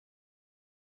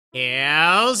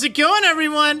How's it going,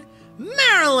 everyone?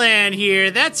 Marriland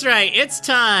here. That's right, it's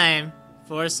time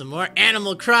for some more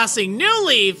Animal Crossing New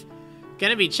Leaf.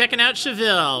 Gonna be checking out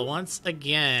Tchville once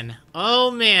again.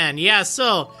 Oh man, yeah,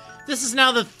 so this is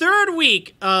now the third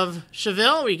week of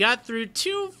Tchville. We got through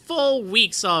 2 full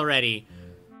weeks already.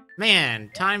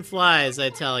 Man, time flies,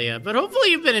 I tell you. But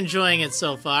hopefully you've been enjoying it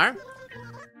so far.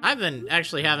 I've been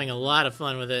actually having a lot of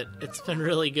fun with it. It's been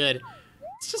really good.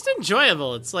 It's just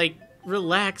enjoyable. It's like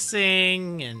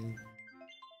relaxing and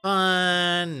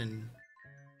fun, and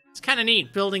it's kind of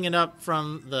neat building it up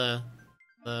from the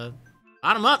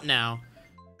bottom up now.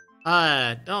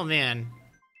 Oh man.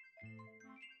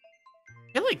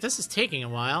 I feel like this is taking a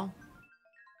while.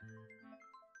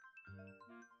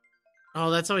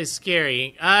 Oh, that's always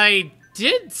scary. I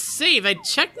did save. I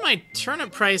checked my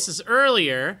turnip prices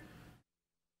earlier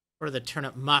for the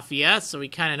Turnip Mafia, so we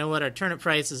kind of know what our turnip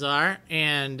prices are,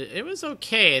 and it was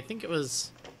okay. I think it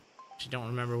was... I don't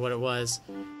remember what it was.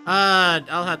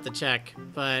 I'll have to check.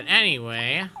 But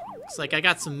anyway, looks like I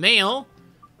got some mail.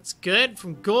 That's good.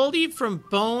 From Goldie, from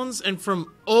Bones, and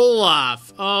from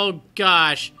Olaf. Oh,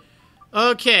 gosh.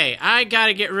 Okay, I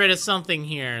gotta get rid of something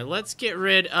here. Let's get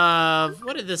rid of...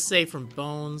 What did this say from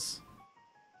Bones?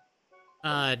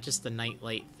 Just the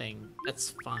nightlight thing.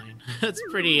 That's fine. That's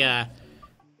pretty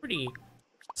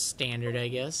standard, I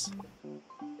guess.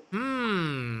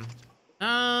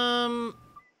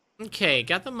 Okay,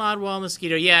 got the mod wall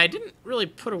mosquito. Yeah, I didn't really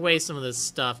put away some of this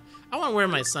stuff. I want to wear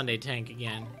my Sunday tank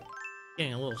again.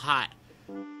 Getting a little hot.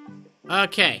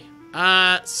 Okay,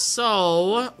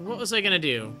 so what was I gonna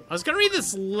do? I was gonna read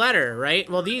this letter, right?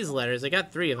 Well, these letters, I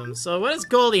got 3 of them. So what does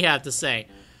Goldie have to say?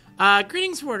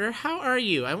 Greetings, Warder. How are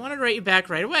you? I wanted to write you back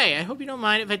right away. I hope you don't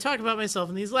mind if I talk about myself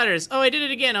in these letters. Oh, I did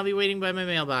it again. I'll be waiting by my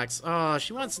mailbox. Oh,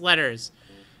 she wants letters.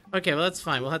 Okay, well, that's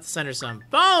fine. We'll have to send her some.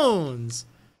 Bones!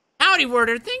 Howdy,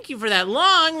 Warder. Thank you for that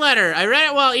long letter. I read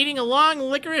it while eating a long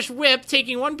licorice whip,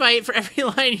 taking 1 bite for every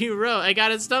line you wrote. I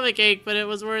got a stomachache, but it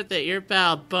was worth it. Your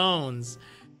pal, Bones.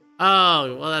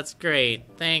 Oh, well, that's great.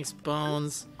 Thanks,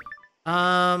 Bones.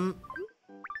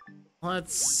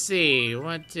 Let's see,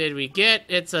 what did we get?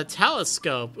 It's a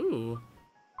telescope, ooh.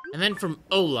 And then from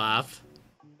Olaf,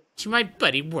 to my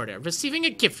buddy Warder, receiving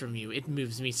a gift from you, it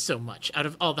moves me so much. Out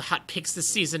of all the hot picks this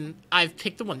season, I've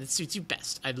picked the one that suits you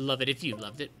best. I'd love it if you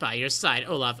loved it. By your side,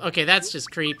 Olaf. Okay, that's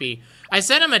just creepy. I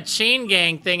sent him a chain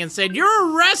gang thing and said,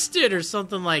 you're arrested, or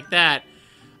something like that.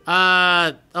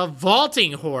 A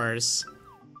vaulting horse.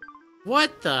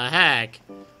 What the heck?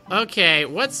 Okay,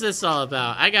 what's this all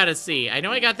about? I gotta see. I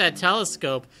know I got that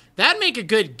telescope. That'd make a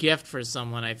good gift for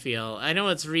someone, I feel. I know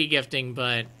it's re-gifting,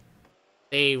 but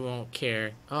they won't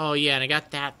care. Oh, yeah, and I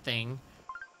got that thing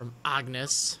from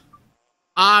Agnes.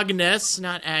 Agnes,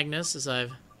 not Agnes, as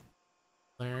I've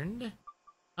learned.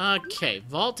 Okay,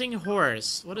 vaulting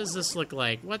horse. What does this look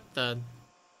like? What the...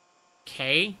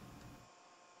 Okay.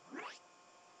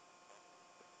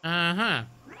 Uh-huh.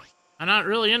 I'm not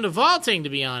really into vaulting, to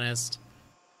be honest.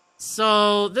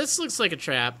 So, this looks like a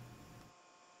trap.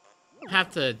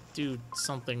 Have to do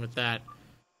something with that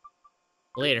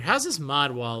later. How's this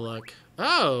mod wall look?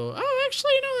 Oh,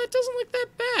 actually, no, that doesn't look that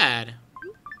bad.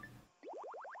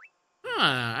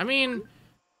 Huh, I mean,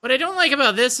 what I don't like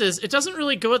about this is it doesn't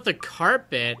really go with the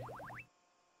carpet.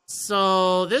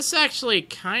 So, this actually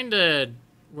kind of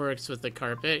works with the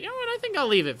carpet. You know what, I think I'll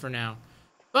leave it for now.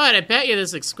 But I bet you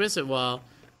this exquisite wall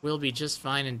will be just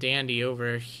fine and dandy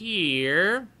over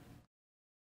here.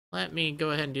 Let me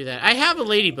go ahead and do that. I have a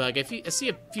ladybug. I see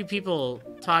a few people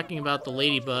talking about the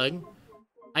ladybug.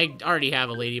 I already have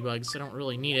a ladybug, so I don't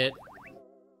really need it.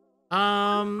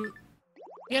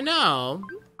 You know,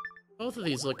 both of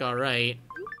these look alright.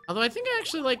 Although I think I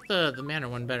actually like the manor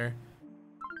one better.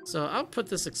 So I'll put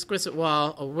this exquisite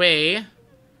wall away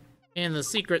in the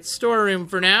secret storeroom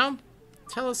for now.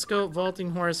 Telescope,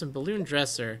 vaulting horse, and balloon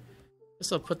dresser.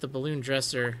 Guess I'll put the balloon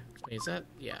dresser... Wait, is that...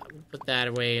 Yeah, we'll put that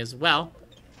away as well.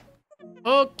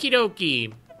 Okie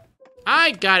dokie.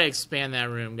 I gotta expand that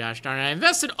room, gosh darn it. I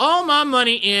invested all my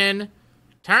money in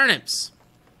turnips.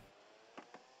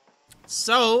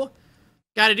 So,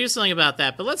 gotta do something about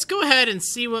that. But let's go ahead and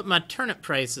see what my turnip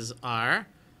prices are.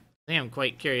 I am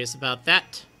quite curious about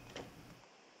that.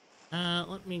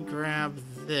 Let me grab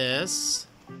this.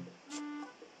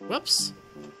 Whoops.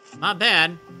 Not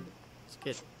bad. Let's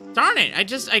get... Darn it,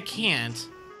 I can't.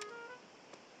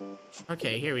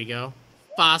 Okay, here we go.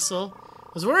 Fossil.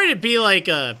 I was worried it'd be like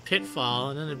a pitfall,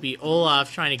 and then it'd be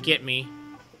Olaf trying to get me.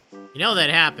 You know that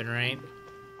happened, right?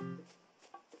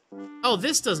 Oh,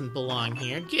 this doesn't belong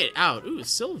here. Get out. Ooh,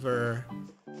 silver.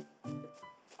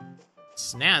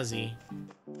 Snazzy.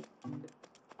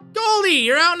 Goldie,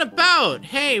 you're out and about.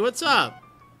 Hey, what's up?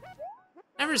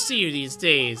 Never see you these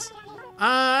days.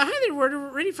 Hi there, we're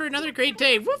ready for another great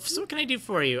day. Whoops, what can I do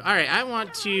for you? Alright, I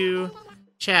want to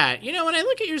chat. You know, when I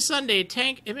look at your Sunday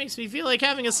tank, it makes me feel like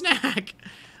having a snack.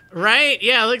 Right?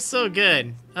 Yeah, it looks so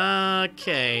good.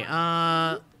 Okay,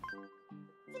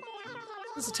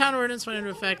 Does the town ordinance went into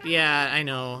effect? Yeah, I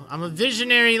know. I'm a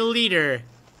visionary leader.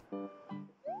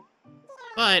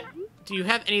 But, do you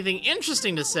have anything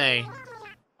interesting to say?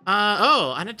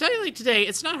 On a day like today,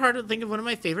 it's not hard to think of one of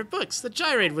my favorite books, The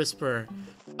Gyroid Whisperer.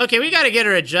 Okay, we gotta get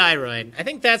her a gyroid. I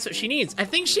think that's what she needs. I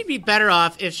think she'd be better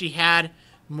off if she had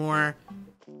more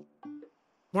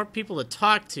people to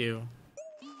talk to.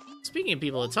 Speaking of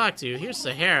people to talk to, here's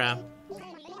Sahara.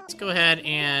 Let's go ahead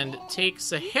and take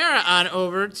Sahara on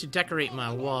over to decorate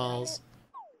my walls.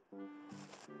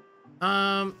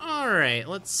 Alright,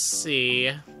 let's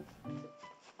see.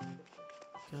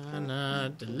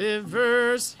 Gonna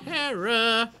deliver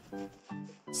Sahara.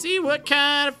 See what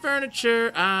kind of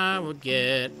furniture I will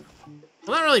get.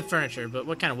 Well, not really furniture, but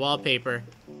what kind of wallpaper.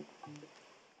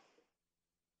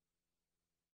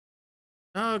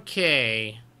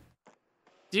 Okay.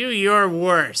 Do your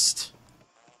worst.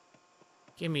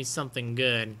 Give me something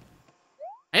good.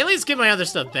 I at least get my other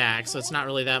stuff back, so it's not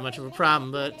really that much of a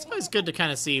problem, but it's always good to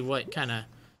kind of see what kind of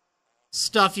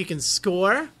stuff you can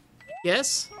score.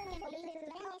 Yes?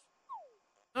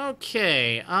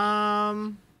 Okay,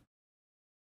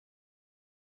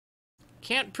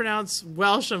 can't pronounce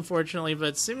Welsh, unfortunately,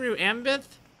 but Simru Ambith?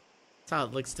 That's how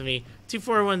it looks to me.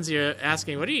 2410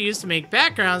 asking, what do you use to make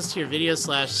backgrounds to your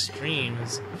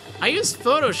videos/streams? I use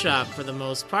Photoshop for the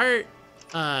most part.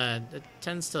 It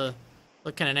tends to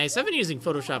look kind of nice. I've been using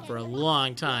Photoshop for a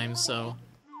long time, so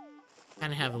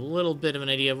kind of have a little bit of an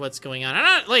idea of what's going on. I'm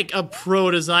not, like, a pro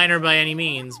designer by any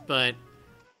means, but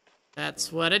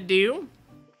that's what I do,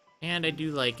 and I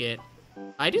do like it.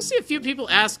 I do see a few people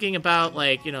asking about,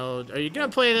 like, you know, are you gonna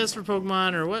play this for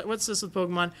Pokemon, or what's this with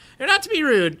Pokemon? And not to be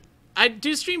rude, I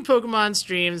do stream Pokemon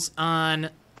streams on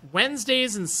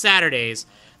Wednesdays and Saturdays.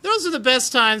 Those are the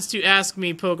best times to ask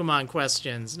me Pokemon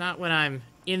questions, not when I'm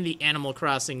in the Animal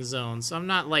Crossing zone, so I'm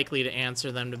not likely to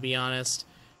answer them, to be honest.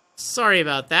 Sorry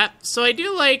about that. So I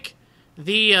do like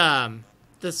the,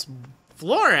 this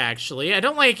floor, actually. I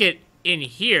don't like it in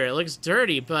here. It looks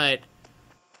dirty, but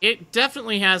it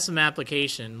definitely has some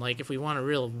application. Like, if we want a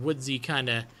real woodsy kind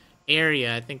of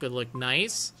area, I think it would look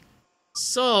nice.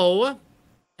 So,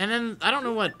 and then, I don't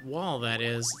know what wall that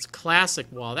is. It's a classic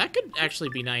wall. That could actually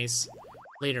be nice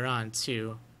later on,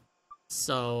 too.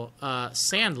 So,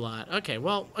 sandlot. Okay,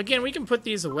 well, again, we can put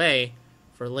these away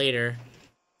for later.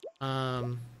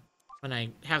 When I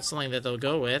have something that they'll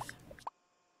go with.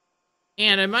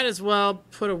 And I might as well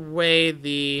put away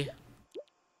the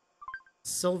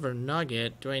silver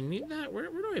nugget. Do I need that? Where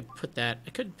do I put that?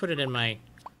 I could put it in my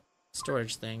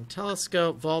storage thing.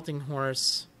 Telescope, vaulting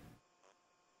horse.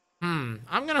 I'm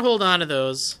gonna hold on to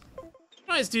those. I can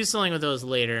always do something with those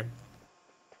later.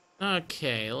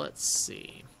 Okay, let's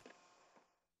see.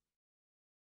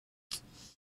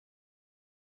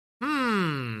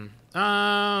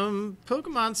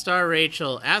 Pokemon Star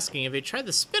Rachel asking if they tried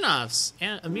the spin-offs,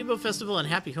 Amiibo Festival and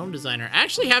Happy Home Designer. I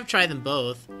actually have tried them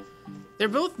both. They're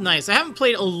both nice. I haven't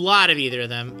played a lot of either of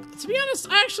them. To be honest,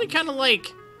 I actually kind of like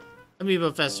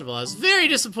Amiibo Festival. I was very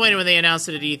disappointed when they announced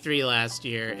it at E3 last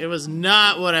year. It was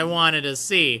not what I wanted to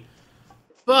see.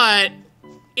 But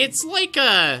it's like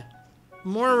a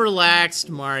more relaxed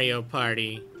Mario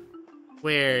Party,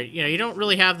 where, you know, you don't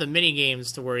really have the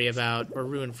mini-games to worry about or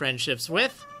ruin friendships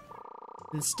with.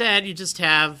 Instead, you just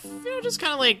have, you know, just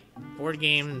kind of like board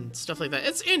game and stuff like that.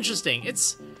 It's interesting.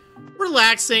 It's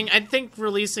relaxing. I think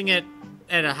releasing it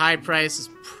at a high price is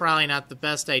probably not the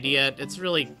best idea. It's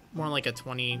really more like a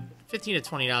 $15 to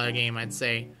 $20 game, I'd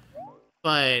say.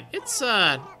 But it's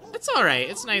alright.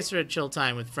 It's nice for a chill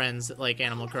time with friends that like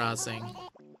Animal Crossing.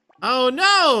 Oh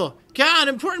no! God,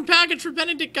 important package for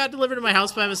Benedict got delivered to my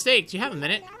house by mistake. Do you have a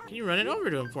minute? Can you run it over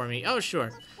to him for me? Oh,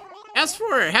 sure. As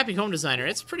for Happy Home Designer,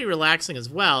 it's pretty relaxing as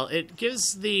well. It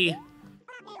gives the,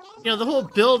 you know, the whole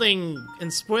building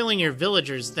and spoiling your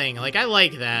villagers thing. Like, I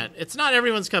like that. It's not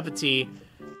everyone's cup of tea,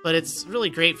 but it's really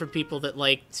great for people that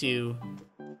like to,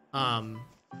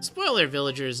 spoil their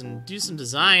villagers and do some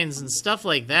designs and stuff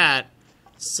like that.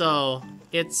 So,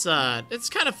 it's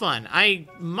kind of fun. I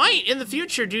might, in the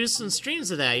future, do some streams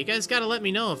of that. You guys gotta let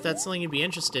me know if that's something you'd be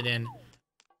interested in.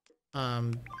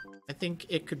 I think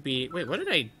it could be... Wait, what did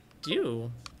I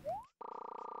do?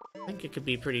 I think it could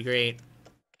be pretty great.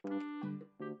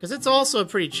 Because it's also a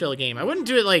pretty chill game. I wouldn't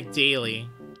do it, like, daily.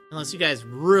 Unless you guys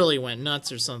really went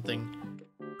nuts or something.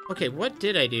 Okay, what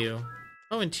did I do?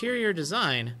 Oh, interior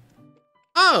design.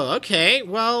 Oh, okay.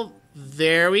 Well,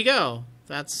 there we go.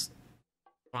 That's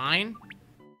fine.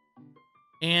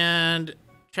 And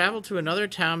travel to another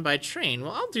town by train.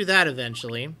 Well, I'll do that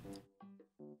eventually.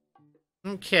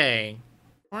 Okay.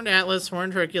 Horned Atlas,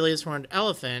 Horned Hercules, Horned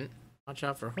Elephant. Watch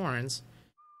out for horns.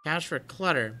 Cash for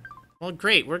clutter. Well,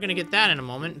 great. We're gonna get that in a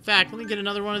moment. In fact, let me get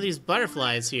another one of these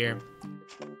butterflies here.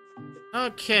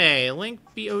 Okay, Link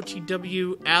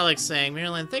BOTW Alex saying,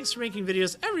 Marriland, thanks for making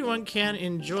videos everyone can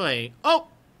enjoy. Oh!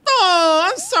 Oh,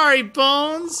 I'm sorry,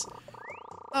 Bones!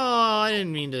 Oh, I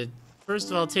didn't mean to,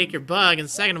 first of all, take your bug, and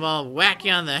second of all, whack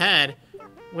you on the head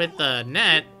with the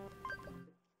net.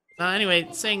 Anyway,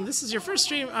 saying, this is your first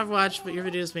stream I've watched, but your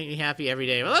videos make me happy every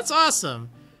day. Well, that's awesome!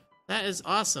 That is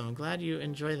awesome. I'm glad you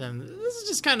enjoy them. This is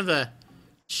just kind of a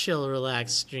chill,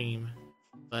 relaxed stream.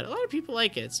 But a lot of people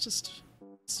like it. It's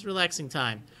a relaxing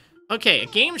time. Okay, a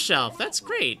game shelf. That's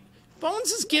great.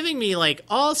 Bones is giving me, like,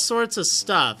 all sorts of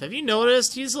stuff. Have you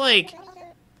noticed? He's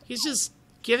just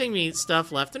giving me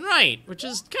stuff left and right, which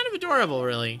is kind of adorable,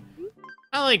 really.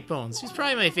 I like Bones. He's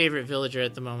probably my favorite villager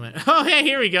at the moment. Oh, hey,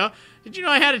 here we go. Did you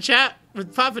know I had a chat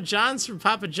with Papa John's from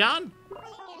Papa John?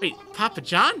 Wait, Papa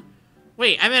John?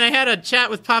 Wait, I mean, I had a chat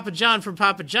with Papa John from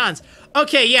Papa John's.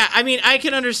 Okay, yeah, I mean, I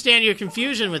can understand your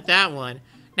confusion with that one.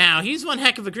 Now, he's one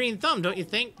heck of a green thumb, don't you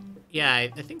think? Yeah, I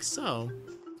think so.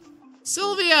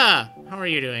 Sylvia! How are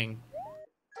you doing?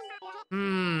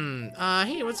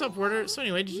 Hey, what's up, Warder? So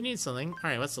anyway, did you need something?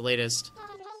 Alright, what's the latest?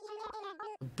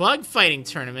 A bug fighting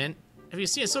tournament? Have you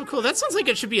seen it? So cool. That sounds like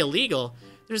it should be illegal.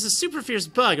 There's a super fierce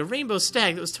bug, a rainbow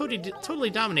stag, that was totally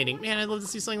dominating. Man, I'd love to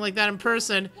see something like that in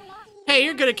person. Hey,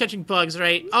 you're good at catching bugs,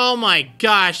 right? Oh my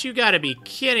gosh, you gotta be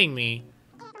kidding me.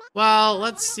 Well,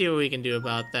 let's see what we can do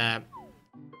about that.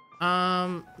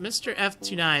 Mr.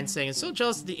 F29 saying, I'm so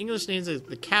jealous of the English names of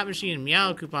the cat machine and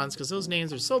meow coupons because those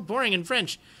names are so boring in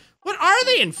French. What are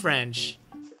they in French?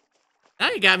 Now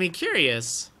you got me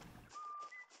curious.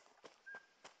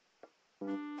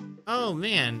 Oh,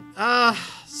 man.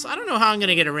 So I don't know how I'm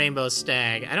gonna get a rainbow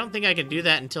stag. I don't think I can do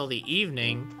that until the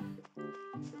evening.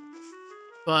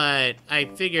 But I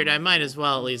figured I might as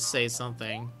well at least say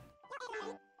something.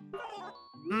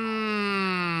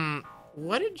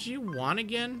 What did you want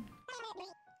again?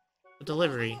 A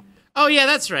delivery. Oh, yeah,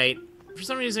 that's right. For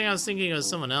some reason, I was thinking it was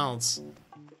someone else.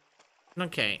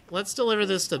 Okay, let's deliver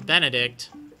this to Benedict.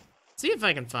 See if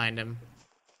I can find him.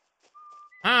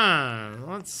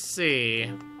 Let's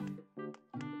see.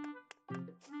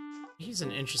 He's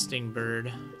an interesting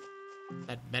bird.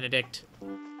 That Benedict.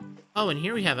 Oh, and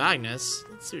here we have Agnes.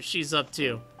 Let's see what she's up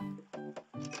to.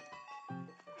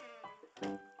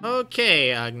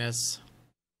 Okay, Agnes.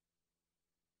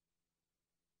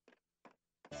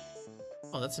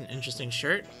 Oh, that's an interesting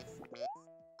shirt.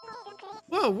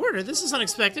 Whoa, Warder, this is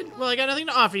unexpected. Well, I got nothing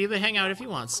to offer you, but hang out if you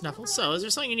want, Snuffle. So, is there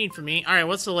something you need from me? Alright,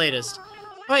 what's the latest?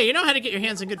 Oh, hey, you know how to get your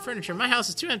hands on good furniture. My house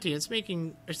is too empty. It's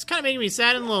kind of making me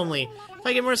sad and lonely. If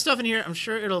I get more stuff in here, I'm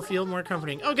sure it'll feel more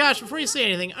comforting. Oh gosh, before you say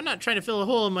anything, I'm not trying to fill a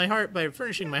hole in my heart by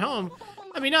furnishing my home.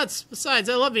 That'd be nuts. Besides,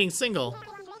 I love being single.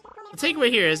 The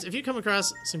takeaway here is, if you come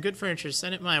across some good furniture,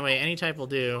 send it my way. Any type will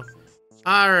do.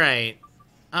 Alright.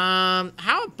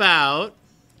 How about...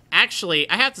 Actually,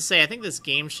 I have to say, I think this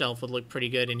game shelf would look pretty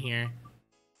good in here.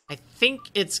 I think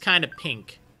it's kind of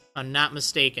pink, if I'm not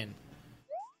mistaken.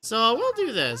 So, we'll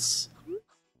do this.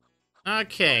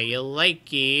 Okay, you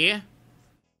likey.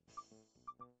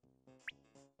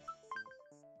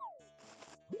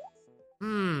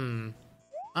 Oh,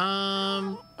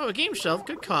 a game shelf,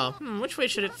 good call. Which way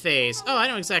should it face? Oh, I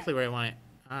know exactly where I want it.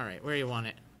 Alright, where you want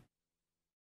it?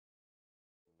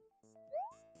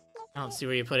 I don't see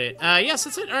where you put it. Yes,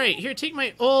 that's it. Alright, here, take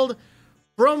my old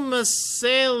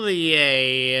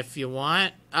Bromacea if you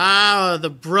want. Oh, the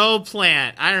bro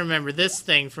plant. I remember this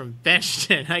thing from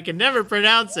Benchton. I can never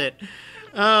pronounce it.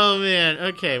 Oh, man.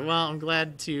 Okay, well, I'm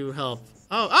glad to help.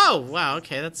 Oh, wow,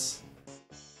 okay, that's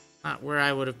not where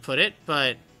I would have put it,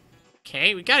 but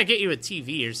okay, we gotta get you a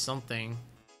TV or something.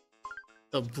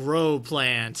 The bro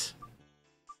plant.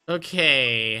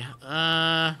 Okay,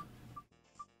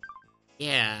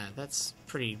 yeah, that's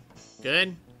pretty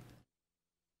good.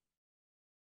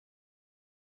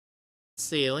 Let's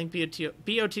see, Link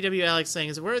BOTW Alex saying,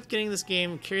 is it worth getting this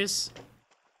game? Curious,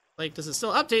 like, does it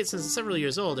still update since it's several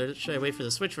years old, or should I wait for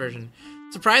the Switch version?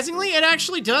 Surprisingly, it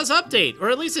actually does update, or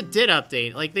at least it did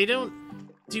update. Like, they don't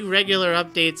do regular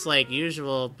updates like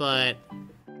usual, but,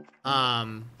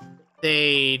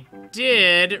 they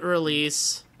did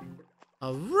release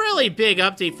a really big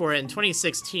update for it in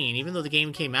 2016, even though the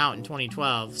game came out in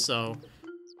 2012, so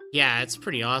yeah, it's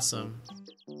pretty awesome.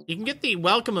 You can get the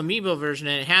Welcome Amiibo version,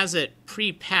 and it has it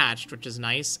pre-patched, which is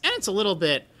nice. And it's a little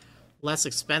bit less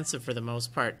expensive for the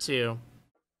most part, too.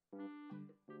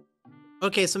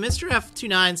 Okay, so Mr.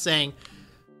 F29 saying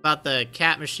about the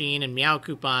cat machine and meow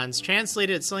coupons.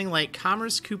 Translated, it's something like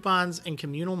commerce coupons and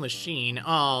communal machine.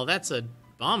 Oh, that's a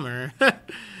bummer.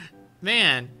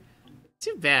 Man,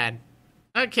 too bad.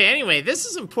 Okay, anyway, this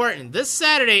is important. This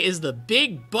Saturday is the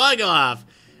big bug off.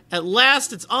 At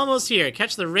last, it's almost here.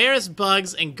 Catch the rarest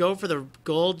bugs and go for the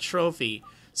gold trophy.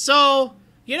 So,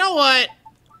 you know what?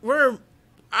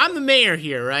 I'm the mayor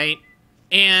here, right?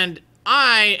 And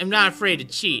I am not afraid to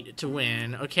cheat to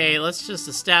win, okay? Let's just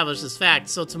establish this fact.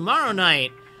 So tomorrow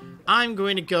night, I'm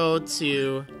going to go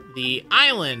to the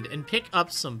island and pick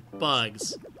up some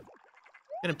bugs.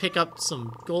 I'm gonna pick up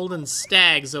some golden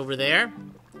stags over there.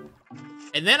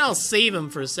 And then I'll save them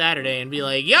for Saturday and be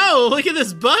like, yo, look at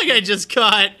this bug I just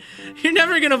caught. You're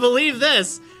never gonna believe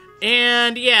this.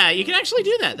 And yeah, you can actually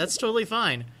do that. That's totally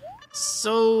fine.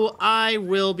 So I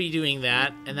will be doing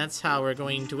that, and that's how we're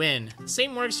going to win.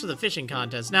 Same works for the fishing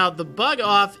contest. Now, the bug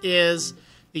off is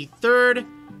the 3rd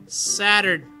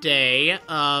Saturday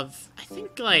of, I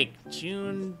think, like,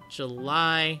 June,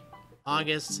 July,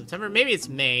 August, September. Maybe it's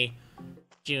May,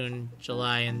 June,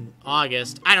 July, and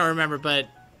August. I don't remember, but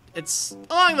it's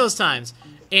along those times,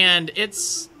 and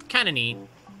it's kind of neat.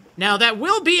 Now, that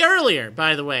will be earlier,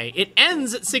 by the way. It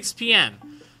ends at 6 p.m.,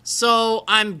 so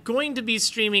I'm going to be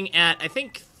streaming at, I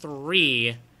think,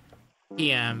 3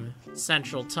 p.m.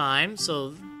 Central Time.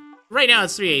 So right now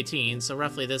it's 3:18, so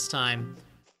roughly this time.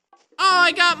 Oh,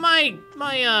 I got my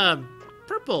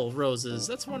purple roses.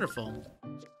 That's wonderful.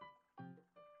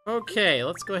 Okay,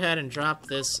 let's go ahead and drop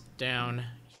this down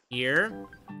here.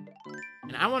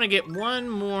 And I want to get one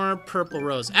more purple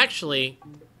rose. Actually,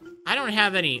 I don't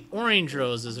have any orange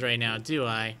roses right now, do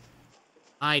I?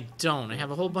 I don't. I have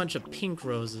a whole bunch of pink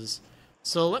roses.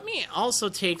 So let me also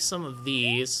take some of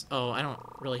these. Oh, I don't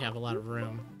really have a lot of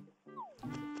room.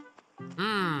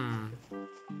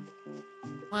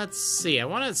 Let's see. I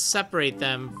want to separate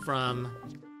them from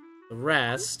the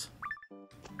rest.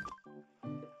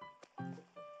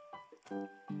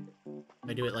 If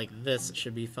I do it like this, it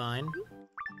should be fine.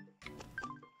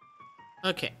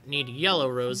 Okay, need yellow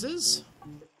roses.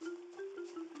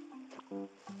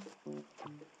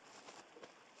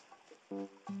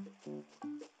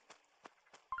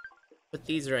 Put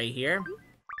these right here,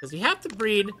 because you have to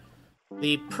breed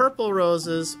the purple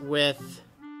roses with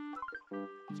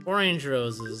orange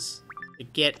roses to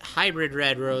get hybrid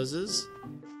red roses.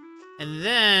 And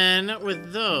then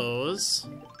with those,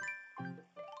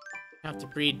 you have to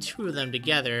breed 2 of them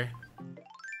together in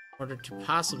order to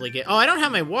possibly get... Oh, I don't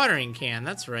have my watering can,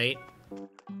 that's right.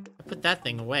 I put that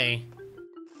thing away.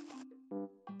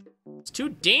 It's too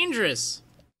dangerous.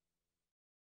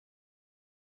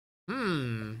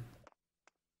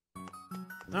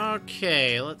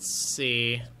 Okay, let's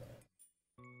see.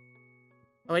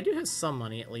 Oh, I do have some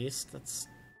money at least. That's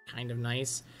kind of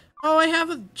nice. Oh, I have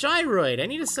a gyroid. I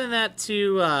need to send that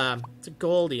to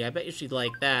Goldie. I bet you she'd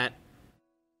like that.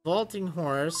 Vaulting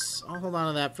horse. I'll hold on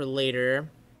to that for later.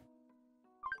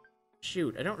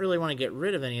 Shoot, I don't really want to get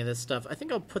rid of any of this stuff. I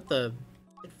think I'll put the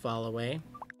pitfall away.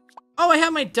 Oh, I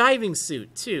have my diving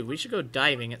suit, too. We should go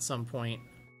diving at some point.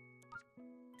 I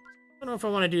don't know if I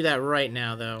want to do that right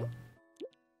now, though.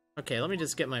 Okay, let me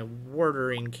just get my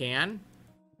watering can.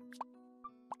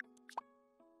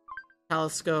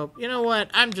 Telescope. You know what?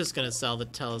 I'm just gonna sell the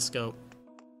telescope.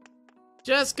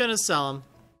 Just gonna sell them.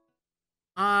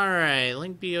 Alright,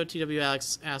 Link BOTW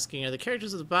Alex asking, are the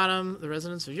characters at the bottom the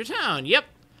residents of your town? Yep.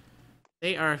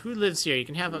 They are who lives here. You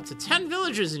can have up to 10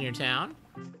 villagers in your town.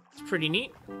 It's pretty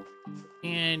neat.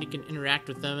 And you can interact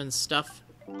with them and stuff.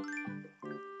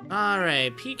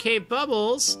 Alright, PK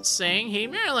Bubbles saying, hey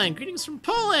Marriland, greetings from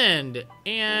Poland!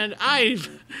 And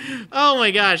oh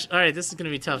my gosh, alright, this is gonna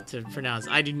be tough to pronounce.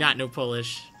 I do not know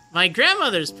Polish. My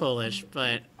grandmother's Polish,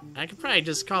 but I could probably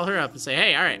just call her up and say,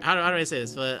 hey, alright, how do I say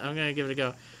this? But I'm gonna give it a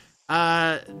go.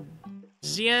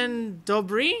 Dzień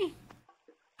dobry?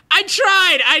 I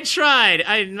tried!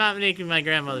 I'm not making my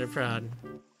grandmother proud.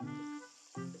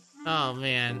 Oh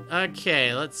man,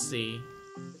 okay, let's see.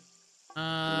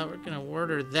 We're gonna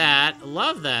order that.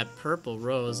 Love that purple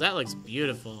rose. That looks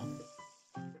beautiful.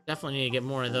 Definitely need to get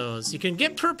more of those. You can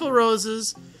get purple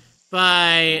roses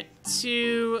by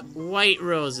 2 white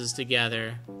roses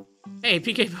together. Hey,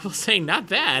 PK Bubble saying not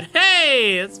bad.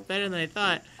 Hey, that's better than I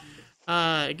thought.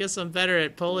 I guess I'm better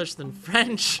at Polish than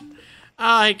French.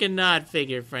 Oh, I cannot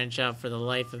figure French out for the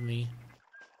life of me.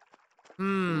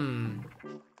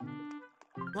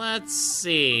 Let's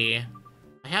see.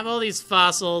 I have all these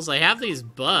fossils. I have these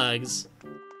bugs.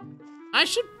 I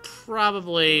should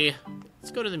probably...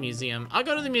 Let's go to the museum. I'll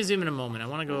go to the museum in a moment. I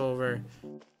want to go over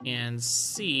and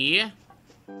see if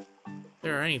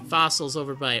there are any fossils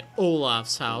over by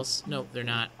Olaf's house. Nope, they're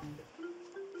not.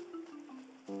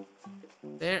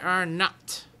 There are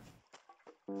not.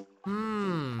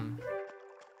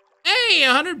 Hey,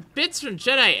 100 bits from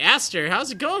Jedi Aster.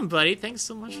 How's it going, buddy? Thanks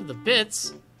so much for the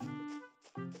bits.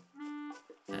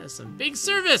 That is some big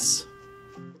service.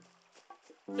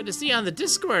 Good to see you on the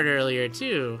Discord earlier,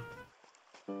 too.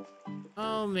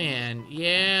 Oh, man.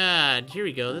 Yeah, here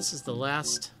we go. This is the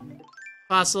last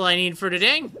fossil I need for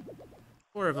today.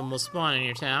 4 of them will spawn in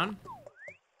your town.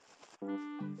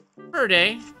 Per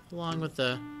day, along with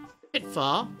the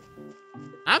pitfall.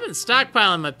 I've been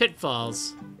stockpiling my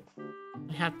pitfalls.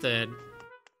 I have to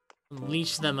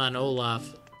unleash them on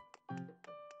Olaf.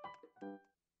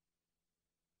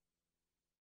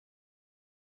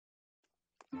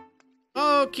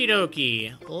 Okie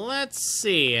dokie. Let's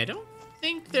see. I don't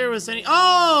think there was any...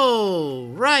 Oh,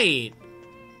 right.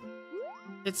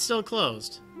 It's still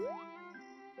closed.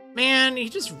 Man, he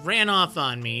just ran off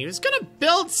on me. He was gonna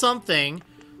build something,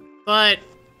 but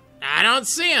I don't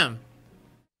see him.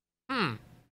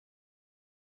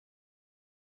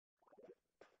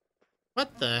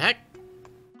 What the heck?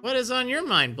 What is on your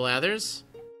mind, Blathers?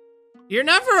 You're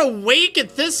never awake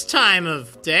at this time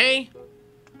of day.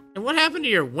 And what happened to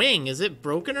your wing? Is it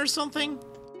broken or something?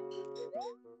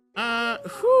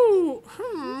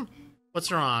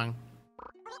 What's wrong?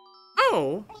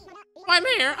 Oh, why,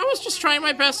 Mayor, I was just trying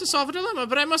my best to solve a dilemma,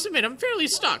 but I must admit I'm fairly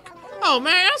stuck. Oh,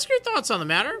 may I ask your thoughts on the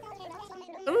matter?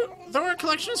 Though our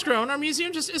collection has grown, our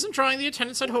museum just isn't drawing the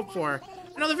attendance I'd hoped for.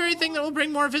 I know the very thing that will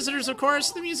bring more visitors, of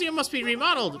course. The museum must be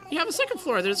remodeled. You have a second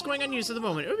floor that is going unused at the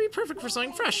moment. It would be perfect for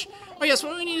something fresh. Oh yes,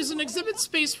 what we need is an exhibit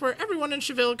space where everyone in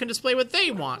Tchville can display what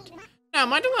they want. Now,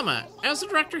 my dilemma. As the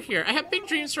director here, I have big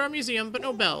dreams for our museum, but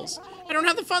no bells. I don't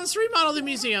have the funds to remodel the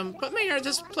museum, but Mayor,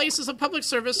 this place is a public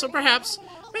service, so perhaps,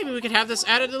 maybe we could have this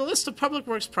added to the list of public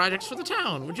works projects for the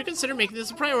town. Would you consider making this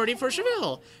a priority for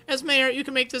Tchville? As Mayor, you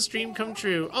can make this dream come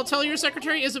true. I'll tell your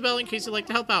secretary, Isabel, in case you'd like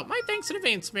to help out. My thanks in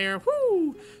advance, Mayor.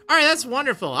 Woo! Alright, that's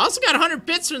wonderful. I also got 100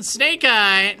 bits from Snake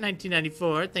Eye,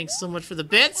 1994. Thanks so much for the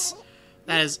bits.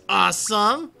 That is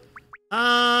awesome.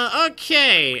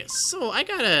 Okay, so I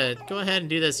gotta go ahead and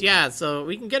do this. Yeah, so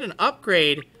we can get an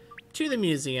upgrade to the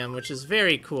museum, which is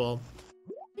very cool.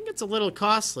 I think it's a little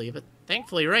costly, but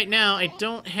thankfully right now I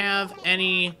don't have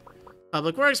any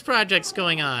public works projects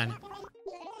going on.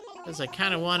 Because I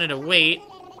kind of wanted to wait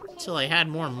until I had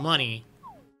more money.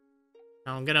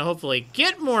 Now I'm gonna hopefully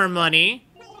get more money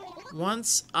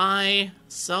once I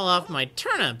sell off my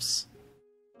turnips.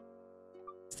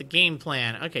 The game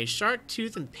plan. Okay, shark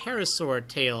tooth and parasaur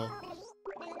tail.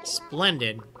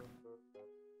 Splendid.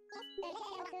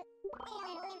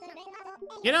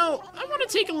 You know, I want to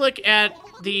take a look at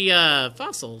the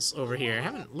fossils over here. I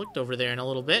haven't looked over there in a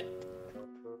little bit.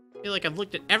 I feel like I've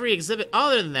looked at every exhibit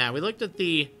other than that. We looked at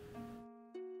the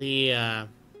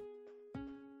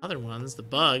other ones, the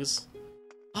bugs.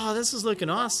 Oh, this is looking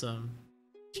awesome.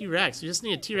 T-Rex. We just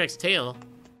need a T-Rex tail.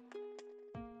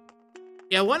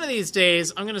 Yeah, one of these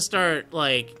days, I'm gonna start,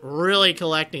 like, really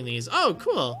collecting these. Oh,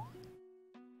 cool.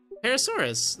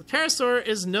 Parasaurus. The parasaur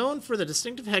is known for the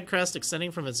distinctive head crest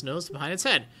extending from its nose to behind its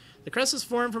head. The crest is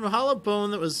formed from a hollow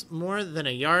bone that was more than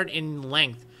a yard in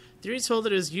length. Theories hold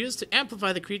that it was used to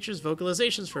amplify the creature's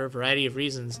vocalizations for a variety of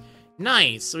reasons.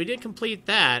 Nice, so we did complete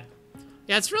that.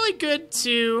 Yeah, it's really good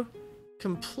to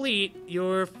complete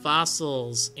your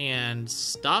fossils and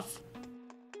stuff.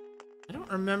 I don't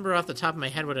remember off the top of my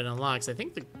head what it unlocks. I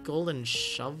think the golden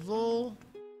shovel?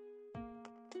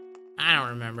 I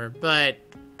don't remember, but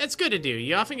it's good to do.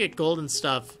 You often get golden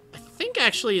stuff. I think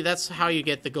actually that's how you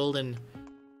get the golden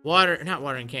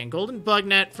golden bug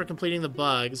net for completing the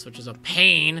bugs, which is a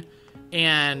pain,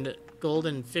 and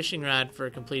golden fishing rod for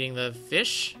completing the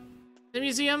fish in the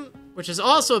museum, which is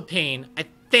also a pain, I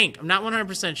think. I'm not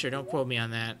 100% sure, don't quote me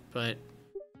on that, but...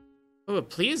 Oh, a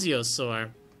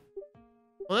plesiosaur.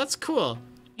 Well, that's cool.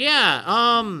 Yeah,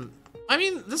 I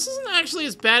mean, this isn't actually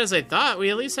as bad as I thought. We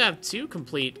at least have 2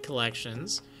 complete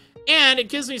collections. And it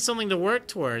gives me something to work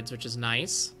towards, which is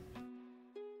nice.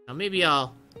 Now, maybe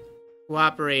I'll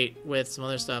cooperate with some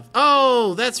other stuff.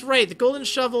 Oh, that's right. The golden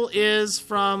shovel is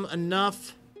from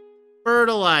enough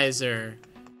fertilizer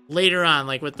later on,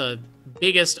 like with the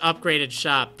biggest upgraded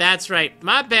shop. That's right.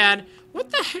 My bad. What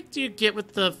the heck do you get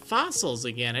with the fossils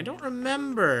again? I don't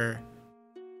remember.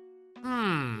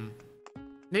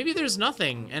 Maybe there's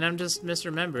nothing, and I'm just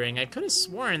misremembering. I could have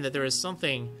sworn that there was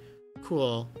something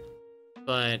cool,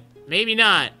 but maybe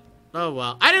not. Oh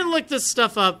well. I didn't look this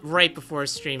stuff up right before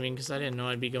streaming because I didn't know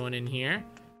I'd be going in here.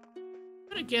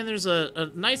 But again, there's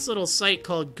a nice little site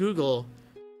called Google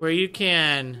where you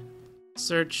can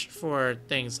search for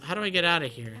things. How do I get out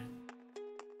of here?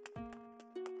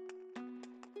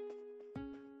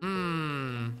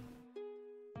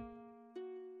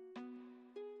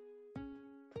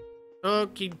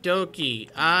 Okie dokie.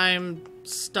 I'm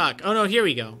stuck. Oh no, here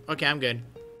we go. Okay, I'm good.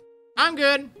 I'm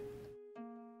good.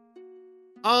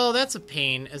 Oh, that's a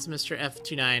pain, as Mr.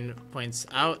 F29 points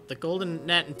out. The golden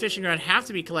net and fishing rod have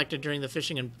to be collected during the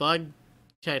fishing and bug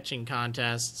catching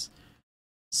contests.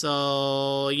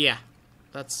 So, yeah.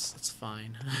 That's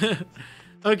fine.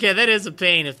 Okay, that is a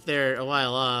pain if they're a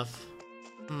while off.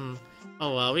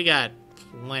 Oh well, we got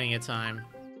plenty of time.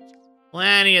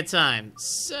 Plenty of time.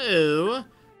 So,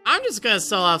 I'm just gonna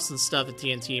sell off some stuff at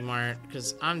TNT Mart,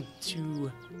 because I'm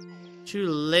too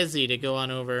lazy to go on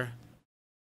over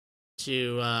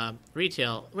to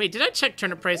retail. Wait, did I check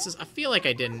turnip prices? I feel like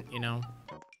I didn't, you know.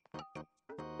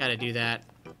 Gotta do that.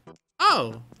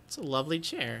 Oh, it's a lovely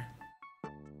chair.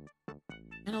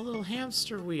 And a little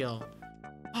hamster wheel.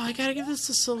 Oh, I gotta give this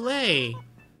to Soleil.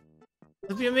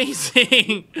 That'd be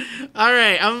amazing.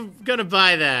 Alright, I'm gonna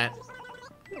buy that.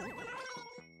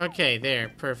 Okay, there,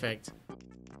 perfect.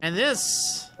 And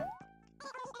this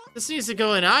needs to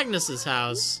go in Agnes's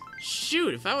house.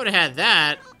 Shoot, if I would've had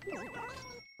that,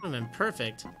 would've been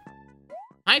perfect.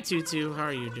 Hi, Tutu, how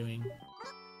are you doing?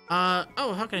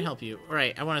 Oh, how can I help you?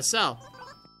 Alright, I wanna sell.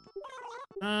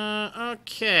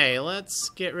 Okay, let's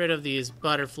get rid of these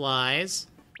butterflies.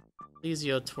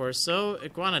 Lesio torso,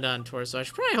 iguanodon torso. I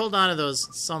should probably hold on to those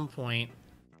at some point.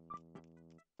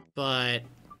 But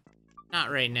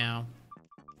not right now.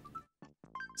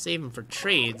 Save them for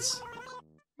trades.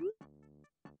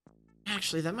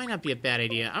 Actually, that might not be a bad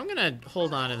idea. I'm gonna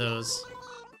hold on to those.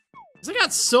 Because I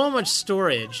got so much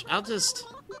storage. I'll just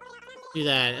do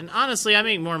that. And honestly, I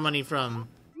make more money from,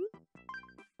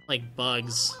 like,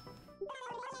 bugs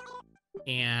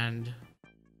and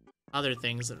other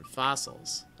things than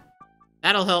fossils.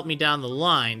 That'll help me down the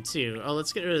line, too. Oh,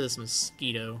 let's get rid of this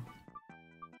mosquito.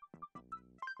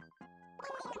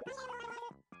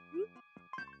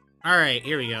 Alright,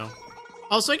 here we go.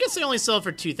 Also, I guess they only sell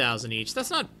for 2,000 each. That's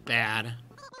not bad.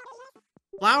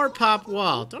 Flower pop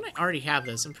wall. Don't I already have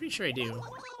this? I'm pretty sure I do.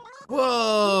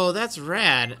 Whoa, that's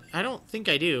rad. I don't think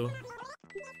I do.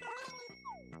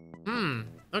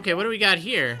 Okay, what do we got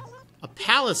here? A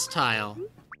palace tile.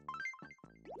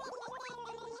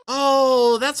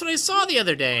 Oh, that's what I saw the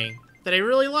other day that I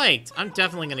really liked. I'm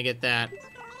definitely gonna get that.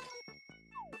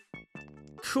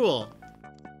 Cool.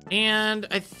 And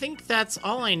I think that's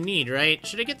all I need, right?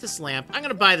 Should I get this lamp? I'm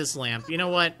gonna buy this lamp. You know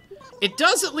what? It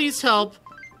does at least help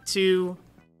to,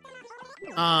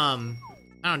 I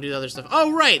don't do the other stuff.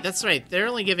 Oh, right, that's right. They're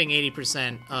only giving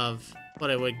 80% of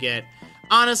what I would get.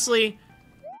 Honestly,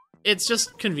 it's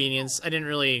just convenience. I didn't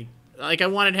really, like, I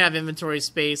wanted to have inventory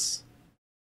space.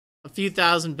 A few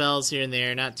thousand bells here and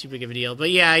there, not too big of a deal. But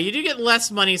yeah, you do get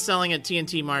less money selling at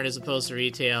TNT Mart as opposed to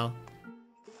retail.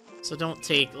 So don't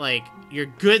take, like, your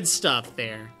good stuff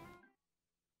there.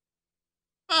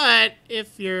 But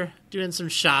if you're doing some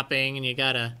shopping and you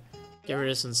gotta get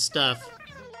rid of some stuff.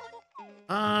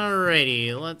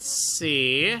 Alrighty, let's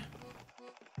see.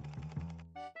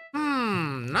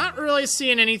 Not really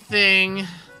seeing anything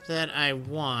that I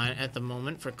want at the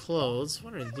moment for clothes.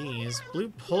 What are these? Blue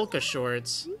polka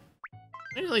shorts.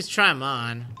 Maybe at least try them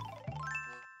on.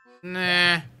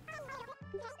 Nah.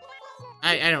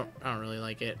 I don't really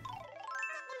like it.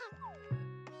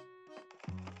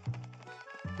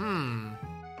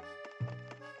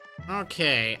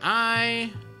 Okay,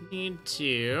 I need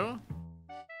to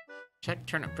check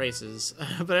turnip prices,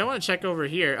 but I want to check over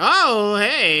here. Oh,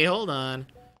 hey, hold on.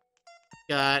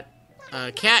 Got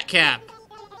a cat cap.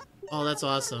 Oh, that's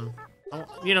awesome. Oh,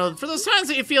 you know, for those times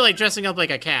that you feel like dressing up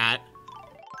like a cat.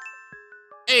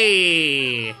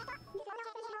 Hey!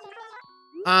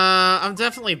 I'm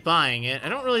definitely buying it. I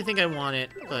don't really think I want it,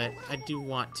 but I do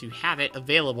want to have it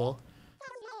available.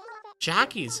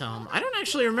 Jockey's helm. I don't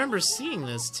actually remember seeing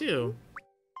this, too.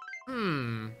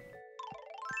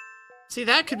 See,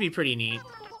 that could be pretty neat.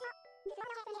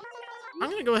 I'm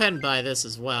gonna go ahead and buy this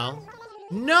as well.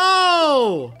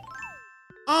 No!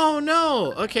 Oh,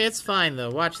 no! Okay, it's fine, though.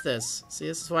 Watch this. See,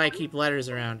 this is why I keep letters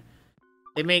around.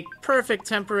 They make perfect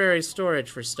temporary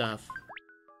storage for stuff.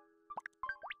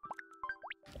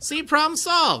 See, problem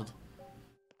solved!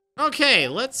 Okay,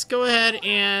 let's go ahead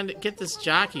and get this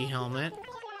jockey helmet.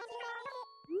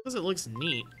 Because it looks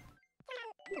neat.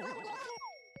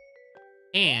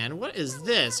 And what is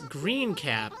this? Green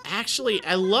cap. Actually,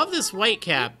 I love this white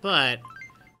cap, but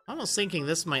I'm almost thinking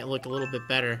this might look a little bit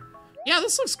better. Yeah,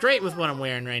 this looks great with what I'm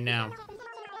wearing right now.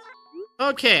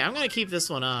 Okay, I'm gonna keep this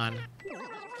one on.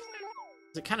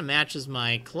 It kind of matches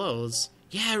my clothes.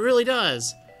 Yeah, it really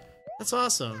does. That's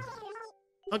awesome.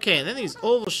 Okay, and then these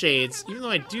oval shades, even though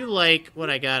I do like what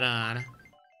I got on,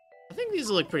 I think these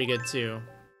will look pretty good too.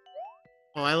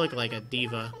 Oh, I look like a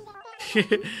diva.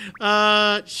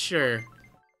 Sure.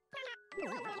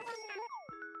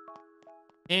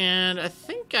 And I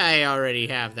think I already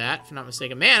have that, if I'm not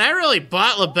mistaken. Man, I really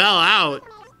bought LaBelle out.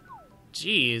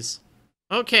 Jeez.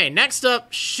 Okay, next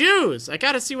up, shoes. I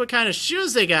gotta see what kind of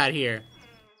shoes they got here.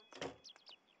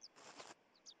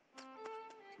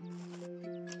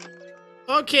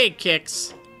 Okay,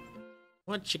 Kicks.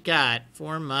 What you got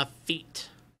for my feet?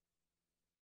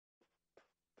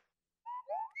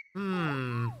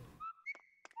 Green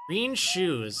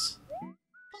shoes.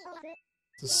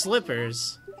 Some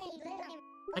slippers.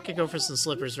 I could go for some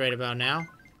slippers right about now.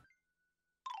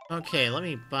 Okay, let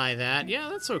me buy that. Yeah,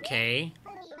 that's okay.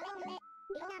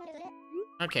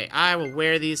 Okay, I will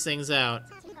wear these things out.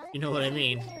 You know what I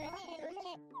mean.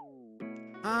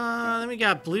 Then we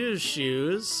got blue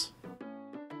shoes.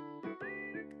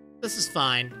 This is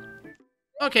fine.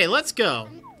 Okay, let's go.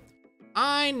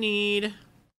 I need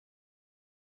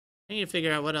to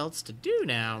figure out what else to do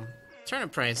now.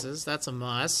 Turnip prices, that's a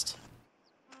must.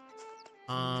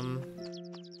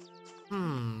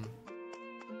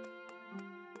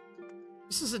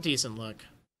 This is a decent look.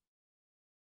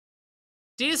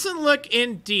 Decent look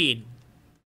indeed.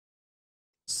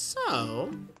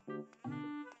 So...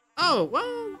 Oh, well,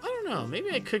 I don't know.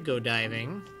 Maybe I could go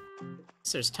diving.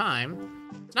 If there's time.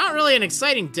 It's not really an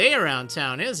exciting day around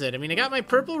town, is it? I mean, I got my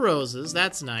purple roses.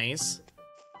 That's nice.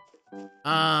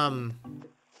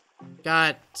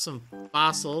 Got some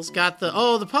fossils. Got the...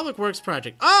 Oh, the Public Works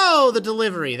project. Oh, the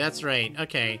delivery. That's right.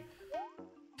 Okay.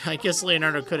 I guess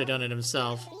Leonardo could have done it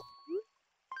himself.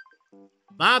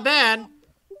 My bad.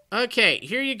 Okay,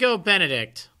 here you go,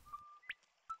 Benedict.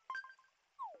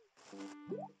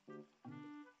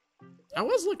 I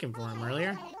was looking for him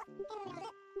earlier.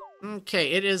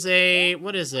 Okay, it is a...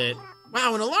 What is it?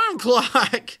 Wow, an alarm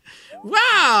clock!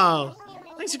 Wow!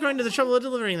 Thanks for going to the trouble of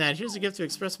delivering that. Here's a gift to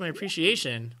express my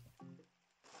appreciation.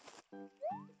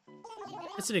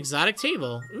 It's an exotic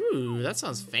table. Ooh, that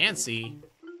sounds fancy.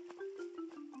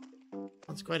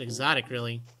 That's quite exotic,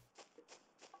 really.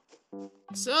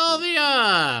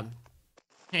 Sylvia!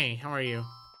 Hey, how are you?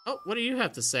 Oh, what do you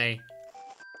have to say?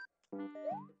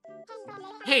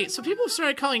 Hey, so people have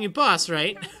started calling you boss,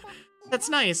 right? That's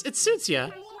nice. It suits you.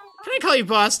 Can I call you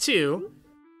boss, too?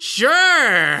 Sure!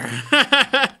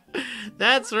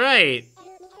 That's right.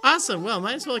 Awesome. Well,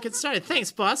 might as well get started.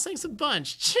 Thanks, boss. Thanks a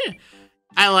bunch.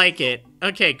 I like it.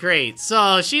 Okay, great.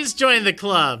 So, she's joined the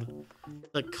club.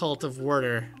 The Cult of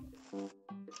Werder.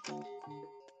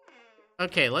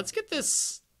 Okay, let's get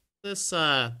this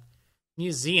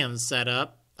museum set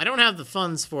up. I don't have the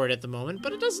funds for it at the moment,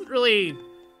 but it doesn't really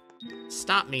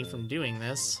stop me from doing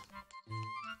this.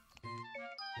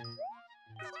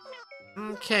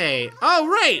 Okay. Oh,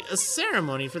 right! A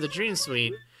ceremony for the Dream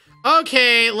Suite.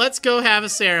 Okay, let's go have a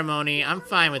ceremony. I'm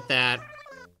fine with that.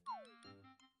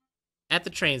 At the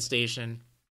train station.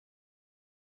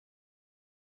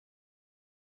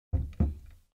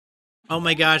 Oh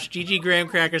my gosh, GG Graham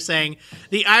Cracker saying,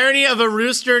 the irony of a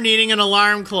rooster needing an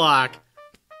alarm clock.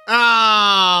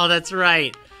 Oh, that's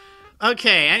right.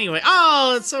 Okay, anyway.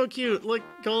 Oh, it's so cute. Look,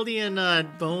 Goldie and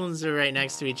Bones are right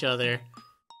next to each other.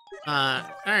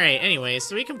 Alright, anyway,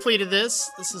 so we completed this.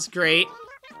 This is great.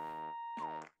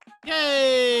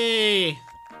 Yay!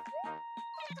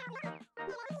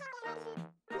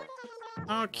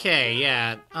 Okay,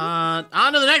 yeah.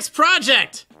 On to the next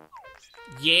project!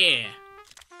 Yeah!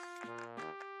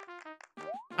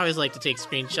 I always like to take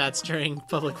screenshots during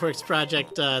Public Works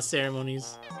project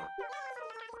ceremonies.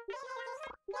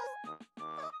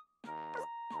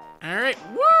 Alright,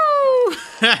 woo!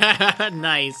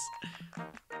 Nice.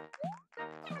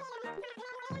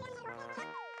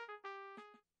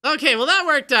 Okay, well that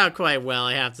worked out quite well,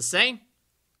 I have to say.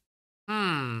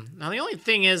 Now the only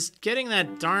thing is getting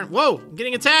that darn... Whoa! I'm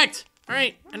getting attacked!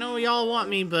 Alright, I know y'all want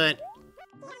me, but...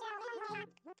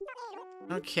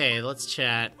 Okay, let's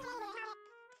chat.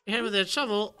 Head with a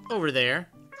shovel over there.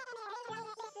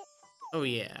 Oh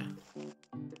yeah.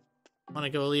 Wanna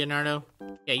go, Leonardo?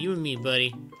 Yeah, you and me,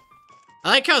 buddy. I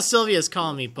like how Sylvia's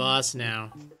calling me boss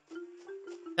now.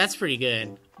 That's pretty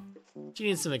good. She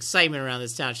needs some excitement around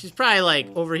this town. She's probably like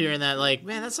over here in that like,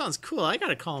 man, that sounds cool. I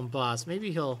gotta call him boss.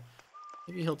 Maybe he'll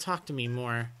talk to me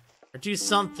more or do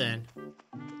something.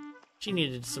 She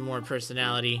needed some more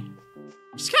personality.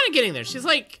 She's kind of getting there. She's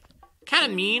like kind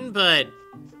of mean, but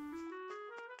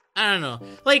I don't know.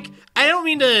 Like, I don't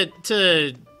mean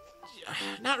to,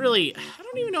 not really, I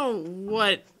don't even know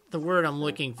what the word I'm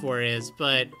looking for is,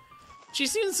 but she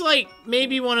seems like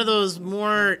maybe one of those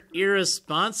more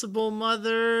irresponsible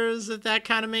mothers, if that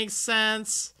kind of makes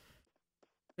sense.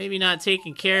 Maybe not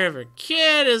taking care of her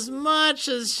kid as much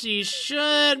as she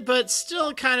should, but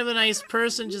still kind of a nice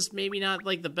person, just maybe not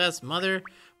like the best mother,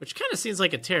 which kind of seems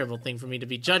like a terrible thing for me to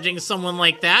be judging someone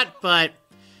like that, but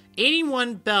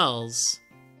 81 bells.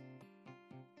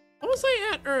 What was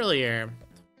I at earlier?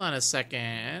 Hold on a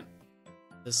second.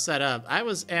 To set up. I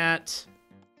was at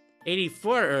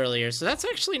 84 earlier, so that's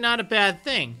actually not a bad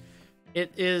thing.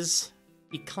 It is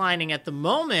declining at the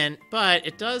moment, but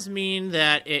it does mean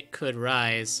that it could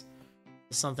rise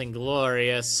to something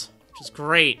glorious, which is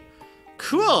great.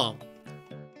 Cool!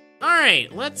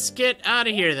 Alright, let's get out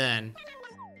of here then.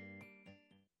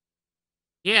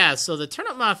 Yeah, so the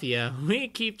Turnip Mafia, we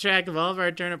keep track of all of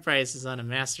our turnip prices on a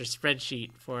master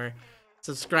spreadsheet for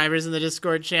subscribers in the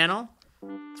Discord channel.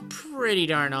 It's pretty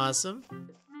darn awesome.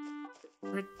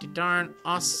 Pretty darn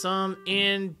awesome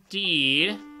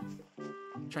indeed.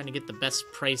 I'm trying to get the best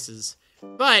prices.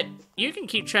 But you can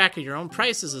keep track of your own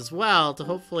prices as well to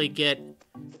hopefully get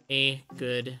a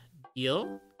good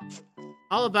deal.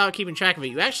 All about keeping track of it.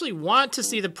 You actually want to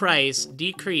see the price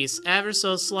decrease ever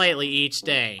so slightly each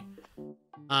day.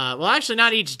 Well, actually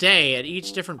not each day, at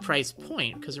each different price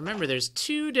point. Because remember, there's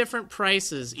 2 different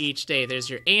prices each day. There's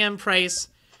your AM price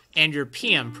and your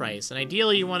PM price. And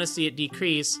ideally, you want to see it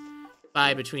decrease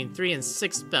by between 3 and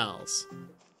 6 bells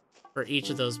for each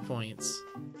of those points.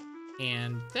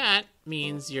 And that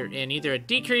means you're in either a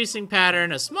decreasing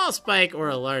pattern, a small spike, or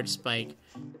a large spike.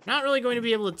 Not really going to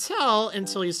be able to tell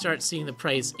until you start seeing the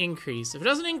price increase. If it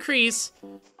doesn't increase,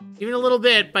 even a little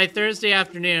bit, by Thursday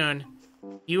afternoon,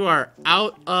 you are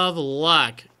out of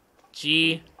luck.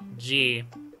 GG.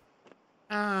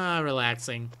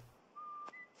 Relaxing.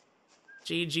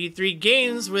 GG3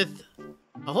 Games with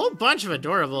a whole bunch of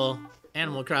adorable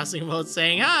Animal Crossing emotes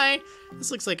saying, hi,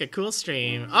 this looks like a cool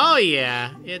stream. Oh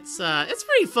yeah, it's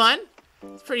pretty fun.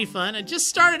 It's pretty fun. I just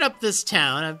started up this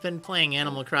town. I've been playing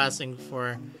Animal Crossing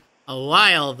for a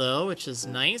while though, which is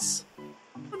nice.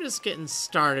 I'm just getting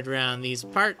started around these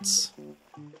parts.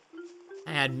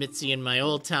 I had Mitzi in my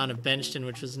old town of Benchton,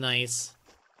 which was nice.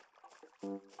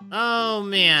 Oh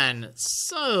man,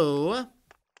 so...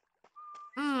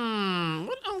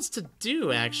 what else to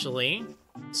do, actually?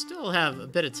 Still have a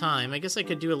bit of time. I guess I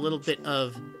could do a little bit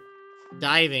of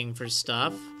diving for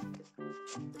stuff.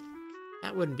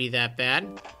 That wouldn't be that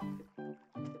bad.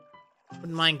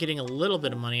 Wouldn't mind getting a little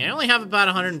bit of money. I only have about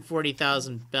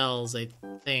 140,000 bells, I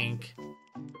think.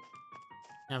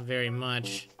 Not very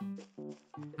much.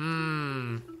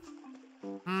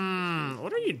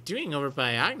 What are you doing over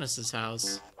by Agnes's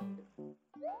house?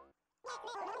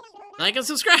 Like and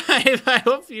subscribe! I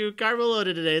hope you carb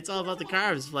loaded today. It's all about the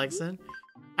carbs, flexing.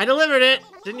 I delivered it!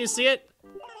 Didn't you see it?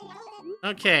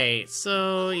 Okay,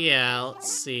 so yeah,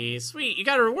 let's see. Sweet, you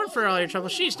got a reward for all your trouble.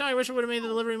 Sheesh, now I wish I would have made the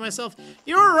delivery myself.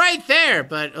 You were right there,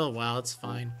 but oh wow, it's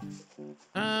fine.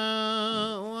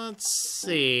 Let's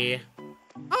see.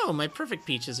 Oh, my perfect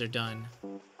peaches are done.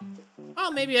 Oh,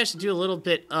 maybe I should do a little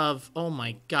bit of... Oh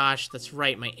my gosh, that's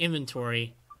right, my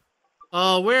inventory.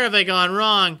 Oh, where have I gone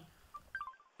wrong?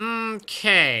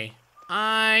 Okay.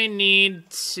 I need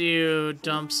to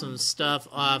dump some stuff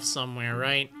off somewhere,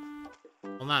 right?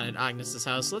 Well, not at Agnes's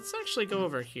house. Let's actually go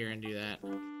over here and do that.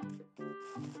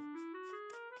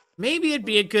 Maybe it'd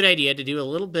be a good idea to do a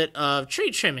little bit of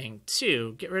tree trimming,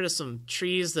 too. Get rid of some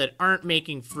trees that aren't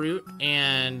making fruit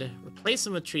and replace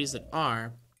them with trees that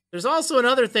are. There's also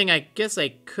another thing I guess I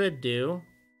could do.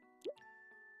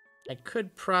 I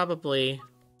could probably...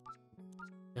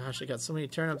 Gosh, I got so many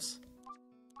turnips.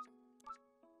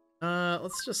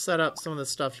 Let's just set up some of this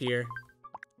stuff here.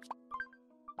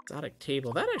 Exotic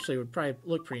table. That actually would probably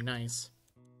look pretty nice.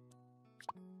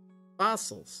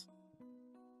 Fossils.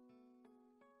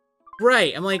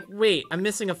 Right, I'm like, wait, I'm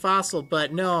missing a fossil,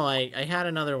 but no, I had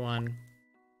another one.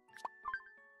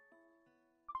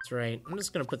 That's right. I'm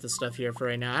just gonna put this stuff here for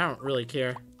right now. I don't really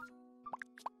care.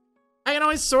 I can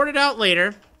always sort it out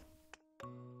later.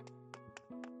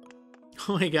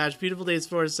 Oh my gosh, Beautiful Days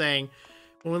 4 is saying,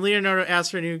 when Leonardo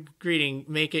asks for a new greeting,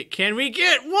 make it, can we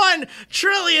get 1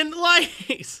 trillion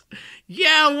likes?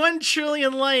 Yeah, 1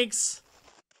 trillion likes.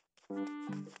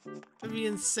 That'd be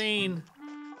insane.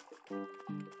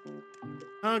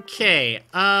 Okay,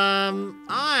 I'm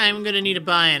gonna need to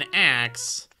buy an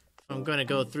axe if I'm gonna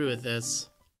go through with this.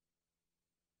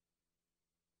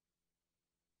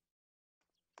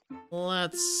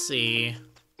 Let's see.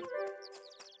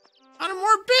 100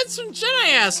 more bits from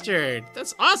Jedi Astard.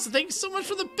 That's awesome. Thank you so much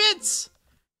for the bits.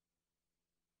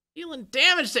 Dealing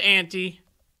damage to Auntie.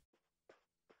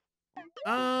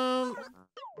 Hi,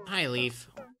 Leaf.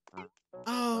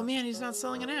 Oh, man, he's not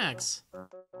selling an axe.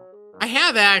 I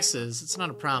have axes. It's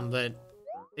not a problem, but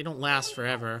they don't last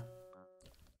forever.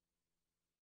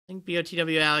 I think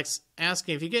BOTW Alex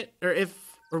asking if you get,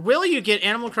 or will you get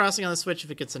Animal Crossing on the Switch if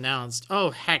it gets announced?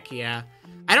 Oh, heck yeah.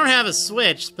 I don't have a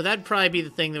Switch, but that'd probably be the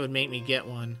thing that would make me get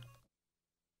one.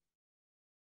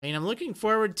 I mean, I'm looking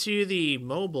forward to the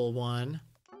mobile one,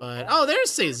 but... Oh,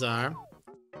 there's Cesar.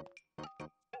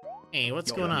 Hey,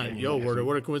 what's going on? Yo,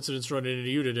 what a coincidence running into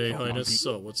you today, Highness.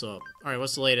 So, what's up? Alright,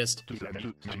 what's the latest?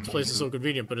 This place is so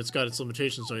convenient, but it's got its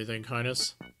limitations, don't you think,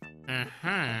 Highness?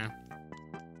 Uh-huh.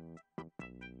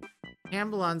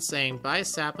 Ambulon saying, buy a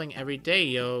sapling every day,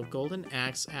 yo. Golden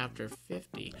axe after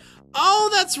 50. Oh,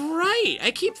 that's right!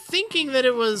 I keep thinking that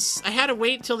it was... I had to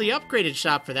wait till the upgraded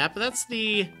shop for that, but that's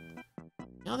the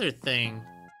other thing.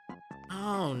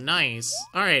 Oh, nice.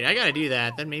 Alright, I gotta do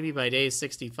that. Then maybe by day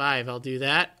 65 I'll do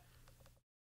that.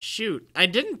 Shoot, I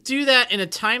didn't do that in a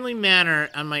timely manner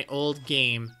on my old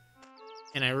game.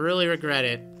 And I really regret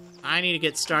it. I need to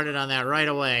get started on that right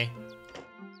away.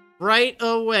 Right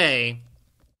away.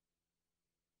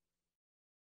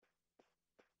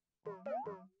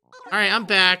 Alright, I'm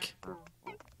back.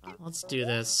 Let's do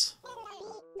this.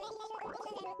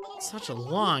 Such a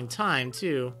long time,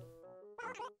 too.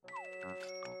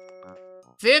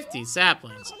 50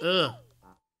 saplings. Ugh.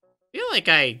 I feel like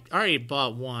I already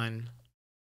bought one.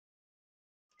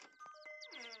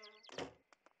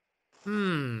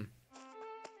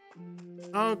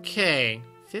 Okay.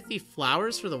 50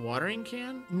 flowers for the watering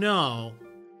can? No.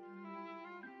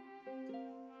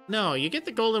 No, you get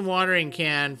the golden watering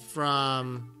can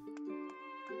from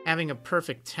having a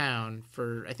perfect town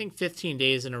for, I think, 15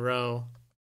 days in a row.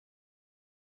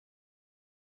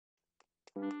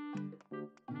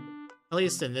 At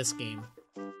least in this game.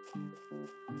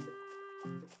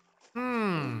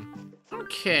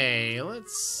 Okay,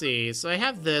 let's see. So I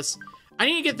have this. I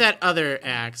need to get that other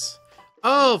axe.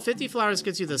 Oh, 50 flowers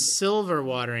gets you the silver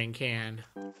watering can.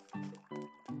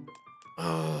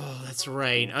 Oh, that's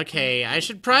right. Okay, I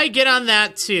should probably get on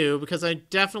that too, because I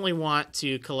definitely want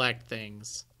to collect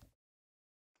things.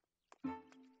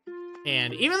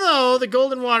 And even though the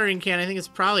golden watering can, I think it's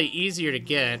probably easier to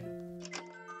get.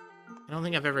 I don't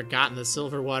think I've ever gotten the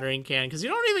silver watering can, because you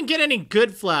don't even get any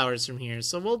good flowers from here,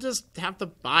 so we'll just have to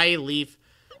buy leaf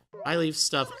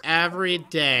stuff every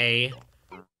day,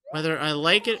 whether I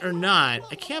like it or not.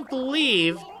 I can't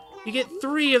believe you get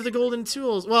 3 of the golden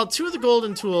tools. Well, 2 of the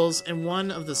golden tools and 1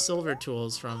 of the silver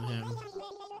tools from him.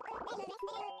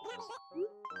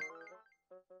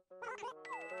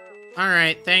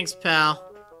 Alright, thanks, pal.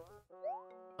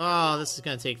 Oh, this is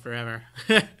gonna take forever.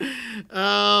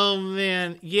 Oh,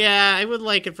 man. Yeah, I would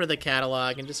like it for the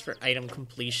catalog and just for item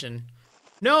completion.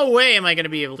 No way am I gonna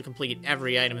be able to complete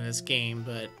every item in this game,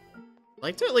 but I'd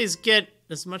like to at least get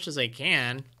as much as I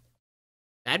can.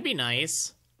 That'd be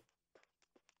nice.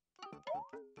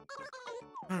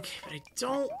 Okay, but I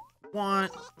don't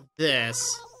want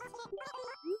this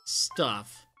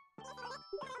stuff.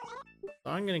 So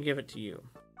I'm gonna give it to you.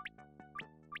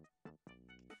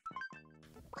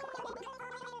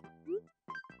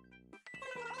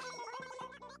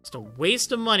 Just a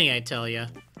waste of money, I tell ya.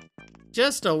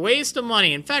 Just a waste of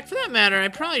money. In fact, for that matter, I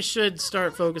probably should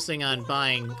start focusing on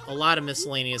buying a lot of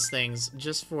miscellaneous things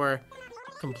just for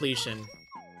completion.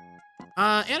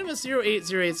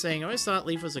 Animus0808 saying, I always thought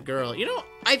Leaf was a girl. You know,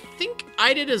 I think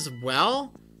I did as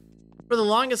well for the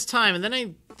longest time, and then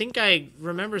I think I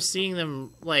remember seeing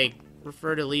them, like,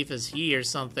 refer to Leaf as he or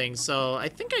something, so I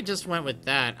think I just went with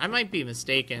that. I might be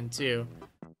mistaken, too.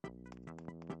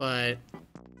 But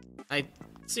I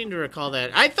seem to recall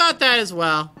that. I thought that as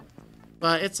well,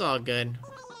 but it's all good.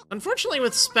 Unfortunately,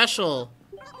 with special,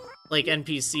 like,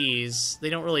 NPCs, they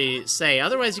don't really say.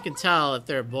 Otherwise, you can tell if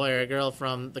they're a boy or a girl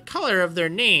from the color of their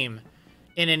name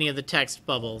in any of the text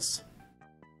bubbles.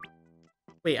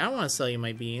 Wait, I want to sell you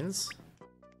my beans.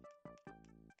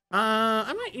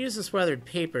 I might use this weathered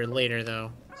paper later,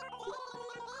 though.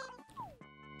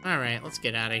 Alright, let's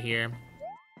get out of here.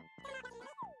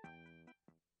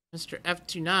 Mr.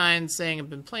 F29 saying, I've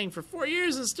been playing for 4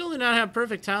 years and still do not have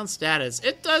perfect town status.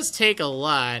 It does take a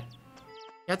lot.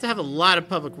 You have to have a lot of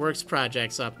public works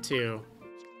projects up, too.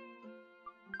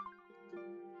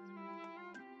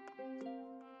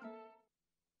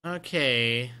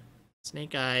 Okay.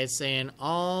 Snake Eyes saying,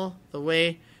 my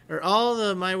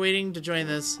waiting to join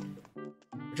this.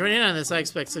 Join in on this, I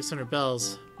expect 600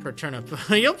 bells per turnip.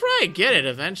 You'll probably get it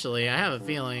eventually, I have a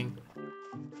feeling.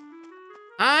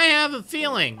 I have a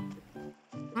feeling.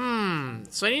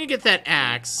 So I need to get that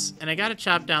axe, and I gotta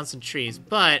chop down some trees,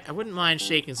 but I wouldn't mind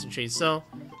shaking some trees, so...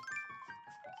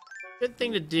 Good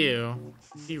thing to do.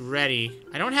 Be ready.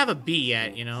 I don't have a bee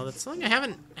yet, you know? That's something I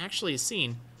haven't actually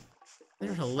seen.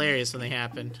 They're hilarious when they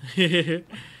happen.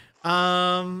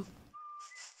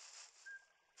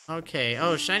 Okay.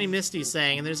 Oh, Shiny Misty's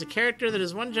saying, and there's a character that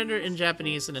is one gender in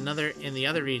Japanese and another in the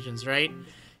other regions, right?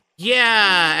 Yeah,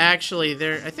 actually,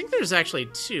 I think there's actually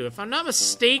two. If I'm not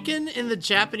mistaken, in the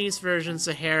Japanese version,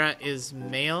 Sahara is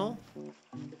male,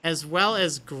 as well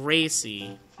as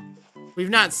Gracie. We've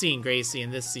not seen Gracie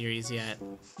in this series yet,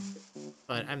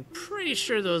 but I'm pretty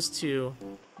sure those two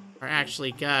are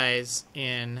actually guys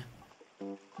in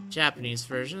Japanese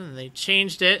version, and they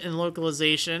changed it in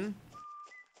localization.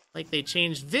 Like they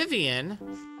changed Vivian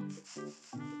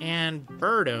and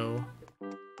Birdo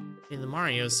in the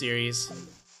Mario series.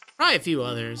 Probably a few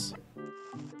others.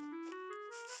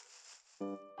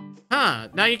 Huh,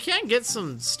 now you can get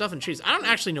some stuff in trees. I don't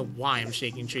actually know why I'm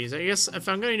shaking trees. I guess if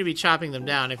I'm going to be chopping them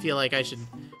down, I feel like I should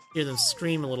hear them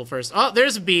scream a little first. Oh,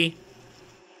 there's a bee.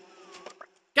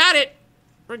 Got it!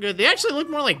 We're good. They actually look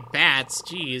more like bats,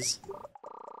 jeez.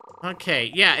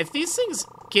 Okay, yeah, if these things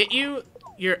get you,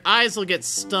 your eyes will get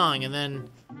stung, and then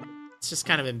it's just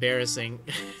kind of embarrassing.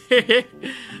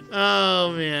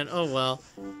 Oh, man. Oh, well.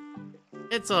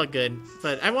 It's all good,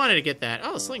 but I wanted to get that.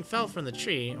 Oh, something fell from the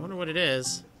tree. I wonder what it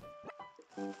is.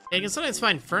 Yeah, you can sometimes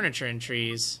find furniture in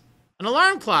trees. An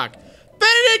alarm clock.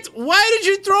 Benedict, why did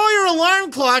you throw your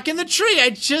alarm clock in the tree? I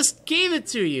just gave it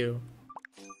to you.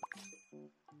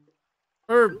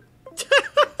 Or...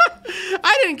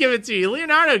 I didn't give it to you.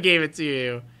 Leonardo gave it to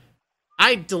you.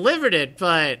 I delivered it,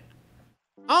 but...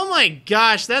 Oh my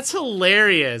gosh, that's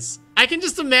hilarious. I can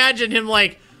just imagine him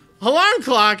like, alarm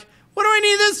clock? What do I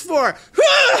need this for?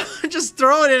 Just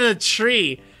throw it in a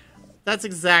tree. That's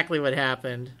exactly what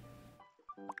happened.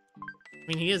 I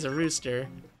mean, he is a rooster.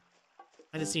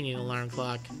 I just need an alarm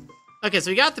clock. Okay, so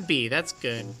we got the bee. That's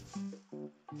good.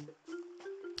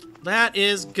 That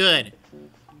is good.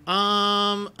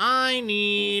 I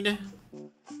need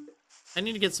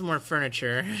to get some more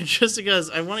furniture, just because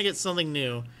I want to get something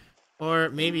new. Or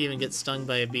maybe even get stung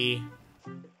by a bee.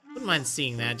 Wouldn't mind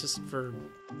seeing that, just for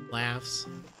laughs.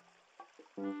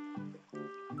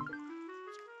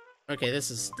 Okay,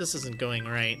 this isn't going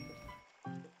right.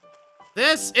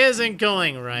 This isn't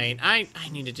going right. I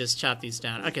need to just chop these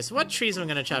down. Okay, so what trees am I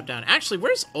gonna chop down? Actually,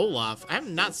 where's Olaf? I have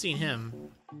not seen him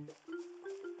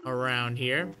around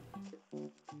here.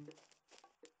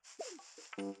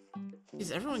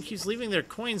 Jeez, everyone keeps leaving their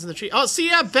coins in the tree. Oh, see,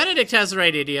 yeah, Benedict has the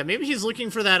right idea. Maybe he's looking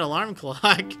for that alarm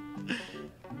clock.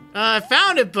 I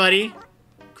found it, buddy.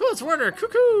 Cool, it's Werner.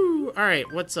 Cuckoo!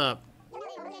 Alright, what's up?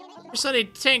 Your Sunday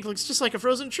tank looks just like a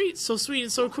frozen treat. So sweet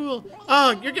and so cool.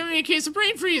 Oh, you're giving me a case of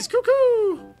brain freeze.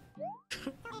 Cuckoo!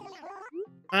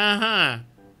 Uh-huh.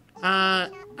 I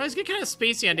always get kind of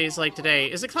spacey on days like today.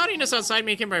 Is the cloudiness outside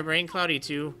making my brain cloudy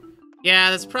too?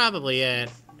 Yeah, that's probably it.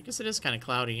 I guess it is kind of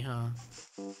cloudy, huh?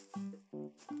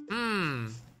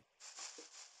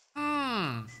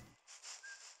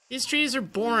 These trees are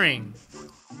boring.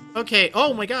 Okay,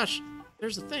 oh my gosh.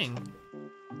 There's a thing.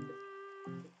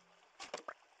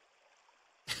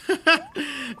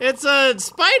 It's a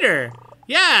spider.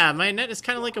 Yeah, my net is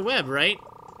kind of like a web, right?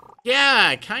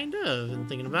 Yeah, kind of. I'm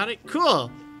thinking about it.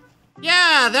 Cool.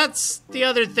 Yeah, that's the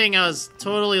other thing I was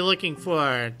totally looking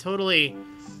for. Totally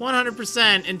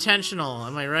 100% intentional.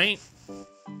 Am I right?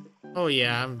 Oh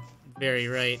yeah, I'm very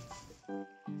right.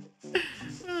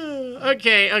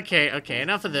 Okay.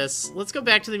 Enough of this. Let's go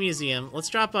back to the museum. Let's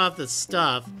drop off this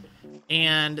stuff.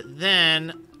 And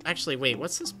then... Actually, wait.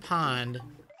 What's this pond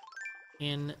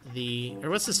in the...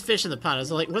 Or what's this fish in the pond? I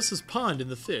was like, what's this pond in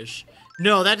the fish?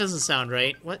 No, that doesn't sound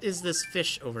right. What is this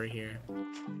fish over here?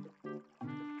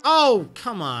 Oh,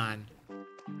 come on.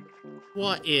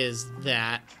 What is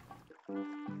that?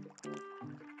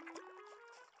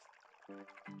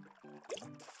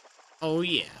 Oh,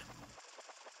 yeah.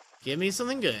 Give me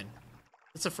something good.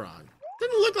 It's a frog.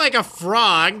 Didn't look like a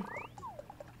frog.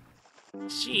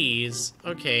 Jeez.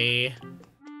 Okay.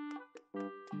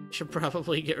 Should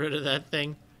probably get rid of that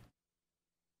thing.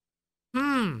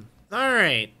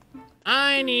 Alright.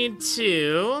 I need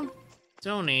to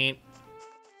donate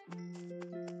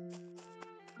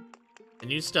the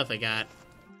new stuff I got.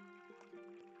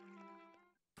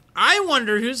 I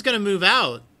wonder who's gonna move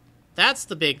out. That's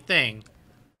the big thing.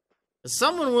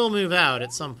 Someone will move out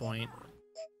at some point.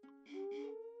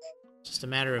 Just a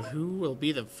matter of who will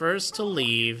be the first to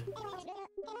leave.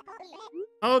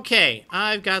 Okay,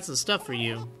 I've got some stuff for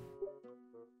you.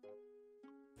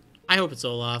 I hope it's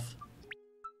Olaf.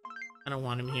 I don't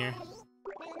want him here.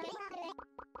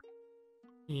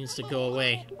 He needs to go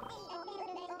away.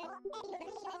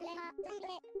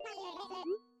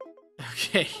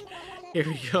 Okay, here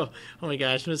we go. Oh my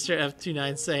gosh, Mr.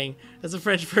 F29 saying, as a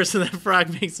French person, that frog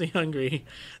makes me hungry.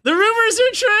 The rumors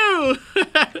are true!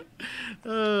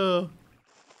 Oh.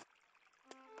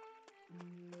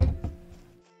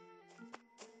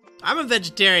 I'm a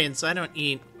vegetarian, so I don't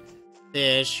eat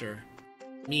fish or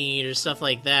meat or stuff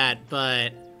like that,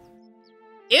 but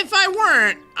if I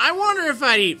weren't, I wonder if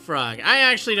I'd eat frog. I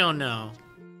actually don't know.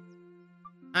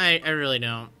 I really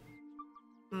don't.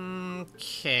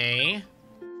 Okay.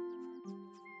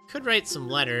 Could write some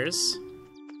letters.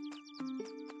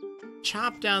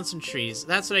 Chop down some trees.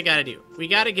 That's what I gotta do. We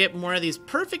gotta get more of these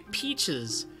perfect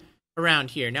peaches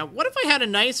around here. Now, what if I had a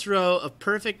nice row of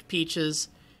perfect peaches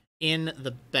in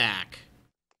the back?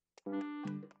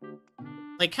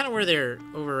 Like, kind of where they're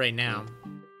over right now.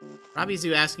 Robbie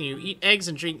Zoo asking you, eat eggs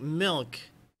and drink milk,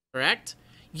 correct?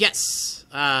 Yes!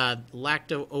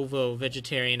 Lacto-ovo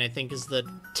vegetarian, I think, is the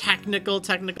technical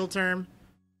term.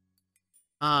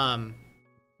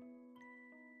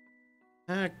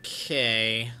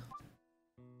 Okay.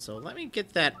 So let me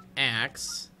get that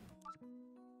axe.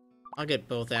 I'll get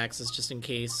both axes just in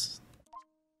case.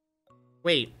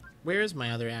 Wait, where is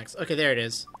my other axe? Okay, there it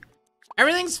is.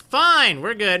 Everything's fine!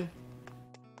 We're good.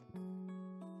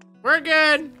 We're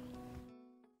good!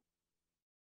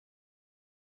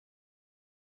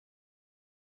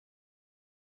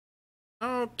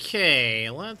 Okay,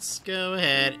 let's go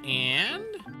ahead and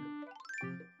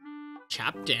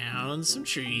chop down some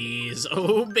trees.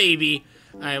 Oh, baby.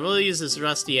 Alright, we'll use this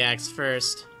rusty axe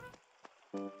first.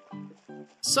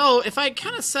 So, if I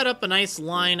kind of set up a nice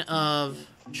line of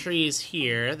trees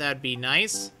here, that'd be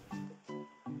nice.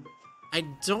 I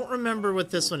don't remember what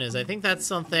this one is. I think that's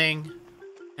something,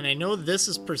 and I know this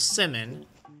is persimmon.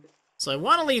 So I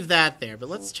want to leave that there, but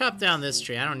let's chop down this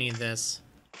tree. I don't need this.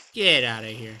 Get out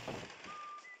of here.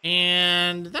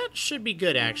 And that should be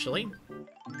good, actually.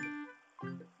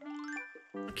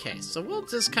 Okay, so we'll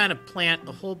just kind of plant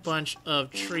a whole bunch of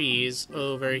trees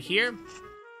over here.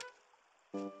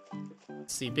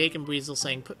 Let's see, Bacon Weasel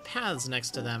saying put paths next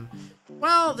to them.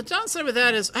 Well, the downside with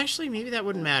that is, actually, maybe that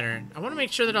wouldn't matter. I want to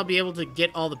make sure that I'll be able to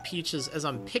get all the peaches as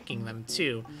I'm picking them,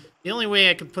 too. The only way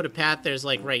I could put a path there is,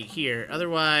 like, right here.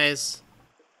 Otherwise,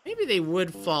 maybe they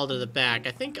would fall to the back.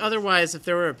 I think otherwise, if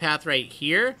there were a path right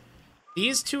here,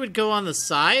 these two would go on the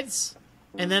sides,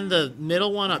 and then the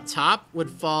middle one up top would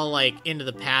fall, like, into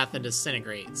the path and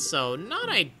disintegrate. So, not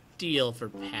ideal for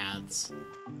paths.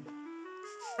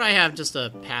 I have just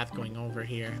a path going over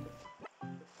here.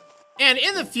 And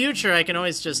in the future, I can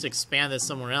always just expand this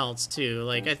somewhere else, too.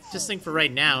 Like, I just think for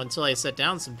right now, until I set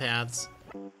down some paths,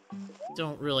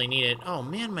 don't really need it. Oh,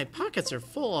 man, my pockets are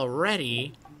full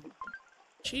already.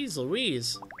 Jeez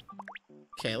Louise.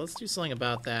 Okay, let's do something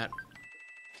about that.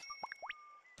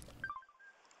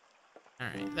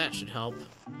 Alright, that should help.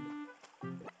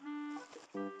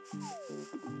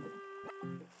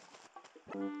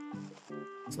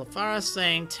 Slafara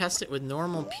saying, test it with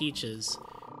normal peaches.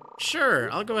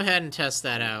 Sure, I'll go ahead and test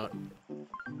that out.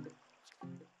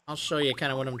 I'll show you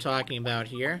kind of what I'm talking about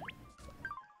here.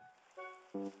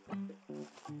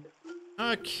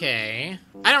 Okay.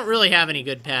 I don't really have any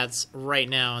good paths right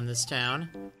now in this town.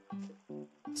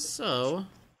 So...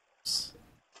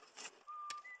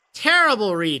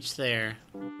 terrible reach there,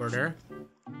 Order.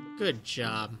 Good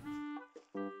job.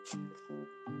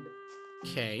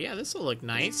 Okay, yeah, this will look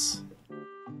nice.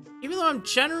 Even though I'm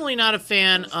generally not a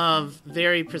fan of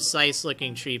very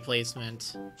precise-looking tree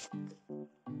placement.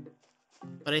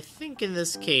 But I think in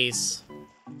this case,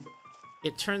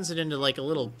 it turns it into like a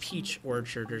little peach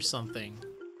orchard or something.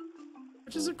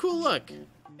 Which is a cool look.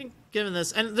 I think given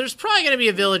this... and there's probably going to be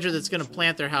a villager that's going to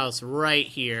plant their house right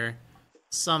here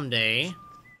someday.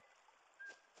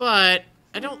 But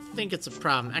I don't think it's a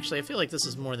problem. Actually, I feel like this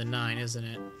is more than 9, isn't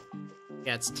it?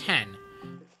 Yeah, it's 10.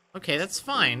 Okay, that's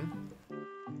fine.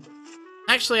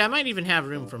 Actually, I might even have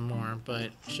room for more, but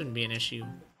it shouldn't be an issue.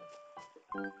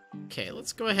 Okay,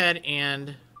 let's go ahead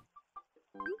and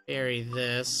bury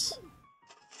this.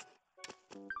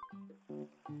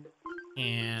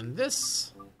 And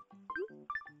this.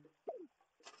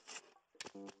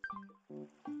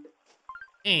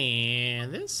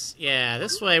 And this. Yeah,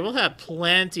 this way we'll have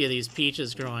plenty of these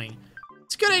peaches growing.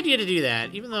 It's a good idea to do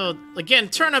that, even though, again,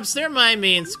 turnips, they're my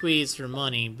main squeeze for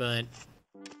money, but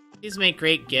these make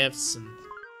great gifts, and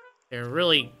they're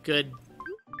really good.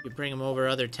 You bring them over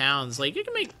other towns. Like, you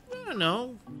can make, I don't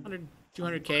know, 100,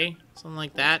 200k, something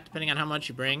like that, depending on how much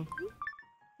you bring.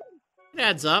 It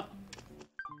adds up.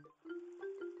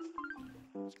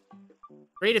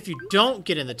 Great if you don't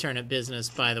get in the turnip business,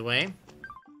 by the way.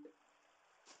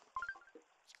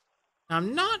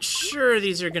 I'm not sure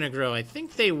these are gonna grow. I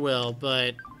think they will,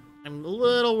 but I'm a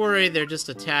little worried they're just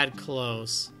a tad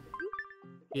close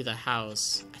to the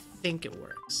house. I think it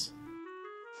works.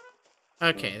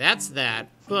 Okay, that's that,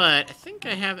 but I think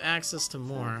I have access to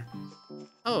more.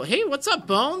 Oh, hey, what's up,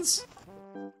 Bones?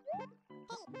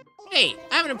 Hey,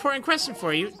 I have an important question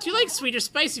for you. Do you like sweet or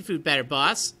spicy food better,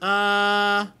 boss?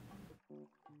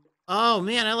 Oh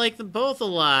man, I like them both a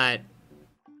lot.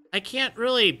 I can't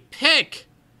really pick.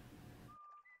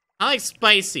 I like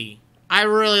spicy. I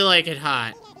really like it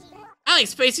hot. I like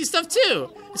spicy stuff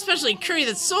too, especially curry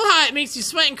that's so hot it makes you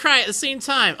sweat and cry at the same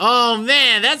time. Oh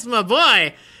man, that's my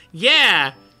boy.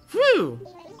 Yeah. Whew.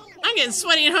 I'm getting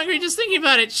sweaty and hungry just thinking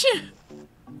about it. Shoo.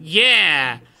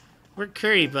 Yeah. We're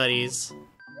curry buddies.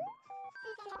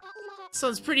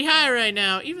 Sun's pretty high right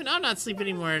now. Even I'm not sleeping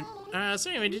anymore. So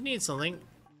anyway, I did need something.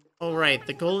 Oh right,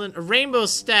 the rainbow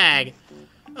stag.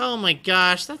 Oh my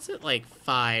gosh, that's at like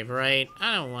 5, right?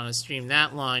 I don't want to stream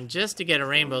that long just to get a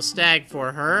rainbow stag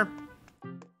for her.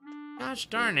 Gosh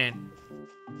darn it.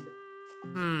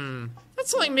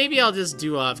 That's something maybe I'll just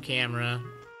do off camera.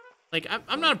 Like,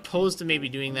 I'm not opposed to maybe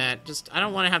doing that. Just, I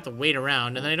don't want to have to wait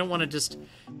around. And I don't want to just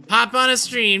hop on a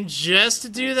stream just to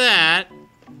do that.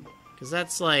 Because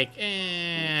that's like,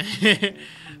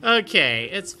 Okay,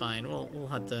 it's fine. We'll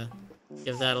have to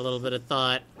give that a little bit of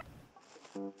thought.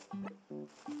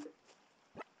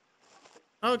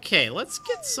 Okay, let's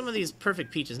get some of these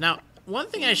perfect peaches. Now, one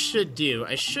thing I should do,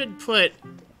 I should put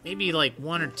maybe like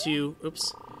 1 or 2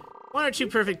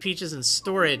 perfect peaches in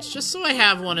storage, just so I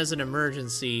have one as an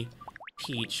emergency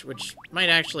peach, which might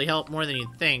actually help more than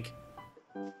you'd think.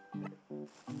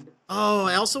 Oh,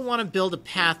 I also want to build a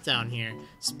path down here.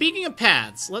 Speaking of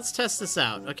paths, let's test this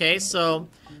out, okay? So,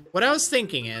 what I was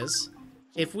thinking is,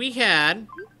 if we had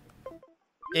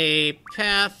a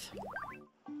path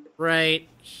right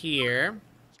here,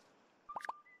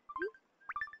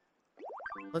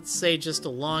 let's say just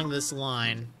along this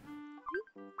line.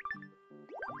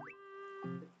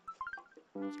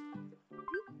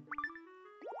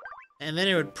 And then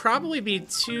it would probably be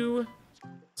too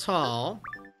tall.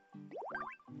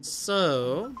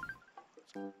 So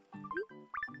it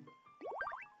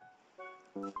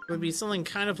would be something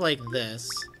kind of like this.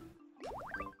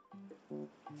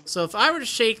 So if I were to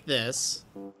shake this,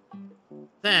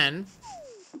 then,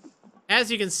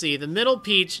 as you can see, the middle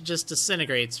peach just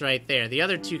disintegrates right there. The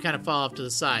other two kind of fall off to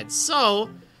the side. So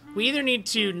we either need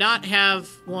to not have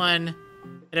one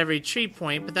at every tree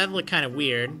point, but that'd look kind of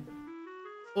weird.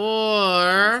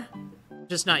 Or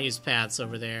just not use paths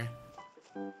over there.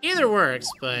 Either works,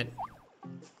 but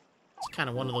it's kind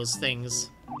of one of those things.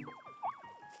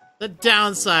 The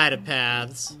downside of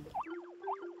paths.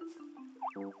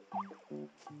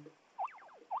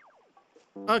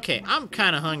 Okay, I'm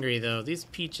kind of hungry though. These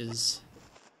peaches,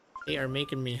 they are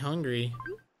making me hungry.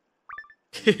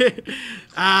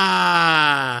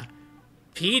 Ah,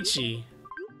 peachy.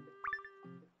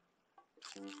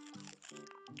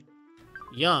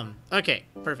 Yum. Okay,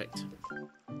 perfect.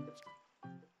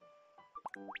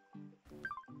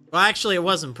 Well, actually, it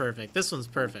wasn't perfect. This one's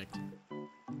perfect.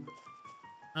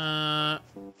 Can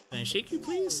I shake you,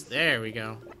 please? There we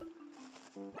go.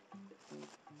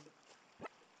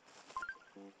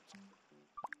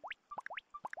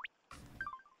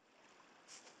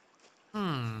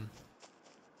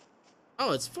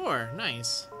 Oh, it's 4.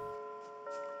 Nice.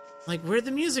 Like, where'd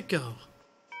the music go?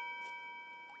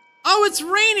 Oh, it's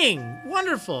raining!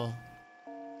 Wonderful.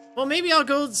 Well, maybe I'll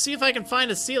go see if I can find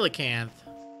a Coelacanth.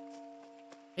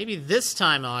 Maybe this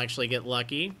time I'll actually get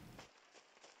lucky.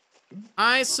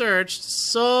 I searched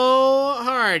so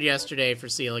hard yesterday for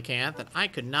Coelacanth that I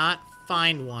could not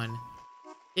find one.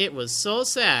 It was so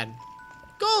sad.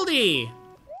 Goldie!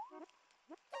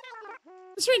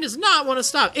 This rain does not want to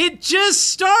stop. It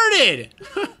just started!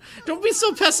 Don't be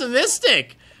so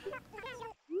pessimistic!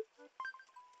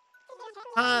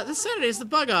 This Saturday is the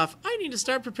bug off. I need to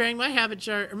start preparing my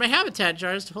habitat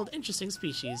jars to hold interesting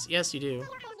species. Yes, you do.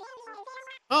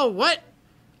 Oh, what?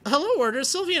 Hello, Order.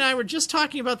 Sylvia and I were just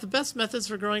talking about the best methods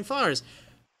for growing flowers.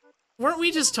 Weren't we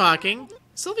just talking?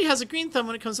 Sylvia has a green thumb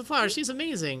when it comes to flowers. She's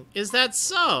amazing. Is that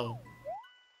so?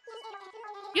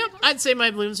 Yep, I'd say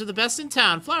my blooms are the best in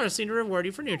town. Flowers seem to reward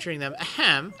you for nurturing them.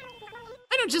 Ahem.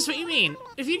 I know just what you mean.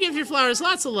 If you give your flowers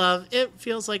lots of love, it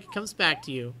feels like it comes back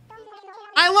to you.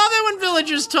 I love it when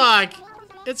villagers talk.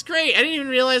 It's great. I didn't even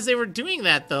realize they were doing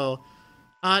that, though.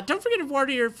 Don't forget to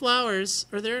water your flowers,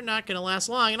 or they're not going to last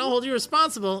long, and I'll hold you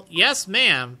responsible. Yes,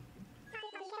 ma'am.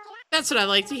 That's what I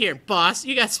like to hear. Boss,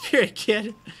 you got spirit,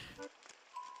 kid.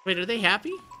 Wait, are they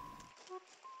happy?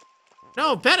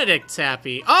 No, Benedict's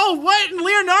happy. Oh, what? And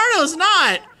Leonardo's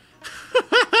not!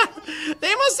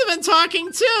 They must have been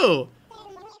talking too!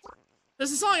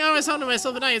 There's a song I always hum to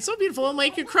myself at night. It's so beautiful, it'll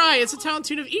make you cry. It's a town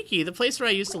tune of Iki, the place where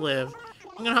I used to live.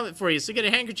 I'm gonna hum it for you, so get a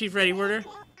handkerchief ready, Werder.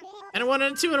 And a 1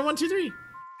 and a 2 and a 1, 2, 3.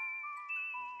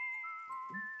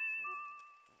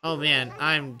 Oh man,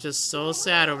 I'm just so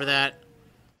sad over that.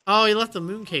 Oh, he left the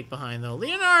mooncake behind though.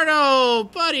 Leonardo!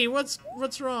 Buddy, what's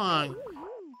wrong?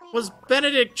 Was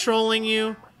Benedict trolling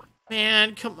you?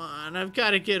 Man, come on, I've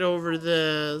gotta get over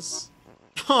this.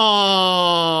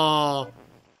 Oh.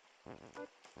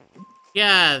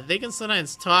 Yeah, they can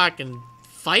sometimes talk and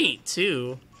fight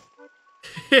too.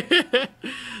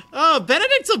 Oh,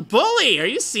 Benedict's a bully! Are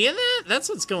you seeing that? That's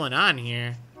what's going on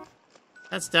here.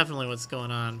 That's definitely what's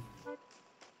going on.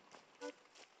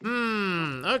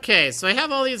 Okay, so I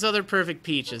have all these other perfect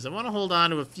peaches. I want to hold on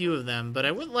to a few of them, but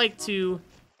I would like to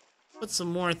put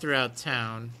some more throughout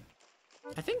town.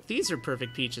 I think these are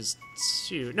perfect peaches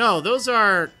too. No, those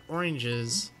are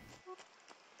oranges.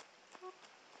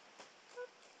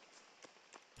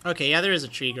 Okay, yeah, there is a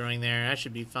tree growing there. I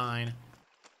should be fine.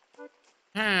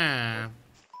 Huh.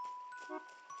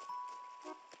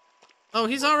 Oh,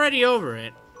 he's already over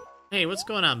it. Hey, what's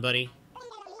going on, buddy?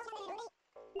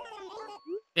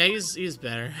 Yeah, he's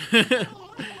better. I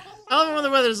love it when the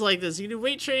weather's like this. You can do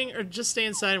weight training or just stay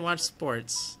inside and watch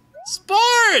sports.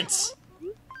 Sports!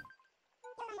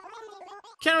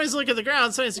 Can't always look at the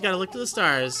ground, sometimes you gotta look to the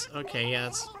stars. Okay, yeah,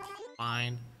 that's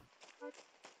fine.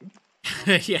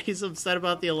 Yeah, he's upset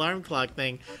about the alarm clock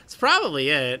thing. That's probably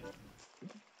it.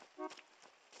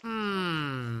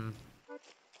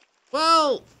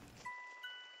 Well,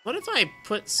 what if I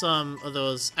put some of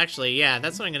those... Actually, yeah,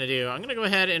 that's what I'm gonna do. I'm gonna go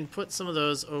ahead and put some of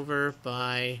those over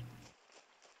by...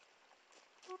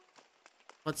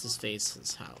 What's his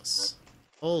face's house?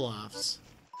 Olaf's.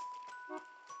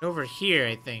 Over here,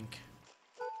 I think.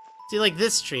 See, like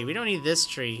this tree. We don't need this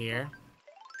tree here.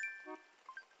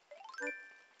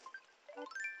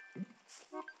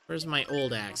 Where's my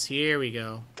old axe? Here we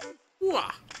go.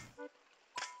 Wah!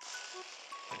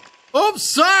 Oops,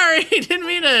 sorry! Didn't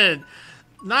mean to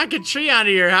knock a tree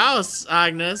onto your house,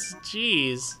 Agnes.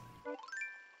 Jeez.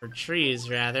 Or trees,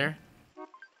 rather.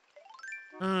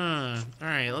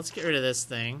 Alright, let's get rid of this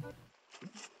thing.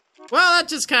 Well, that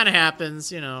just kind of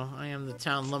happens, you know. I am the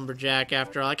town lumberjack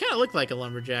after all. I kind of look like a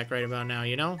lumberjack right about now,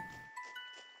 you know?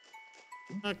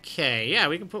 Okay, yeah,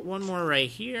 we can put one more right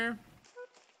here.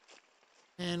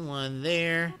 And one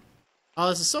there. Oh,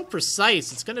 this is so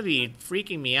precise. It's going to be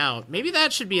freaking me out. Maybe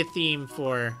that should be a theme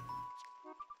for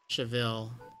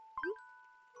Tchville.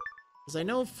 Because I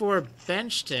know for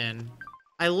Benchton,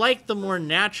 I like the more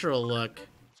natural look.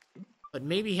 But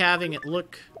maybe having it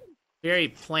look very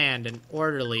planned and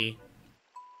orderly.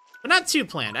 But not too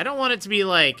planned. I don't want it to be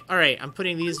like, alright, I'm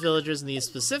putting these villagers in these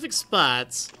specific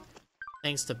spots.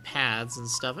 Thanks to paths and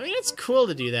stuff. I mean, it's cool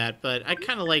to do that, but I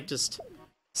kind of like just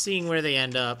seeing where they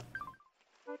end up.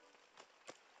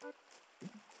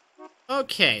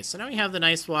 Okay, so now we have the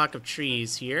nice walk of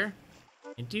trees here.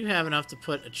 I do have enough to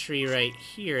put a tree right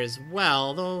here as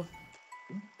well, though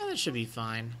yeah, that should be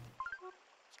fine.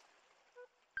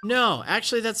 No,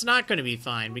 actually that's not going to be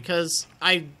fine, because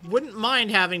I wouldn't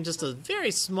mind having just a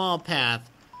very small path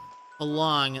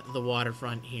along the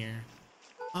waterfront here.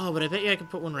 Oh, but I bet you I could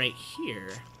put one right here.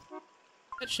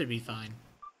 That should be fine.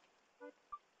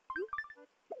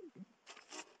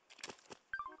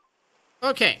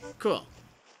 Okay, cool.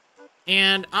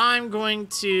 And I'm going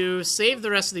to save the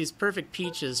rest of these perfect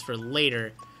peaches for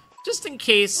later, just in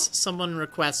case someone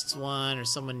requests one, or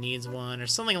someone needs one, or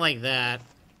something like that.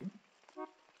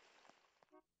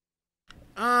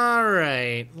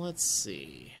 Alright, let's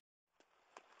see.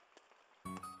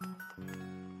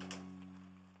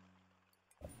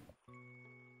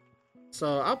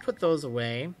 So I'll put those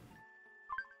away.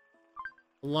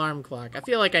 Alarm clock. I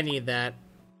feel like I need that.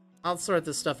 I'll sort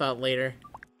this stuff out later.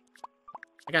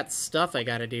 I got stuff I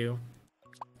gotta do.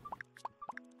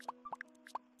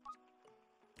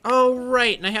 Oh,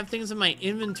 right, and I have things in my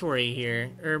inventory here.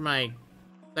 Or my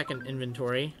second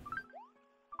inventory.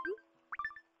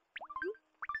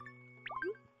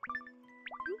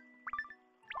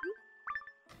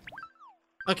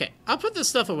 Okay, I'll put this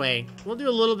stuff away. We'll do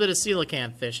a little bit of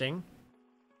coelacanth fishing.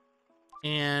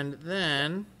 And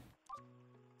then...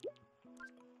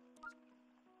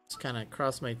 just kind of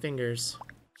cross my fingers.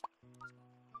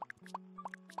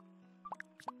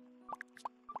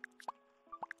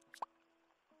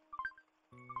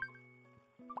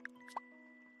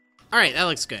 Alright, that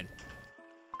looks good.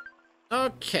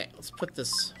 Okay, let's put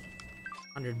this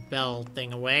 100 bell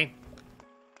thing away.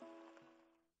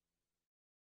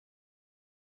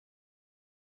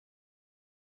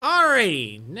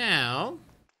 Alrighty, now.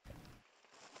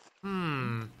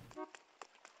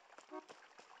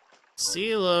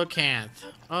 Coelacanth.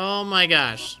 Oh my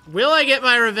gosh. Will I get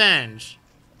my revenge?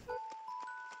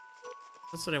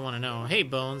 That's what I want to know. Hey,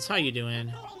 Bones, how you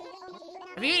doing?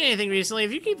 Have you eaten anything recently?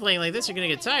 If you keep playing like this, you're gonna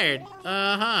get tired.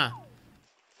 Uh-huh.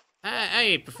 I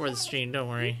ate before the stream, don't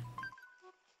worry.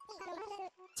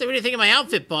 So what do you think of my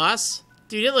outfit, boss?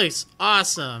 Dude, it looks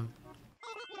awesome.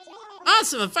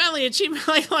 Awesome, I finally achieved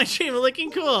my lifelong dream of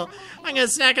looking cool. I'm gonna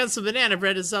snack on some banana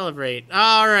bread to celebrate.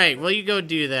 Alright, well you go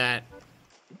do that.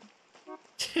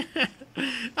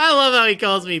 I love how he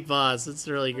calls me boss. It's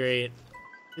really great.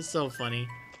 It's so funny.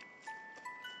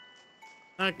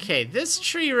 Okay, this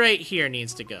tree right here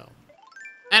needs to go.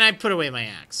 And I put away my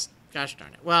axe. Gosh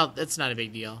darn it. Well, that's not a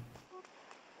big deal.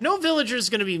 No villager's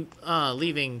gonna be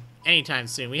leaving anytime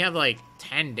soon. We have like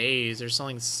 10 days or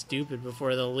something stupid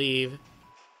before they'll leave.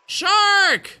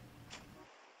 Shark!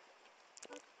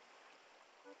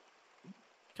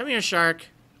 Come here, shark.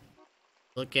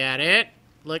 Look at it.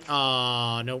 Look.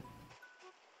 Oh, nope.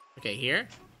 Okay, here.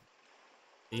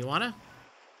 Do you wanna?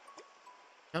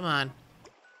 Come on.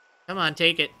 Come on,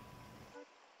 take it.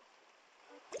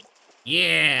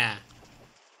 Yeah.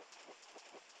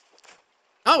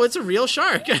 Oh, it's a real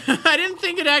shark. I didn't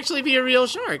think it'd actually be a real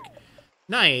shark.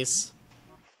 Nice.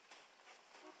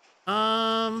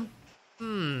 Yeah,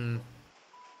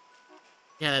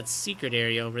 that secret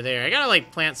area over there. I gotta,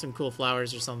 like, plant some cool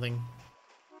flowers or something.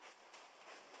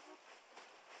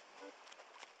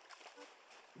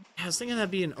 I was thinking that'd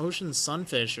be an ocean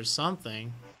sunfish or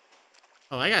something.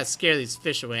 Oh, I gotta scare these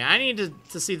fish away. I need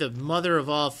to see the mother of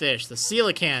all fish, the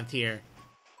Coelacanth here.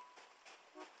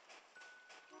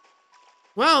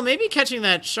 Well, maybe catching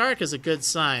that shark is a good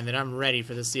sign that I'm ready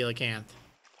for the Coelacanth.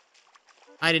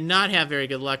 I did not have very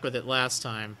good luck with it last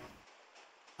time.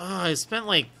 Oh, I spent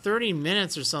like 30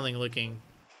 minutes or something looking.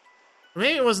 Or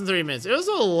maybe it wasn't 30 minutes. It was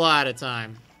a lot of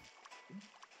time.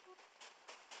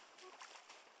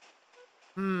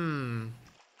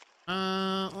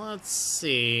 Let's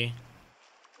see.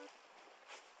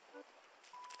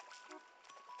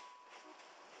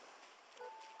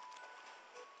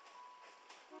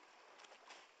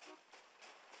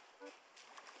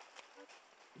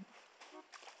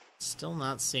 Still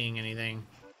not seeing anything.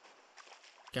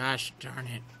 Gosh darn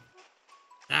it.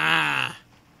 Ah!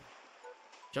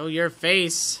 Show your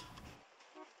face!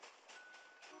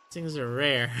 Things are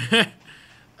rare.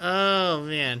 Oh,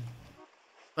 man.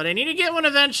 But I need to get one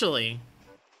eventually.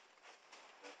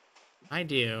 I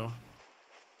do.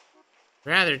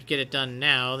 Rather get it done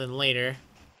now than later.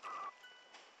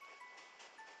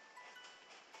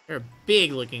 They're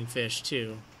big looking fish,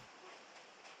 too.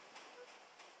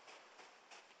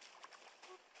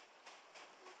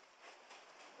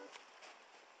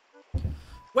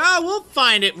 Well, we'll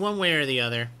find it one way or the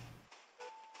other.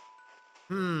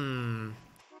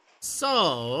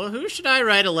 So, who should I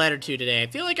write a letter to today? I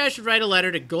feel like I should write a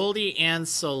letter to Goldie and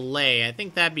Soleil. I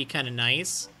think that'd be kind of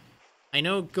nice. I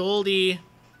know Goldie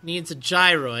needs a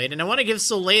gyroid, and I want to give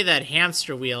Soleil that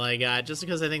hamster wheel I got, just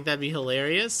because I think that'd be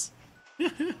hilarious.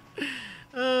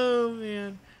 Oh,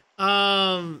 man.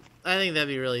 I think that'd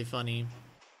be really funny.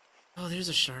 Oh, there's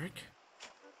a shark.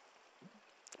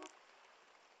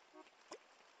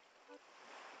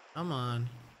 Come on.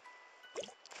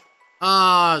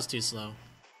 Oh, I was too slow.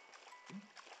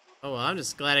 Oh, well, I'm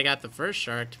just glad I got the first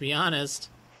shark, to be honest.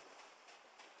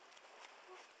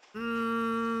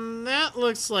 That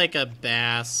looks like a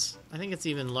bass. I think it's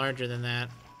even larger than that.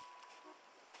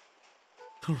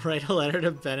 Write a letter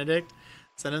to Benedict.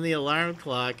 Send him the alarm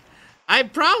clock. I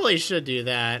probably should do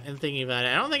that, in thinking about it.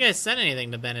 I don't think I sent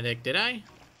anything to Benedict, did I?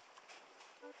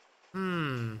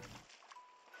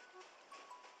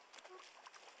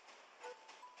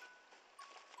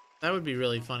 That would be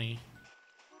really funny.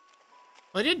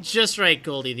 Well, I did just write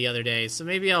Goldie the other day, so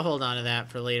maybe I'll hold on to that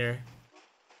for later.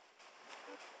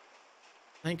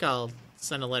 I think I'll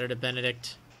send a letter to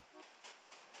Benedict.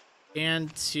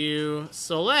 And to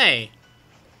Soleil.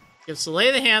 Give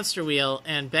Soleil the hamster wheel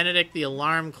and Benedict the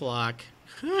alarm clock.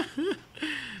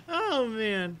 Oh,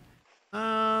 man.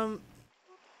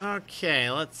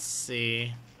 Okay, let's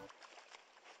see.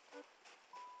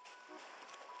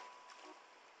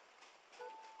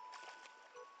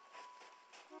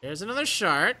 There's another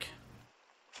shark.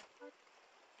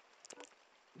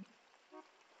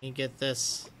 Let me get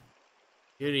this.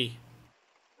 Beauty.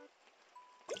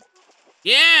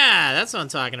 Yeah, that's what I'm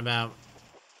talking about.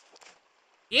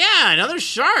 Yeah, another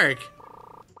shark.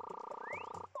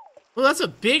 Well, that's a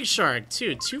big shark,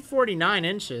 too. 249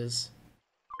 inches.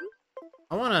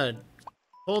 I want to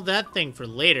hold that thing for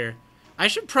later. I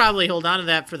should probably hold on to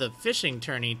that for the fishing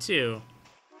tourney, too.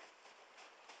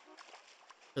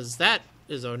 Because that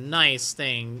is a nice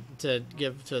thing to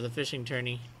give to the fishing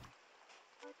tourney.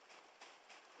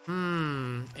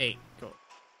 Hey, go.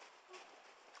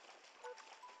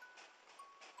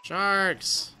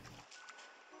 Sharks.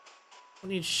 I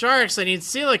don't need sharks, I need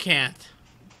coelacanth.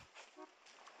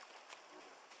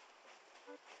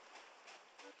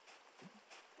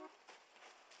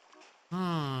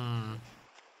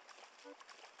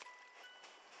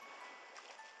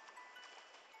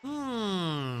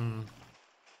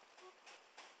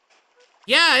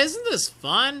 Yeah, isn't this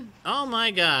fun? Oh my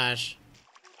gosh.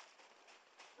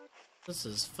 This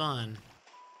is fun.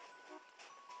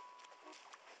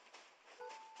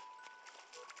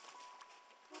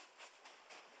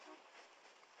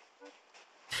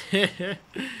 Yeah,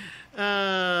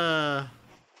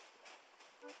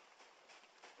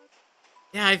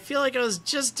 I feel like I was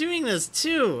just doing this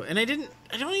too, and I don't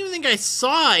even think I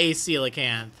saw a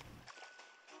coelacanth.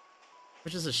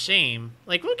 Which is a shame.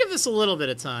 Like, we'll give this a little bit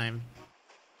of time.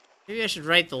 Maybe I should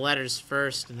write the letters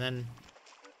first and then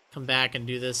come back and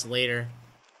do this later.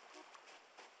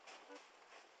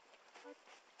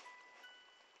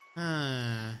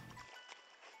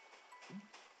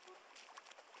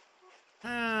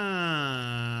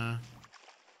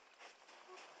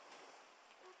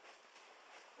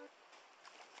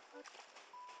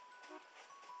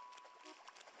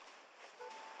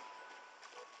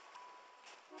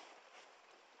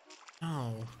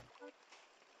 Oh.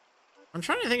 I'm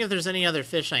trying to think if there's any other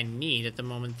fish I need at the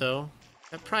moment, though.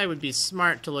 That probably would be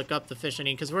smart to look up the fish I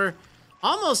need, because we're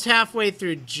almost halfway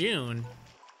through June.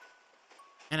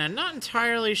 And I'm not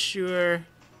entirely sure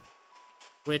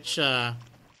which, did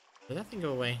that thing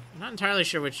go away? I'm not entirely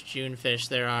sure which June fish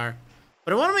there are.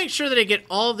 But I want to make sure that I get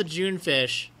all the June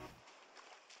fish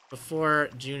before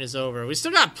June is over. We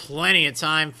still got plenty of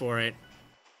time for it.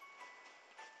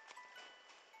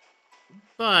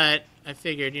 But I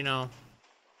figured, you know,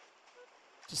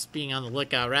 just being on the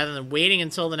lookout rather than waiting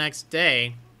until the next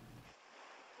day.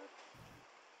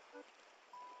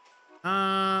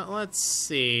 Let's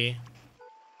see.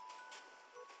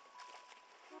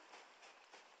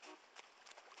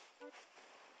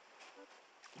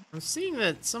 I'm seeing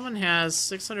that someone has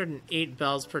 608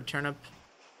 bells per turnip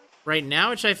right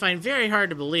now, which I find very hard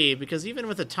to believe, because even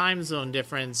with a time zone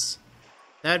difference,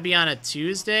 that would be on a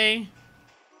Tuesday.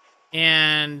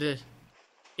 And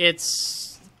it's...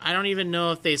 I don't even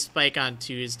know if they spike on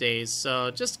Tuesdays,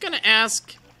 so just gonna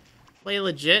ask, play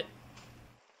legit,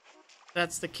 if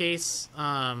that's the case.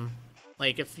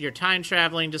 Like, if you're time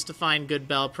traveling just to find good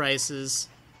bell prices,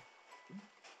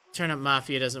 Turnip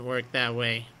Mafia doesn't work that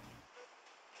way.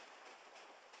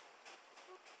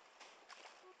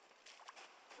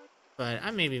 But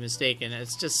I may be mistaken.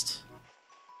 It's just...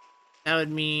 that would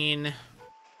mean,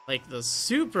 like, the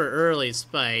super early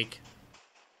spike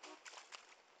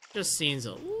just seems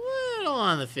a little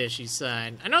on the fishy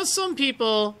side. I know some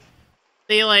people,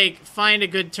 they, like, find a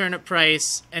good turnip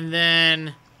price and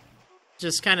then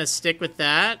just kind of stick with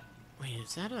that. Wait,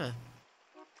 is that a...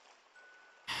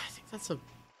 I think that's a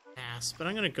bass, but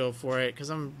I'm gonna go for it because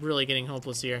I'm really getting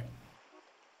hopeless here.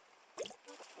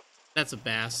 That's a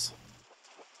bass.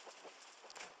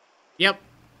 Yep,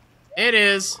 it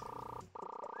is.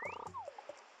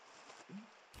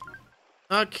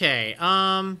 Okay,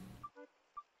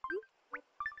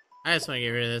 I just want to get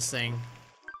rid of this thing.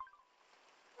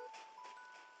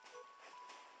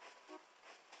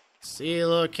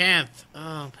 Coelacanth.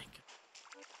 Oh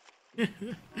my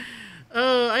god.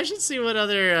 Oh, I should see what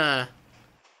other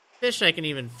fish I can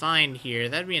even find here.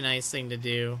 That'd be a nice thing to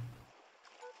do.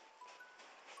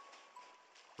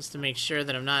 Just to make sure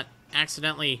that I'm not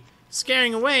accidentally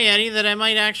scaring away any that I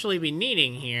might actually be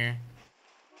needing here.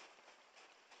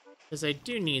 Because I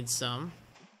do need some.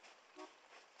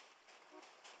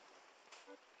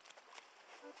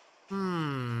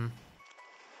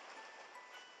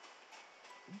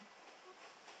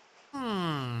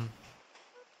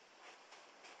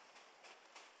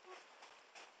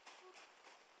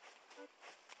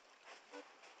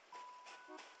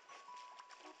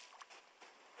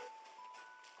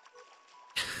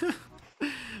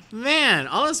 Man,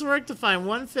 all this work to find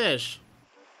one fish.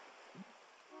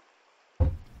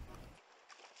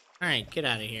 Alright, get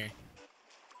out of here.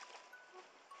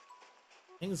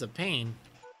 Thing's a pain.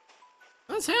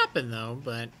 Does happen though,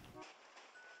 but...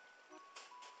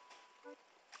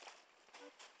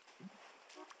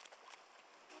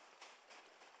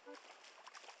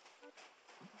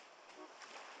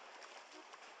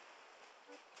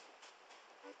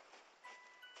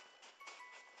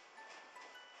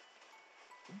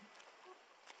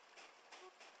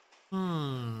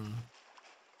 Hmm.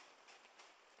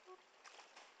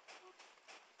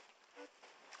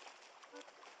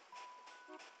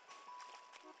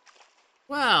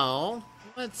 Well,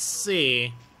 let's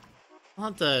see. I'll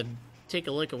have to take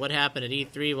a look at what happened at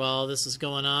E3 while this is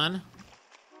going on.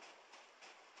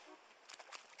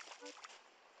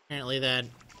 Apparently that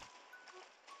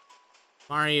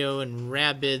Mario and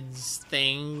Rabbids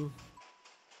thing.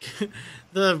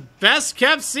 The best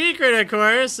kept secret, of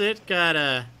course. It got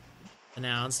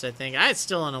announced, I think. I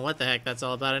still don't know what the heck that's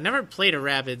all about. I never played a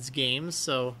Rabbids game,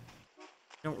 so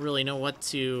I don't really know what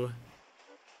to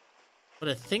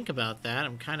think about that.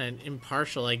 I'm kind of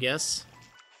impartial, I guess.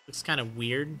 Looks kind of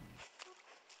weird.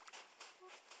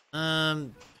 I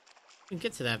can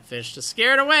get to that fish to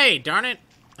scare it away. Darn it!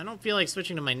 I don't feel like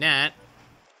switching to my net.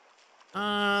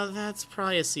 That's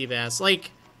probably a sea bass.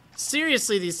 Like,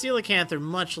 seriously, these coelacanth are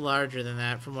much larger than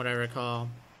that, from what I recall.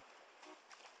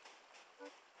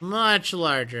 Much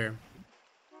larger.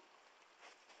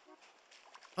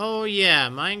 Oh yeah,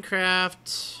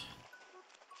 Minecraft,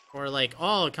 or like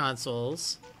all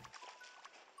consoles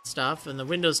stuff, and the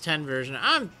Windows 10 version.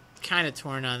 I'm kind of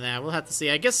torn on that. We'll have to see.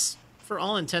 I guess for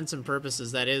all intents and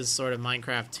purposes, that is sort of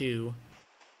Minecraft 2.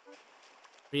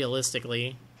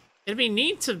 Realistically, it'd be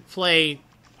neat to play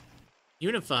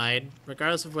unified,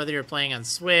 regardless of whether you're playing on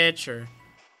Switch or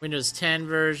Windows 10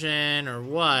 version or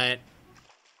what.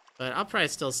 But I'll probably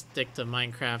still stick to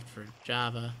Minecraft for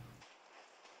Java.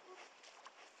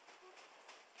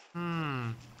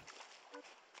 Man,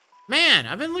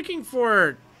 I've been looking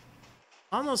for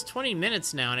almost 20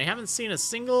 minutes now, and I haven't seen a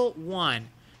single one.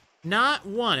 Not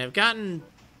one. I've gotten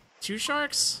 2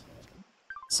 sharks.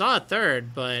 Saw a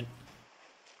third, but...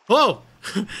 Whoa!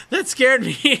 That scared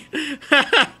me.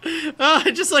 Oh,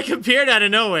 it just like appeared out of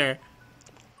nowhere.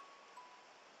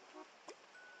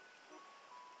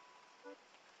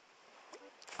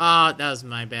 Oh, that was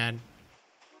my bad.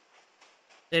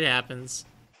 It happens.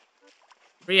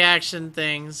 Reaction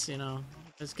things, you know.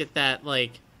 Let's get that,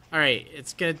 like... Alright,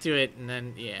 it's gonna do it, and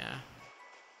then, yeah.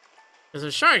 Because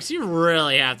with sharks, you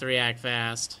really have to react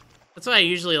fast. That's why I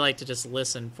usually like to just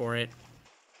listen for it.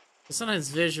 Because sometimes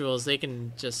visuals, they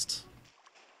can just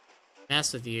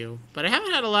mess with you. But I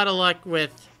haven't had a lot of luck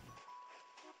with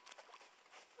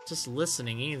just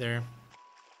listening either.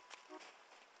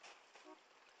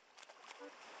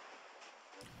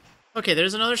 Okay,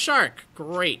 there's another shark.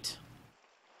 Great.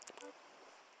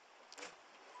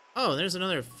 Oh, there's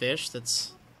another fish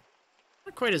that's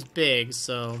not quite as big,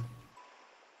 so...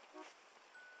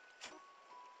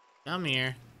 Come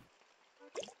here.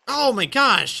 Oh my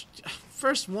gosh!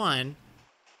 First one.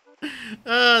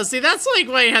 See, that's like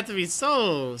why you have to be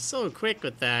so quick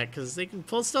with that, because they can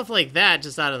pull stuff like that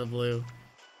just out of the blue.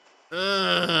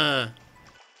 Ugh.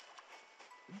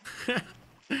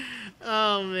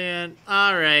 Oh man.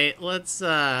 Alright, let's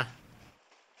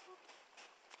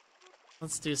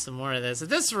do some more of this. At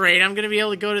this rate, I'm gonna be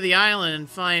able to go to the island and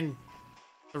find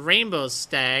the rainbow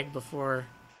stag before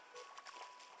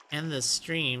end this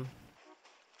stream.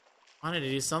 Wanted to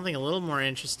do something a little more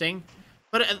interesting.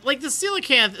 But, like, the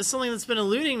coelacanth is something that's been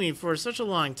eluding me for such a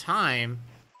long time.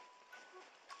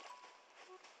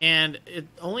 And it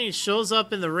only shows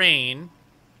up in the rain.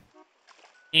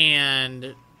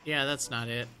 And, yeah, that's not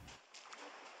it.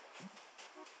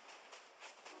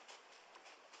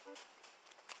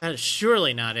 That is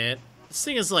surely not it. This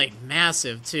thing is, like,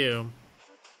 massive, too.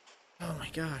 Oh my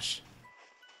gosh.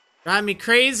 Driving me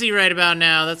crazy right about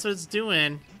now. That's what it's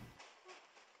doing.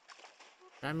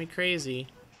 Driving me crazy.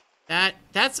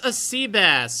 That's a sea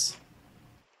bass.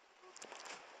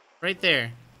 Right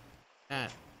there.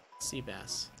 That. Sea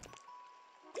bass.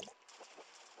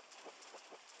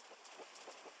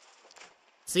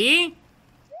 See?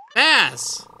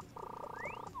 Bass!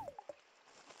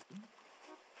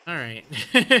 Alright.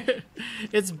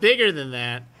 It's bigger than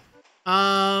that.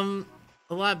 A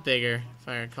lot bigger, if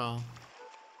I recall.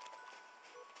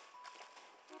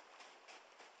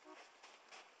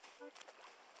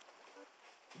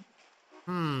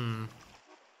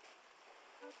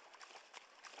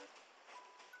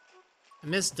 I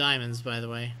miss diamonds, by the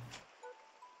way.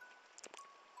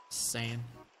 Just saying.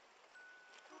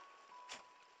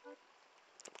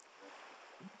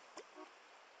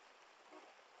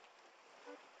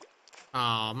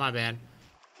 Oh, my bad.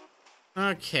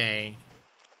 Okay.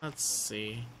 Let's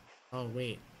see. Oh,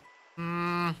 wait.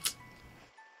 Looks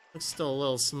still a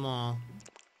little small.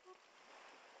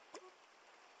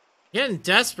 Getting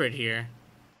desperate here.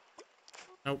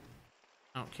 Nope.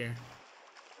 I don't care.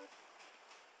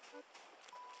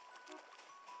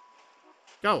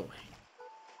 Go away.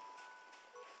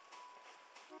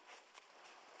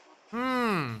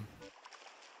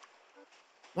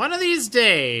 One of these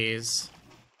days.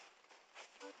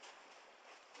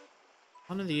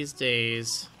 One of these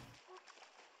days.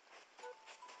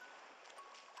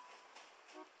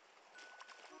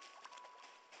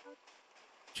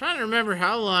 Trying to remember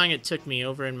how long it took me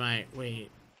over in my... Wait.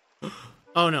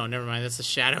 Oh, no, never mind. That's a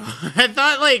shadow. I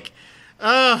thought, like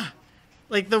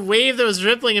the wave that was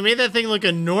rippling, it made that thing look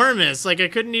enormous. Like, I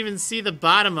couldn't even see the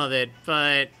bottom of it,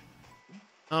 but...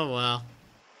 Oh, well.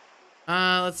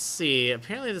 Let's see.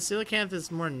 Apparently the coelacanth is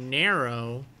more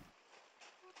narrow.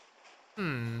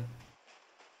 I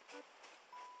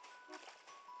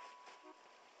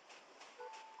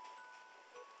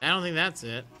don't think that's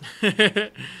it.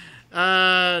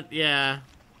 Yeah.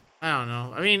 I don't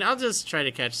know. I mean, I'll just try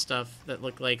to catch stuff that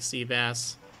look like sea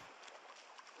bass.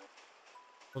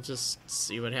 We'll just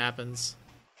see what happens.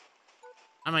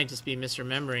 I might just be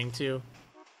misremembering, too.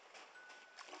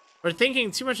 Or thinking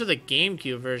too much of the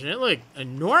GameCube version. It looked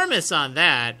enormous on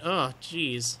that. Oh,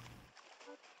 jeez.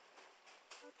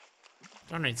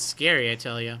 Darn scary, I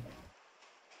tell you.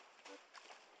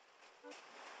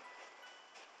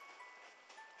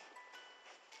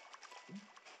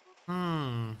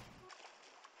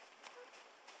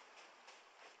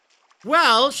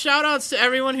 Well, shoutouts to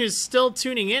everyone who's still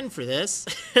tuning in for this.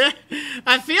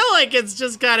 I feel like it's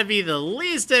just gotta be the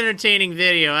least entertaining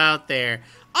video out there.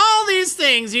 All these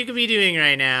things you could be doing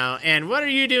right now, and what are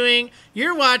you doing?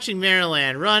 You're watching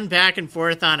Marriland run back and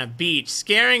forth on a beach,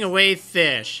 scaring away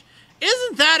fish.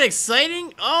 Isn't that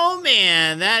exciting? Oh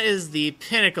man, that is the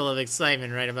pinnacle of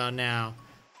excitement right about now.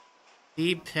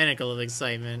 The pinnacle of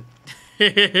excitement.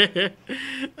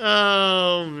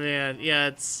 Oh man, yeah,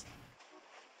 it's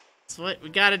what we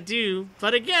gotta do.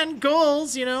 But again,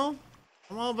 goals, you know.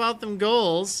 I'm all about them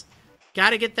goals.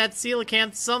 Gotta get that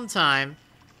coelacanth sometime.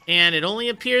 And it only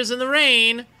appears in the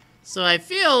rain. So I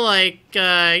feel like,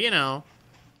 you know,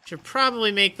 should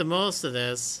probably make the most of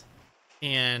this.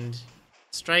 And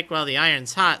strike while the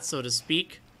iron's hot, so to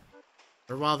speak.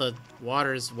 Or while the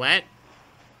water's wet.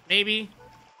 Maybe?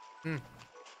 I don't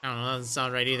know, that doesn't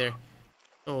sound right either.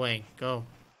 Go away, go.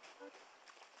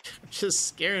 I'm just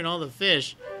scaring all the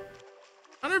fish.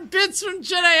 100 bits from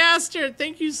Jedi Aster.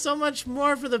 Thank you so much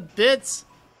more for the bits.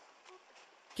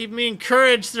 Keep me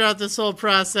encouraged throughout this whole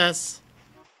process.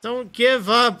 Don't give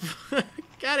up.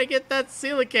 Gotta get that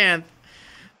coelacanth.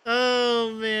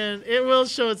 Oh man, it will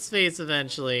show its face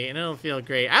eventually, and it'll feel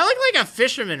great. I look like a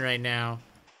fisherman right now.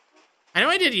 I know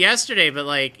I did yesterday, but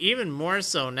like even more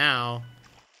so now.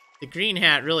 The green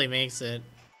hat really makes it.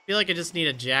 I feel like I just need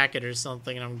a jacket or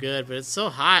something and I'm good, but it's so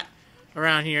hot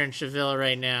around here in Tchville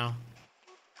right now.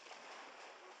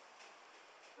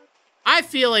 I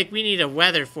feel like we need a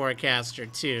weather forecaster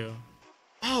too.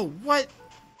 Oh, what?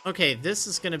 Okay, this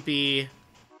is gonna be...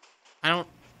 I don't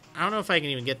know if I can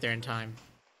even get there in time.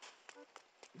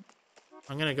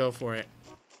 I'm gonna go for it.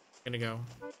 I'm gonna go.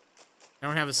 I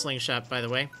don't have a slingshot, by the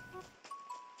way.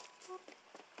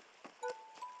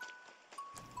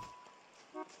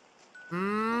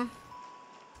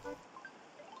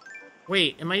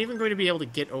 Wait, am I even going to be able to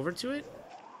get over to it?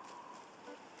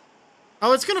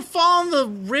 Oh, it's gonna fall in the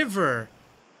river.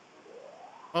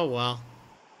 Oh, well.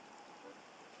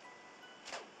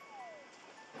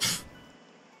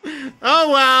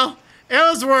 Oh, well. It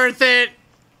was worth it.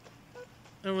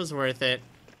 It was worth it.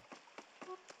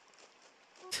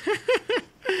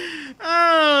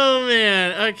 Oh,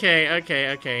 man.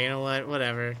 Okay. You know what?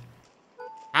 Whatever.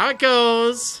 How it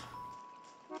goes.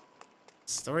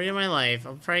 Story of my life.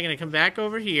 I'm probably gonna come back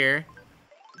over here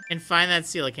and find that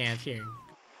coelacanth here.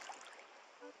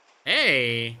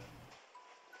 Hey!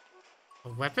 A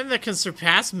weapon that can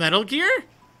surpass Metal Gear?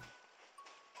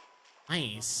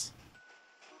 Nice.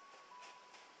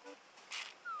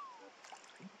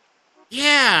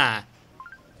 Yeah!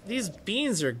 These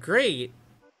beans are great.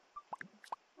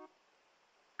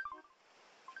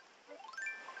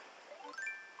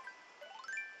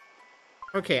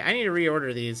 Okay, I need to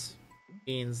reorder these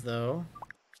beans, though.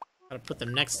 Gotta put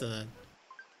them next to the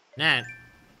net.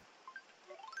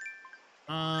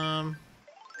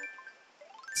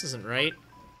 This isn't right.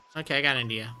 Okay, I got an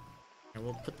idea. Here,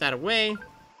 we'll put that away.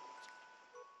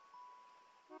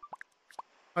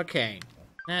 Okay.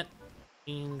 Net.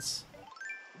 Beans.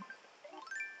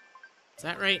 Is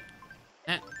that right?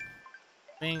 Net.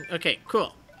 Thing. Okay,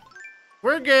 cool.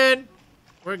 We're good.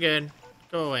 We're good.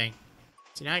 Go away.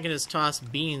 So now I can just toss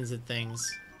beans at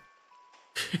things.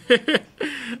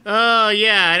 Oh,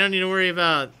 yeah, I don't need to worry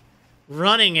about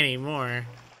running anymore.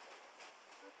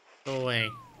 Go away.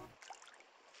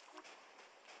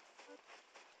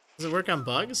 Does it work on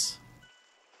bugs?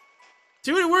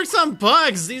 Dude, it works on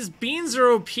bugs! These beans are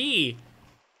OP.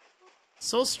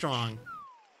 So strong.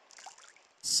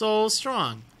 so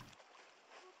strong.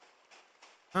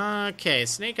 Okay,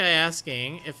 Snake Eye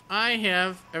asking if I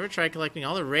have ever tried collecting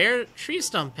all the rare tree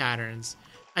stump patterns.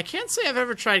 I can't say I've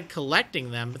ever tried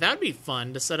collecting them, but that would be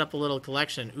fun to set up a little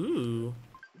collection. Ooh.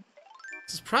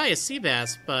 This is probably a sea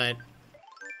bass, but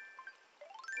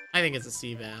I think it's a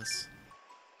sea bass.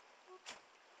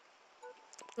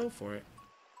 Go for it.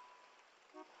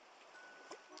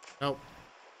 Nope.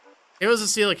 It was a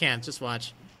coelacanth, just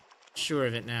watch. Sure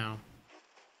of it now.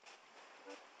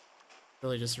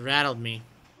 Really just rattled me.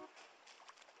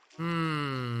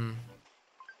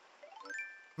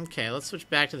 Okay, let's switch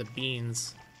back to the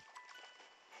beans.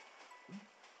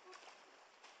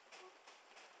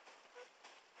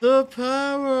 The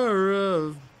power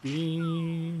of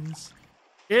beans.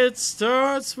 It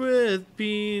starts with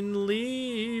bean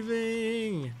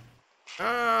leaving.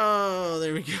 Oh,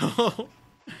 there we go.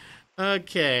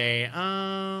 Okay,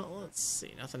 let's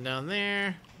see. Nothing down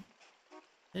there.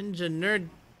 Ninja Nerd.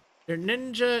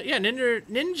 Ninja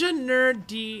Nerd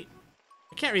D.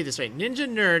 I can't read this right. Ninja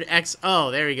Nerd X.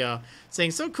 Oh, there we go.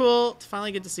 Saying so cool to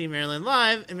finally get to see Marriland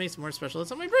live. It makes it more special.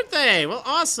 It's on my birthday. Well,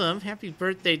 awesome. Happy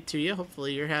birthday to you.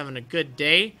 Hopefully you're having a good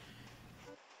day.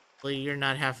 Hopefully you're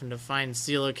not having to find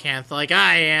coelacanth like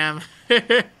I am.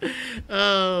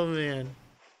 Oh, man.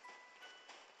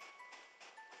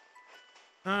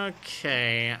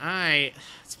 Okay,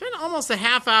 it's been almost a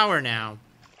half hour now.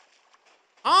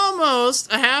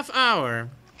 Almost a half hour.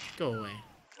 Go away.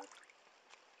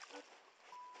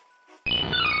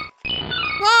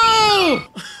 Whoa!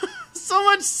 So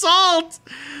much salt!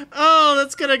 Oh,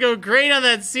 that's gonna go great on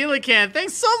that coelacanth.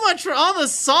 Thanks so much for all the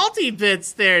salty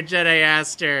bits there, Jedi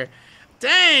Aster.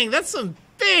 Dang, that's some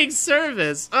big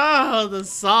service. Oh, the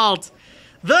salt.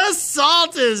 The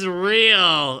salt is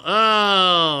real.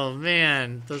 Oh,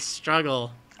 man. The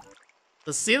struggle.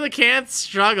 The coelacanth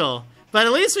struggle. But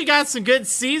at least we got some good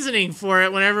seasoning for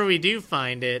it whenever we do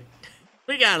find it.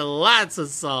 We got lots of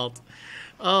salt.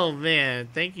 Oh, man.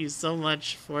 Thank you so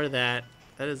much for that.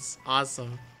 That is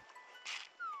awesome.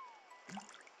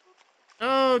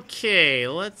 Okay,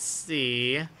 let's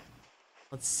see.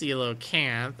 Let's see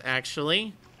coelacanth,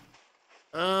 actually.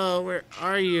 Oh, where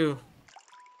are you?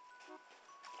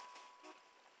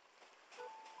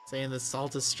 Saying the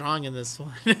salt is strong in this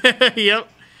one. Yep.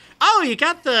 Oh, you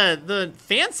got the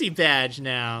fancy badge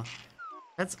now.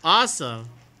 That's awesome.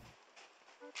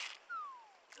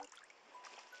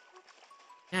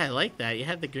 Yeah, I like that. You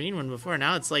had the green one before.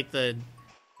 Now it's like the...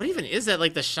 What even is that?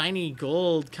 Like the shiny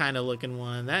gold kind of looking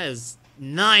one. That is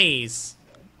nice.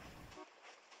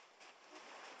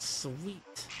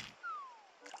 Sweet.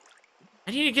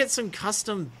 I need to get some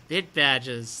custom bit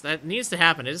badges. That needs to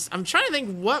happen. I'm trying to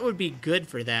think what would be good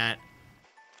for that.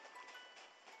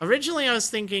 Originally, I was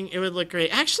thinking it would look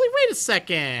great. Actually, wait a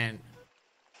second.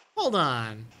 Hold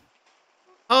on.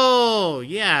 Oh,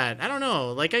 yeah. I don't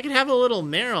know. Like, I could have a little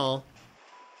Meryl.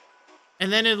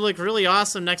 And then it'd look really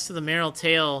awesome next to the Meryl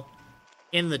tail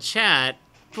in the chat.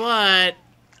 But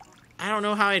I don't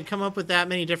know how I'd come up with that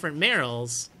many different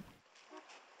Meryls.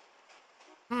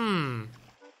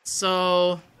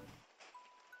 So,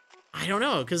 I don't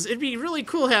know, because it'd be really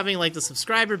cool having, like, the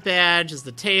subscriber badge as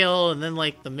the tail, and then,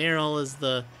 like, the Meryl as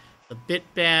the bit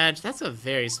badge. That's a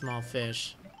very small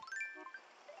fish.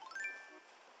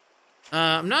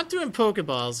 I'm not doing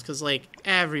Pokeballs, because, like,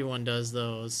 everyone does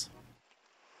those.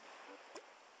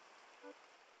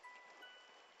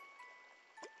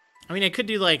 I mean, I could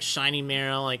do, like, shiny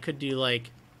Meryl. I could do,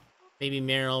 like, maybe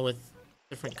Meryl with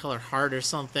different color heart or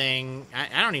something.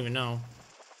 I don't even know.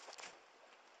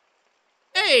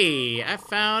 Hey, I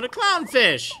found a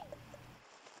clownfish.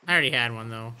 I already had one,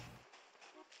 though.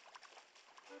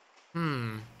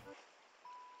 I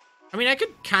mean, I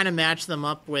could kind of match them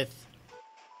up with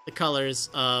the colors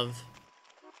of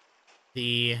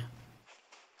the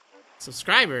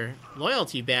subscriber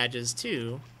loyalty badges,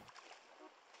 too.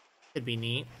 Could be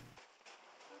neat.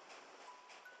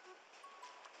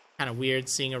 Kind of weird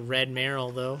seeing a red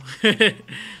Meryl, though.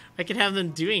 I could have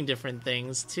them doing different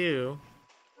things, too.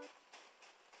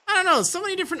 I don't know, so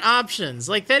many different options.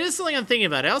 Like, that is something I'm thinking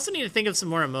about. I also need to think of some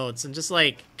more emotes and just,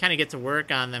 like, kind of get to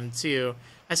work on them, too.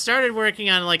 I started working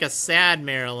on, like, a sad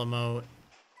Meryl emote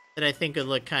that I think would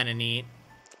look kind of neat.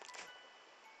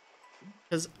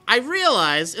 Because I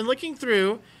realized, in looking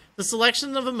through the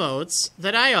selection of emotes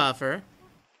that I offer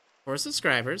for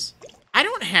subscribers, I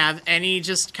don't have any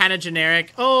just kind of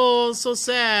generic, oh, so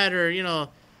sad, or, you know,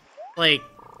 like,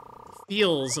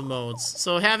 feels emotes.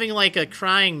 So having, like, a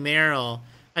crying Meryl,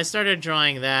 I started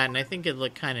drawing that, and I think it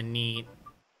looked kind of neat.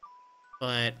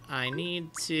 But I need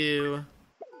to...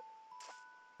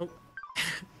 Oh.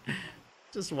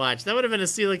 Just watch. That would have been a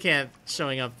coelacanth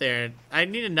showing up there. I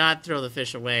need to not throw the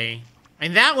fish away. I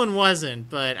mean, that one wasn't,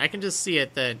 but I can just see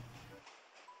it that...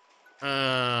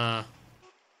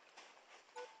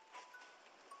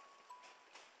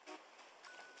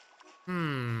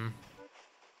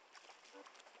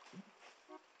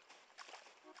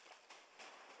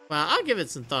 Well, I'll give it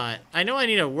some thought. I know I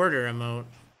need a worder emote.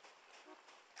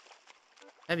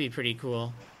 That'd be pretty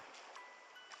cool.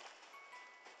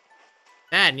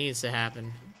 That needs to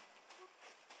happen.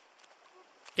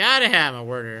 Gotta have a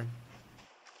worder.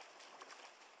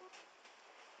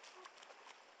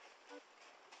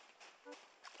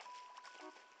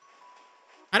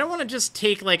 I don't want to just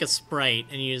take, like, a sprite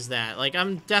and use that. Like,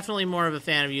 I'm definitely more of a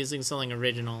fan of using something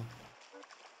original.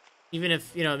 Even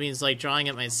if, you know, it means, like, drawing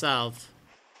it myself.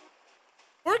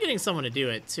 Or getting someone to do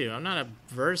it, too. I'm not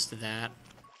averse to that.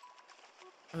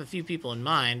 I have a few people in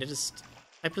mind.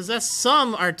 I possess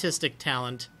some artistic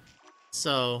talent.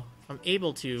 So, if I'm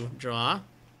able to draw,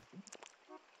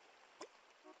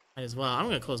 might as well. I'm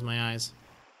gonna close my eyes.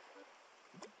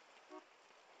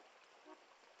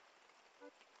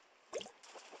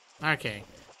 Okay.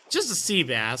 Just a sea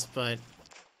bass, but...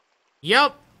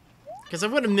 Yep! Because I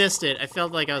would have missed it. I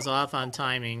felt like I was off on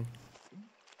timing.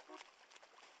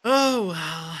 Oh,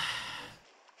 well...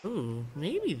 Ooh,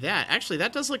 maybe that. Actually,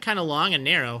 that does look kind of long and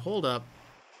narrow. Hold up.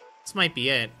 This might be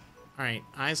it. Alright,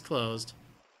 eyes closed.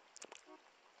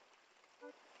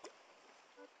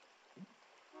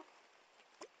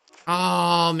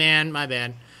 Oh, man, my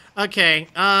bad. Okay,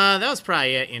 that was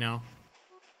probably it, you know.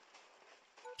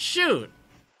 Shoot!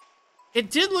 It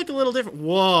did look a little different.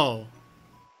 Whoa.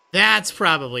 That's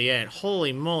probably it.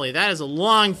 Holy moly, that is a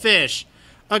long fish.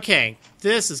 Okay,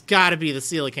 this has got to be the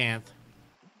coelacanth.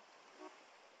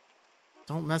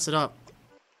 Don't mess it up.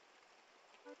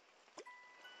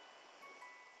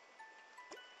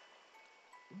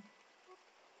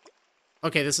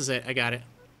 Okay, this is it. I got it.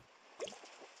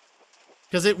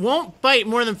 Because it won't bite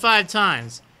more than 5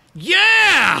 times.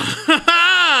 Yeah!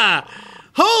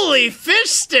 Holy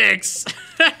fish sticks!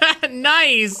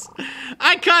 Nice!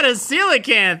 I caught a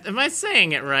coelacanth. Am I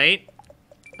saying it right?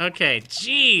 Okay,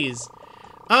 jeez.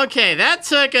 Okay, that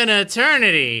took an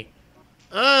eternity.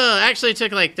 Actually it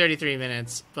took like 33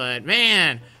 minutes, but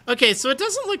man. Okay, so it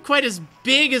doesn't look quite as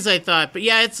big as I thought, but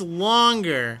yeah, it's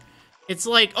longer. It's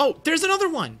like, oh, there's another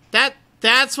one.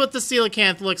 That's what the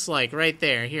coelacanth looks like right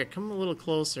there. Here, come a little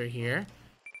closer here.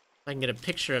 If I can get a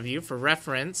picture of you for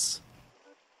reference.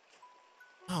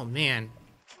 Oh, man.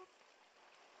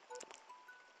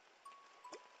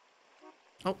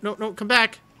 Oh, no, no, come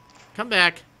back. Come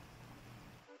back.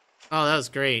 Oh, that was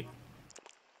great.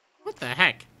 What the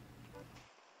heck?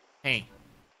 Hey.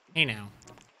 Hey, now.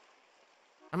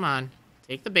 Come on.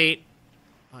 Take the bait.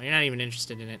 Oh, you're not even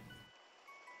interested in it.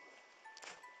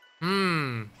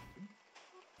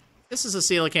 This is a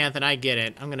coelacanth, and I get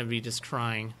it. I'm gonna be just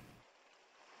crying.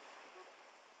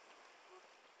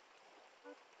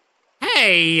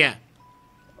 Hey!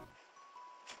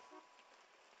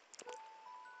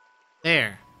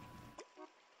 There.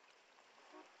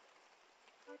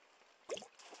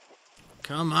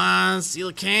 Come on,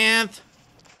 coelacanth.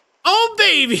 Oh,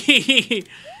 baby!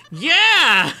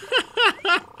 Yeah!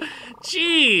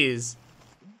 Jeez.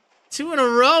 2 in a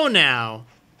row now.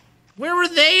 Where were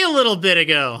they a little bit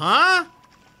ago, huh?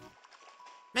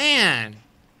 Man.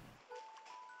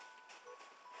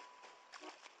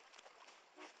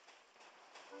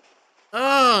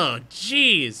 Oh,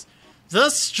 jeez.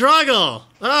 The struggle.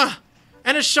 Ugh.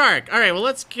 And a shark. All right, well,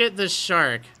 let's get this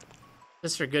shark.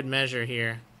 Just for good measure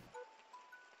here.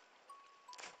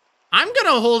 I'm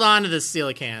gonna hold on to this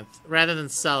coelacanth rather than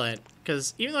sell it.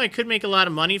 Because even though I could make a lot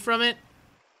of money from it,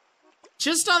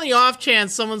 just on the off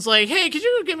chance someone's like, hey, could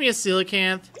you give me a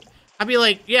coelacanth? I'd be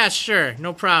like, yeah, sure,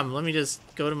 no problem. Let me just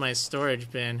go to my storage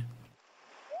bin.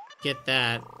 Get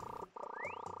that.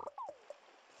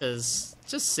 Because it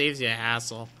just saves you a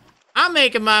hassle. I'm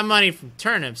making my money from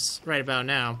turnips right about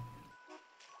now.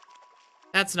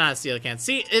 That's not a coelacanth.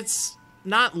 See, it's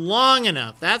not long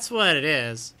enough. That's what it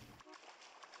is.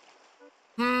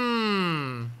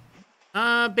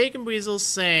 Bacon Weasel's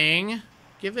saying,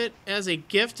 give it as a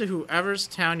gift to whoever's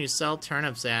town you sell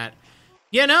turnips at.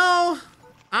 You know,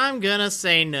 I'm gonna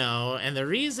say no, and the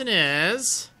reason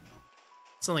is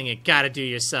something you gotta do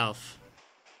yourself.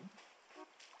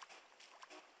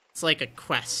 It's like a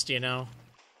quest, you know?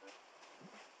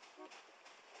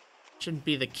 Shouldn't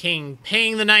be the king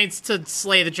paying the knights to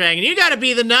slay the dragon. You gotta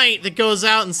be the knight that goes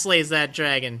out and slays that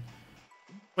dragon.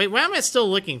 Wait, why am I still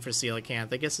looking for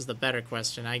coelacanth? I guess is the better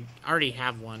question. I already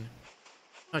have one.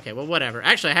 Okay, well, whatever.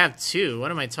 Actually, I have 2.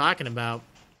 What am I talking about?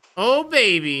 Oh,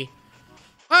 baby.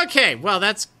 Okay, well,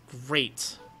 that's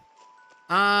great.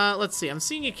 Let's see. I'm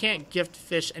seeing you can't gift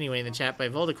fish anyway in the chat by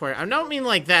Voldemort. I don't mean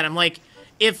like that. I'm like,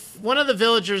 if one of the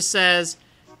villagers says,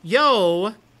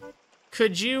 yo,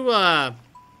 could you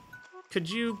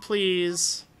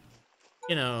please,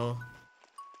 you know...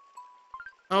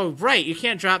 Oh, right, you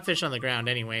can't drop fish on the ground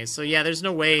anyway. So yeah, there's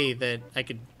no way that I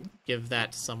could give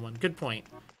that to someone. Good point.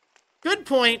 Good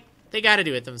point. They gotta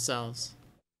do it themselves.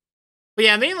 But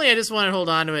yeah, mainly I just want to hold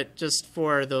on to it just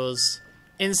for those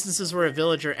instances where a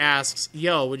villager asks,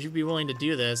 yo, would you be willing to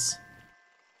do this?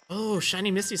 Oh, Shiny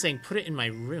Misty saying, put it in my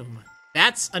room.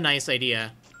 That's a nice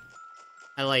idea.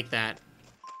 I like that.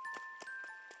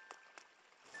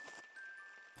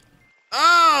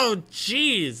 Oh,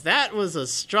 jeez, that was a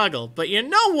struggle. But you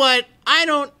know what? I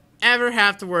don't ever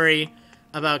have to worry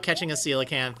about catching a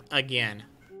coelacanth again.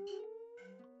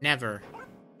 Never.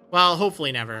 Well,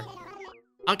 hopefully never.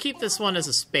 I'll keep this one as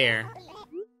a spare.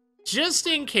 Just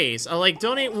in case. I'll, like,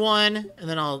 donate one, and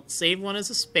then I'll save one as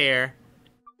a spare.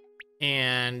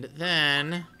 And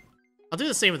then... I'll do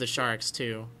the same with the sharks,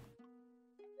 too.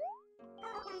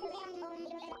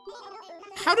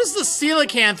 How does the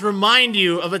coelacanth remind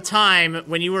you of a time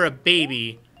when you were a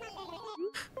baby?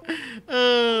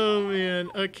 Oh, man.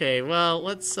 Okay, well,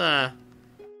 let's go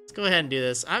ahead and do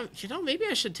this. You know, maybe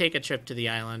I should take a trip to the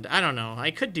island. I don't know. I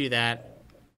could do that.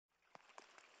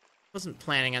 Wasn't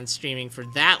planning on streaming for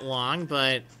that long,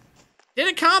 but did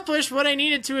accomplish what I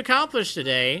needed to accomplish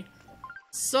today.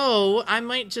 So, I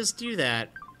might just do that.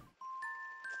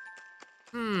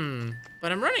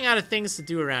 But I'm running out of things to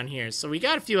do around here. So we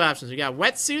got a few options. We got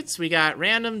wetsuits, we got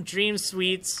random dream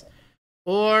suites,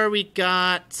 or we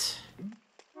got,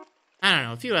 I don't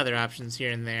know, a few other options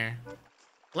here and there.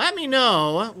 Let me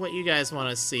know what you guys want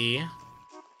to see.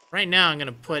 Right now, I'm going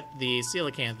to put the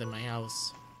coelacanth in my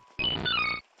house. Hey,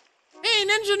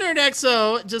 Ninja Nerd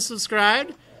XO just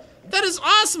subscribed. That is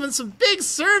awesome and some big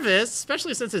service,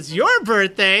 especially since it's your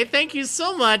birthday. Thank you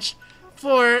so much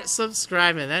for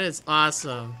subscribing. That is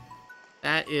awesome.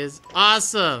 That is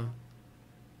awesome.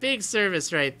 Big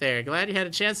service right there. Glad you had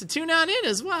a chance to tune on in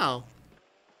as well.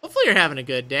 Hopefully you're having a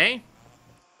good day.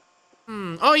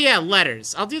 Oh yeah,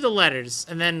 letters. I'll do the letters,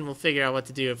 and then we'll figure out what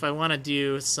to do. If I want to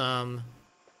do some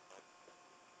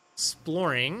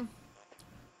exploring.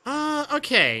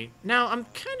 Okay. Now, I'm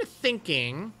kind of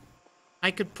thinking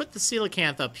I could put the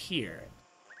coelacanth up here.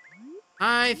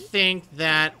 I think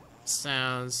that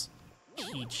sounds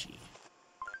peachy.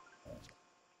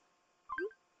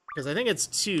 Because I think it's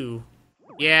 2.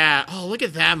 Yeah. Oh, look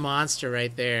at that monster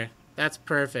right there. That's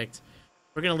perfect.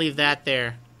 We're going to leave that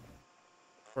there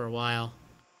for a while.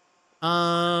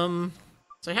 So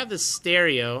I have this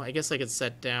stereo. I guess I could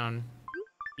set down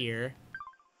here.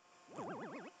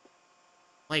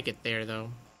 Like it there,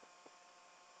 though.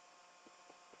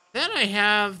 Then I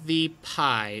have the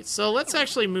pie. So let's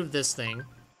actually move this thing.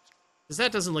 Because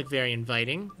that doesn't look very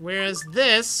inviting. Whereas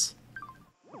this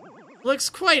looks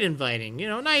quite inviting. You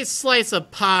know, nice slice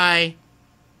of pie.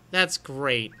 That's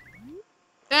great.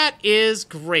 That is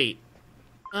great.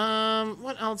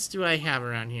 What else do I have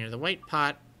around here? The white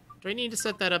pot. Do I need to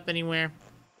set that up anywhere?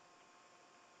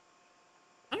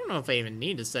 I don't know if I even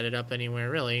need to set it up anywhere,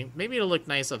 really. Maybe it'll look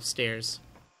nice upstairs.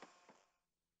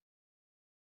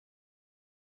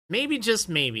 Maybe, just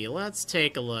maybe. Let's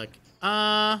take a look.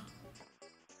 I'm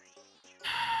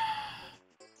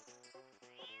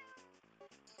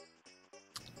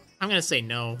gonna say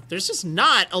no. There's just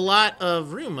not a lot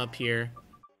of room up here.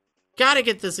 Gotta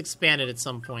get this expanded at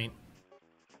some point.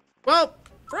 Well,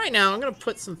 for right now, I'm gonna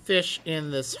put some fish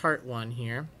in this heart one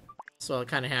here. So I'll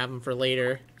kind of have them for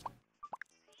later.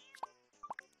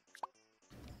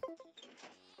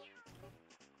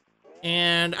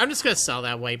 And I'm just gonna sell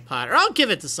that white pot, or I'll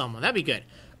give it to someone. That'd be good.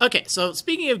 Okay, so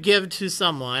speaking of give to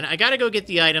someone, I gotta go get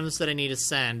the items that I need to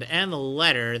send, and the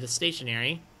letter, the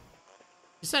stationery,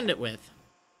 to send it with.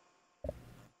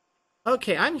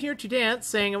 Okay, I'm here to dance,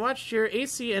 saying I watched your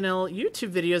ACNL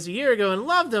YouTube videos a year ago and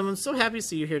loved them. I'm so happy to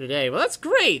see you here today. Well, that's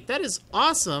great. That is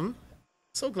awesome.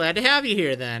 So glad to have you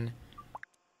here, then.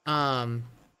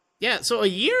 Yeah, so a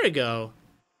year ago.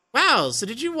 Wow, so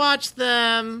did you watch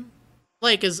them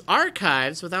like as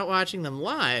archives without watching them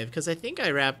live? Because I think I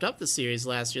wrapped up the series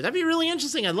last year. That'd be really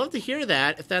interesting. I'd love to hear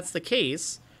that if that's the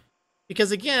case.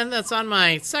 Because again, that's on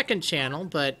my second channel,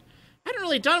 but I hadn't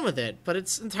really done with it. But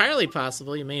it's entirely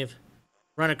possible you may have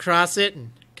run across it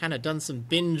and kind of done some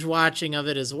binge watching of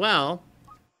it as well.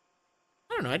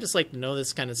 I don't know, I just like to know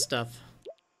this kind of stuff.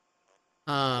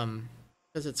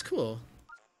 Because it's cool.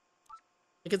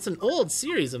 Like, it's an old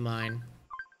series of mine.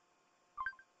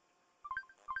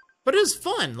 But it was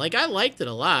fun. Like, I liked it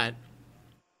a lot.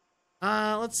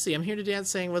 Let's see. I'm here to dance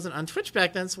saying wasn't on Twitch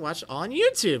back then, so watch all on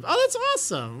YouTube. Oh, that's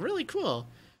awesome. Really cool.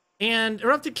 And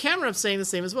Erupted Camera Up saying the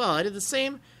same as well. I did the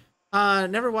same.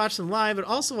 Never watched them live, but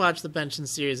also watched the Benching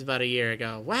series about a year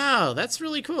ago. Wow, that's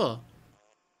really cool.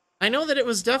 I know that it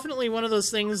was definitely one of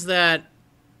those things that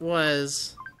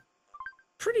was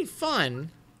pretty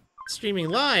fun streaming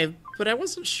live, but I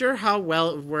wasn't sure how well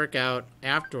it would work out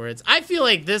afterwards. I feel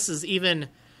like this is even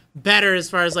better as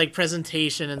far as like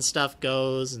presentation and stuff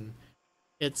goes, and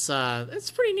it's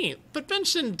pretty neat. But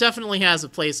Benchton definitely has a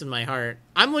place in my heart.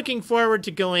 I'm looking forward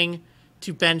to going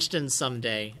to Benchton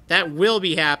someday. That will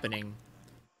be happening,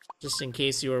 just in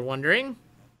case you were wondering.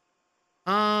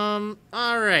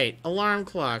 Alright, alarm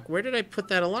clock. Where did I put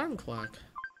that alarm clock?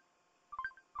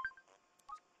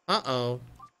 Uh-oh.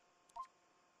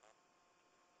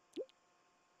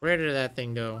 Where did that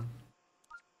thing go?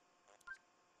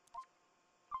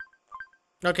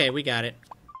 Okay, we got it.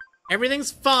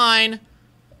 Everything's fine.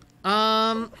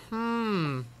 Oh,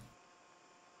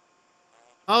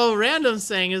 Random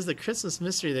saying is the Christmas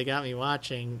mystery that got me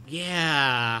watching.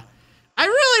 Yeah. I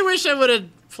really wish I would have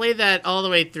played that all the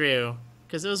way through,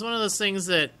 because it was one of those things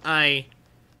that I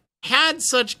had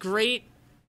such great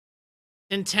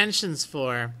intentions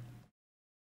for,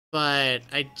 but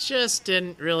I just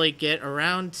didn't really get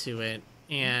around to it.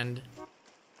 And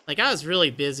like, I was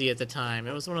really busy at the time.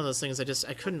 It was one of those things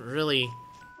I couldn't really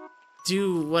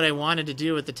do what I wanted to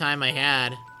do at the time I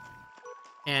had.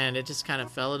 And it just kind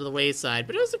of fell to the wayside.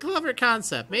 But it was a clever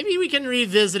concept. Maybe we can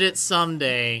revisit it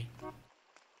someday.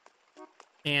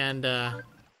 And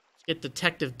get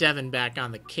Detective Devon back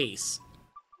on the case.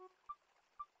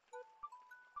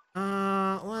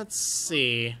 Let's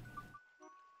see.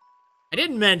 I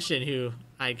didn't mention who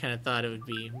I kind of thought it would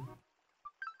be,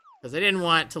 because I didn't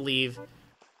want to leave.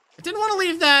 I didn't want to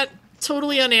leave that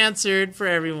totally unanswered for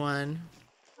everyone.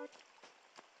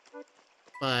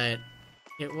 But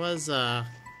it was,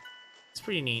 it's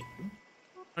pretty neat.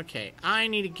 Okay, I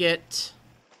need to get...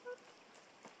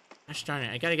 Gosh darn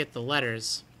it, I gotta get the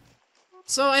letters.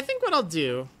 So I think what I'll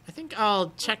do, I think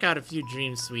I'll check out a few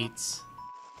Dream Suites,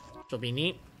 which will be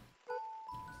neat.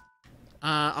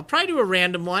 I'll probably do a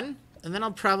random one, and then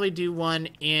I'll probably do one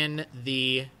in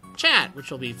the chat,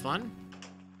 which will be fun.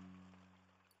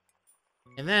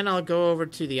 And then I'll go over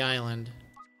to the island.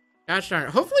 Gosh darn it.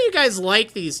 Hopefully you guys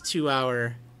like these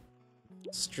 2-hour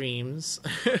streams.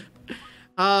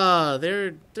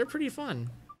 They're pretty fun.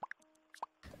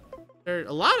 They're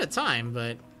a lot of time,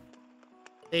 but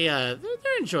they're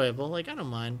enjoyable. Like, I don't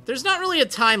mind. There's not really a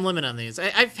time limit on these.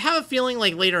 I have a feeling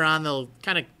like later on they'll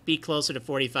kind of be closer to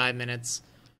 45 minutes.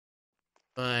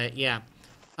 But yeah.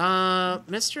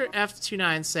 Mr.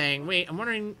 F29 saying, wait, I'm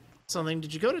wondering something.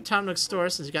 Did you go to Tom Nook's store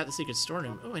since you got the secret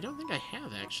storeroom? Oh, I don't think I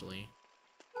have, actually.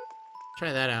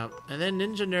 Try that out. And then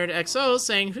Ninja Nerd XO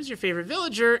saying, who's your favorite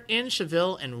villager in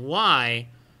Tchville and why?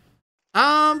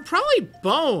 Probably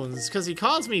Bones, because he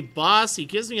calls me boss, he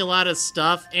gives me a lot of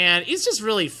stuff, and he's just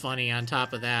really funny on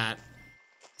top of that.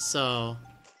 So,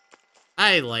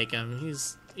 I like him.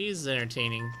 He's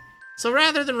entertaining. So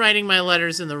rather than writing my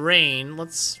letters in the rain,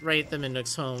 let's write them in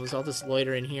Nook's homes. I'll just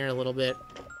loiter in here a little bit.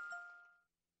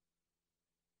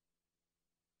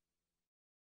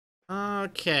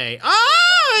 Okay.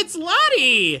 Oh, it's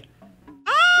Lottie!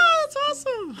 Oh, that's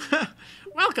awesome!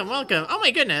 Welcome, welcome. Oh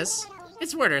my goodness.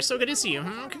 It's Werder, so good to see you.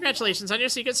 Congratulations on your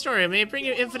secret story. May it bring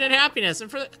you infinite happiness.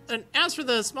 And as for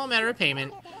the small matter of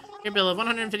payment, your bill of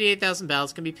 158,000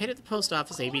 bells can be paid at the post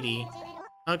office ABD.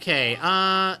 Okay,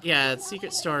 yeah, it's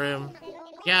secret storeroom.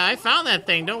 Yeah, I found that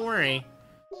thing, don't worry.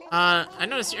 I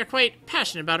noticed you're quite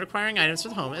passionate about acquiring items for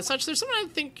the home. As such, there's someone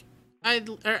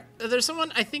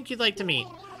I think you'd like to meet.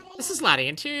 This is Lottie,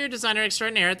 interior designer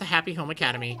extraordinaire at the Happy Home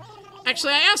Academy.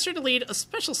 Actually, I asked her to lead a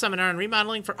special seminar on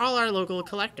remodeling for all our local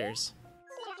collectors.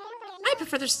 I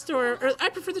prefer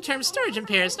the term storage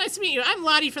impairs. Nice to meet you. I'm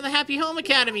Lottie from the Happy Home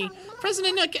Academy.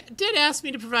 President Nook did ask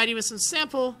me to provide you with some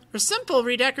simple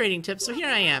redecorating tips, so here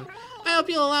I am. I hope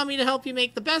you'll allow me to help you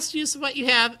make the best use of what you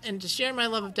have and to share my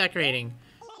love of decorating.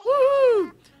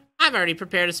 Woohoo! I've already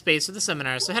prepared a space for the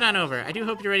seminar, so head on over. I do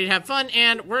hope you're ready to have fun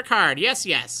and work hard. Yes,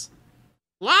 yes.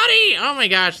 Lottie! Oh my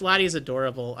gosh, Lottie's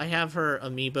adorable. I have her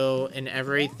amiibo and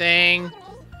everything.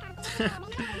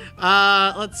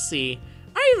 Let's see.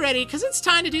 Are you ready? Because it's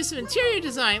time to do some interior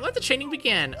design. Let the training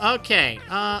begin. Okay.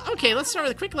 Okay, let's start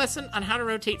with a quick lesson on how to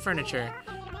rotate furniture.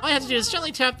 All you have to do is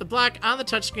gently tap the block on the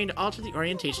touchscreen to alter the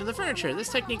orientation of the furniture. This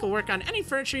technique will work on any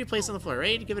furniture you place on the floor.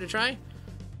 Ready to give it a try?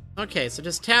 Okay, so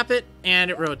just tap it,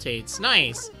 and it rotates.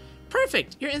 Nice.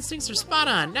 Perfect. Your instincts are spot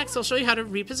on. Next, I'll show you how to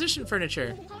reposition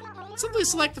furniture. Simply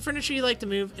select the furniture you like to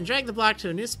move and drag the block to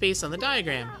a new space on the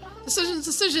diagram. Decisions,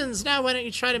 decisions! Now why don't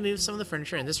you try to move some of the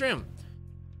furniture in this room?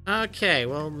 Okay,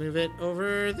 we'll move it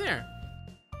over there.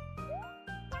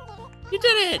 You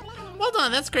did it! Well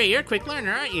done, that's great. You're a quick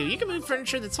learner, aren't you? You can move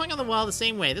furniture that's hung on the wall the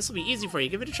same way. This will be easy for you.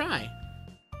 Give it a try.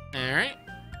 Alright.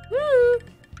 Woo!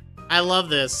 I love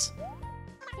this.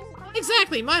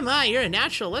 Exactly, my, you're a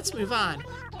natural. Let's move on.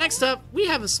 Next up, we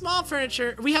have some small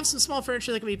furniture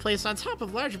that can be placed on top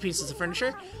of larger pieces of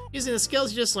furniture. Using the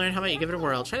skills you just learned, how about you give it a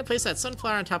whirl? Try to place that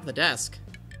sunflower on top of the desk.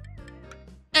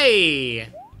 Hey!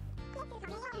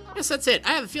 Yes, that's it.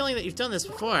 I have a feeling that you've done this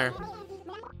before.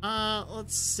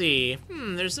 Let's see.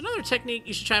 There's another technique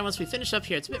you should try once we finish up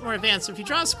here. It's a bit more advanced. So if you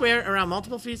draw a square around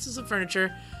multiple pieces of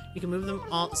furniture, you can move them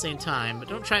all at the same time. But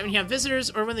don't try it when you have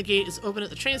visitors or when the gate is open at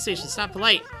the train station. It's not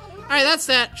polite. Alright, that's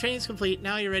that. Training's complete.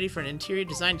 Now you're ready for an interior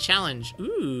design challenge.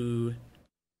 Ooh.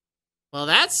 Well,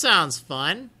 that sounds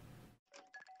fun.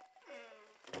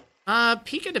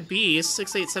 Pika the Beast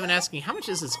 687 asking, how much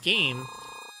is this game?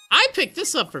 I picked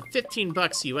this up for 15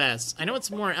 bucks US. I know it's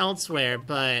more elsewhere,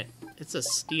 but it's a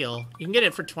steal. You can get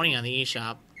it for 20 on the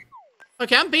eShop.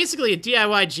 Okay, I'm basically a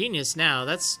DIY genius now.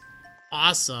 That's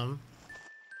awesome.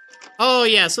 Oh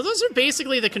yeah, so those are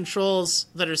basically the controls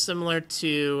that are similar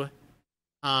to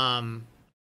the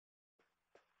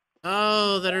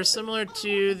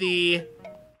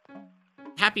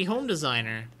Happy Home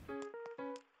Designer,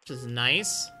 which is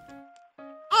nice.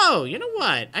 Oh, you know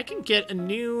what? I can get a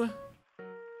new,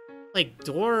 like,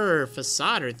 door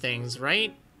facade or things,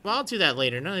 right? Well, I'll do that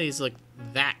later. None of these look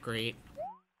that great.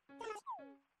 I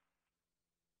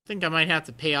think I might have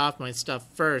to pay off my stuff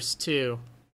first, too.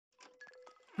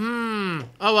 Oh,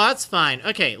 well, that's fine.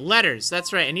 Okay, letters.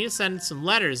 That's right. I need to send some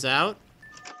letters out.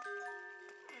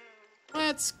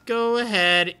 Let's go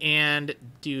ahead and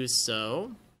do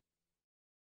so.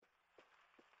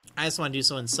 I just want to do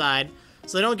so inside,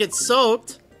 so they don't get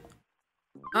soaked.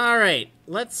 Alright,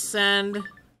 let's send...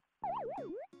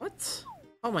 What?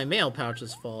 Oh, my mail pouch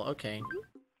is full. Okay.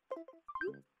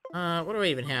 What do I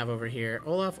even have over here?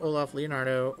 Olaf,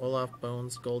 Leonardo, Olaf,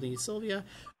 Bones, Goldie, Sylvia.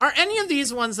 Are any of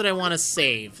these ones that I want to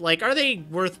save? Like, are they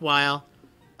worthwhile?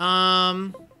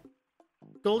 Goldie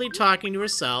talking to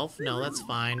herself. No, that's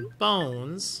fine.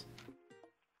 Bones.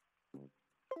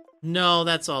 No,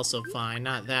 that's also fine.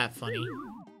 Not that funny.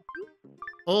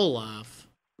 Olaf.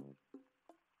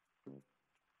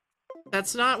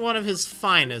 That's not one of his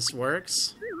finest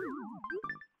works.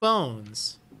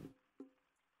 Bones.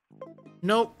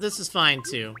 Nope, this is fine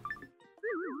too.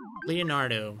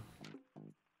 Leonardo.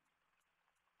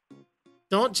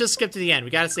 Don't just skip to the end.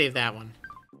 We gotta save that one.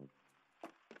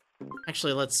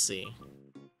 Actually, let's see.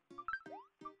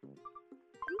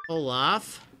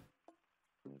 Olaf.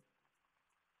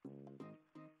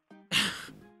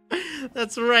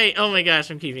 That's right. Oh my gosh,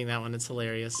 I'm keeping that one. It's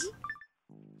hilarious.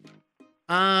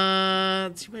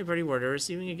 To my birdie warder,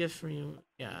 receiving a gift from you.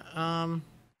 Yeah,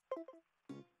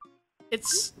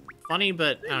 it's funny,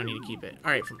 but I don't need to keep it.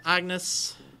 Alright, from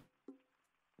Agnes.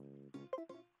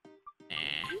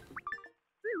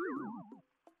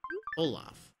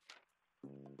 Olaf.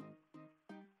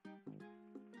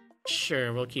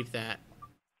 Sure, we'll keep that.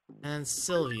 And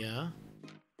Sylvia.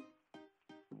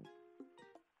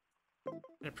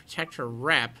 Gonna protect her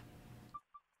rep.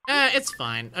 It's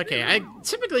fine. Okay, I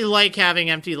typically like having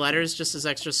empty letters just as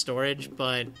extra storage,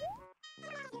 but...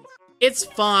 It's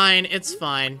fine, it's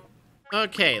fine.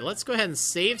 Okay, let's go ahead and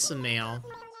save some mail.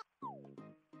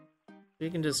 We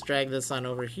can just drag this on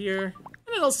over here,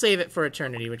 and it'll save it for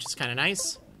eternity, which is kind of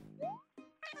nice.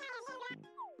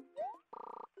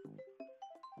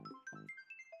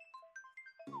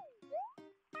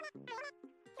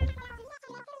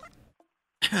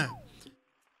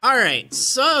 Alright,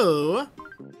 so...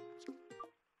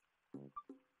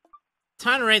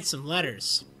 time to write some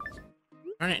letters.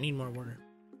 Darn it, I need more water.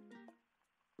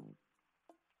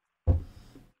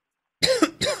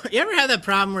 You ever had that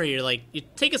problem where you're like, you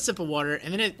take a sip of water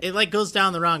and then it like goes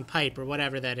down the wrong pipe or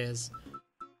whatever that is?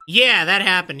 Yeah, that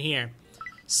happened here.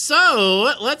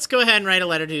 So, let's go ahead and write a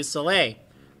letter to Soleil.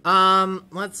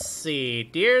 Let's see.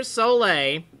 Dear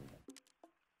Soleil,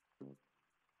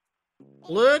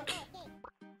 look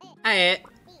at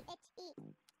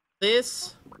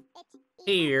this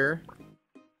here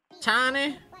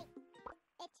tiny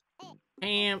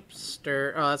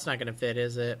hamster. Oh, that's not gonna fit,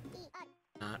 is it?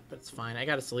 Not, but it's fine. I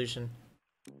got a solution.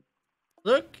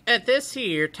 Look at this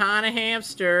here tiny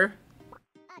hamster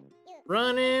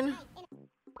running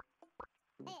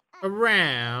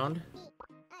around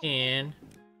in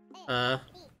a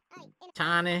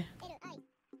tiny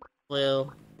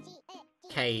little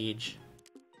cage.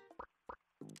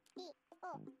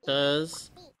 Does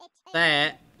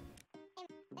that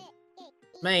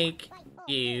make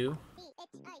you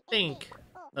think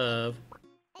of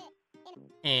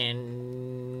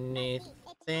anything?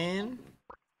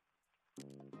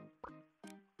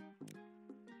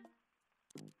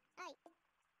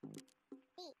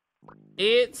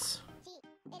 It's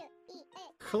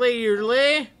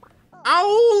clearly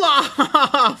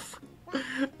Olaf!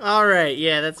 Alright,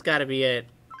 yeah, that's gotta be it.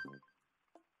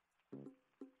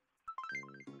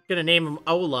 Gonna name him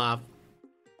Olaf.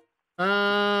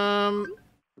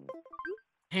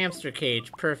 Hamster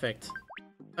cage, perfect.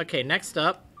 Okay, next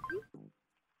up.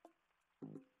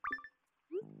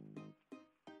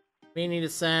 We need to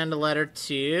send a letter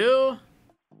to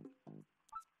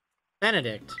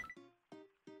Benedict.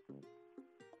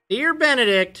 Dear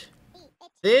Benedict,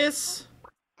 this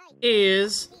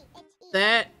is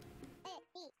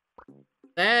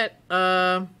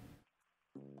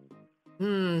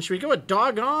should we go with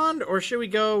doggone, or should we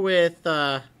go with,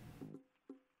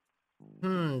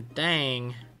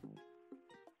 dang.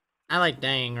 I like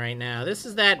dang right now. This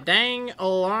is that dang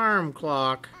alarm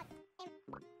clock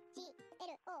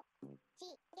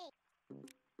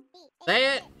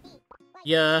that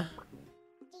ya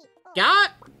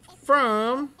got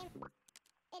from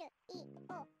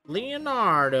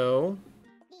Leonardo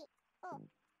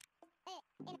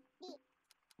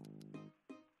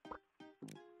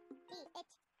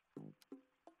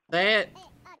that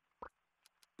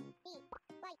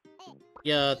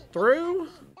ya threw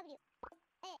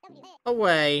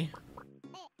away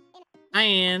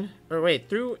and, or wait,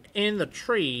 threw in the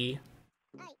tree,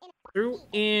 threw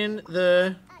in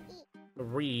the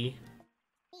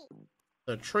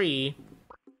tree,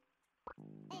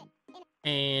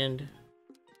 and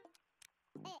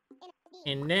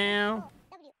now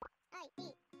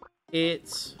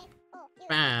it's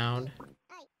found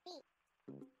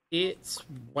its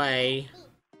way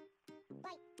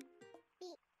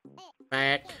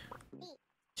back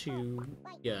to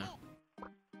ya.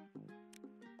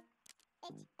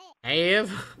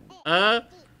 Have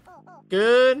a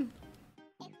good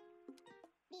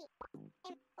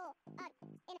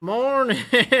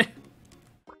morning.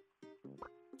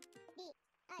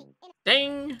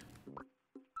 Ding.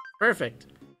 Perfect.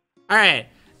 Alright.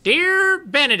 Dear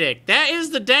Benedict, that is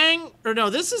the dang, or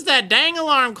no, this is that dang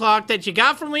alarm clock that you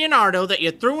got from Leonardo that you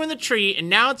threw in the tree, and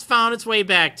now it's found its way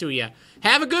back to you.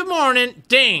 Have a good morning.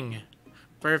 Ding.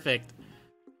 Perfect.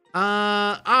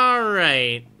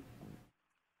 Alright.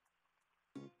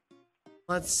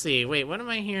 Let's see. Wait, what am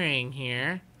I hearing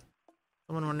here?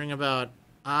 Someone wondering about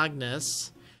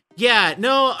Agnes. Yeah,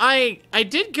 no, I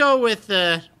did go with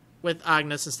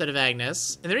Agnes instead of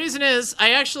Agnes. And the reason is,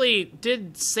 I actually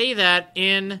did say that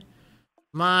in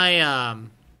my,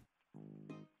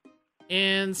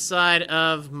 inside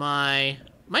of my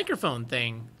microphone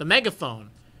thing. The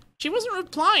megaphone. She wasn't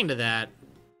replying to that.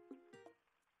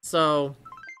 So,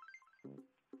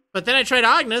 but then I tried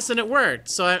Agnes and it worked.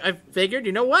 So I figured,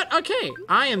 you know what? Okay,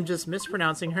 I am just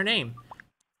mispronouncing her name.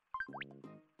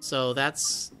 So it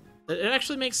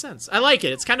actually makes sense. I like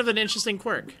it. It's kind of an interesting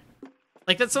quirk.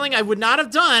 Like, that's something I would not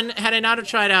have done had I not have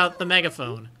tried out the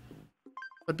megaphone.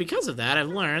 But because of that, I've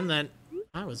learned that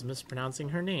I was mispronouncing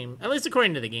her name. At least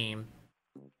according to the game.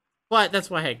 But that's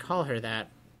why I call her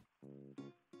that.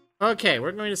 Okay,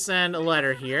 we're going to send a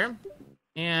letter here.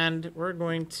 And we're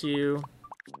going to...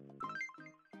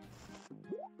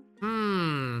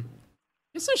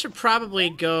 Guess I should probably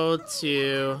go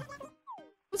to...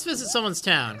 Let's visit someone's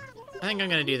town. I think I'm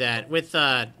gonna do that with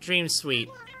Dream Suite.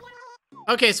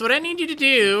 Okay, so what I need you to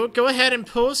do, go ahead and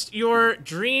post your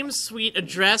Dream Suite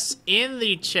address in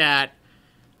the chat.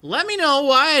 Let me know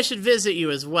why I should visit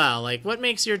you as well. Like, what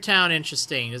makes your town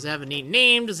interesting? Does it have a neat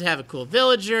name? Does it have a cool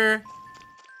villager?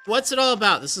 What's it all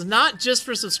about? This is not just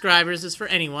for subscribers, it's for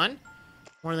anyone.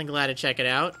 More than glad to check it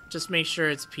out. Just make sure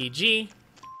it's PG.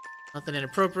 Nothing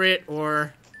inappropriate,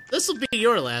 or this will be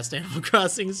your last Animal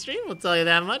Crossing stream, we'll tell you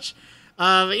that much.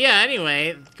 But yeah,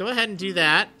 anyway, go ahead and do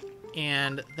that.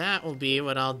 And that will be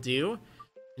what I'll do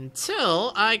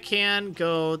until I can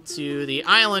go to the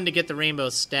island to get the rainbow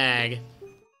stag.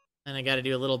 And I gotta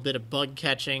do a little bit of bug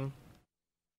catching.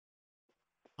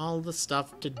 All the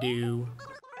stuff to do.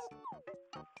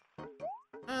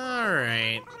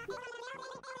 Alright.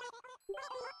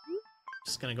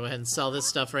 Just gonna go ahead and sell this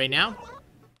stuff right now.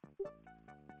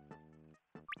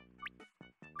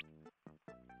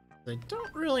 I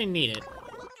don't really need it.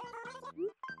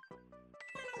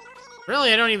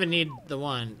 Really, I don't even need the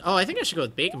one. Oh, I think I should go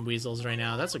with Bacon Weasels right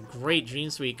now. That's a great Dream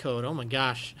Suite code. Oh my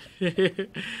gosh.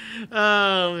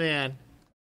 Oh, man.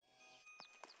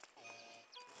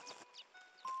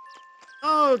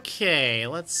 Okay,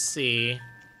 let's see.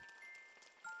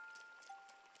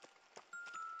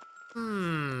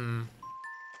 Hmm.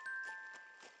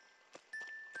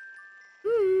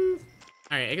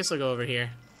 Alright, I guess I'll go over here.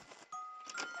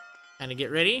 Kinda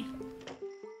get ready.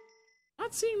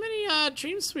 Not seeing many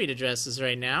Dream Suite addresses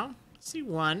right now. I see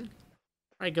one.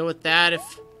 Probably go with that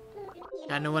if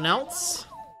got no one else.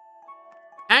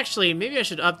 Actually, maybe I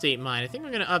should update mine. I think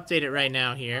I'm gonna update it right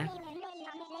now here.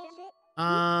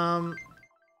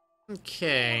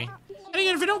 Okay. And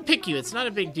again, if I don't pick you, it's not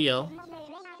a big deal.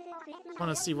 I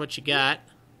wanna see what you got.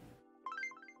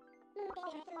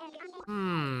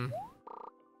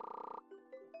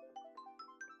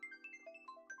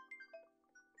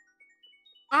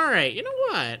 Alright, you know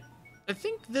what? I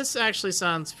think this actually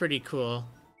sounds pretty cool.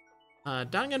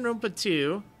 Danganronpa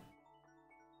 2.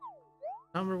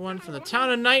 Number 1 from the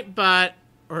town of Nightbot.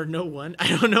 Or no one, I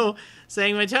don't know.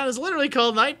 Saying my town is literally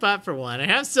called Nightbot for one. I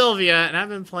have Sylvia, and I've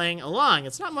been playing along.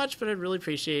 It's not much, but I'd really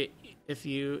appreciate if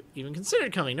you even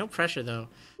considered coming. No pressure, though.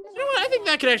 You know what? I think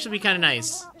that could actually be kind of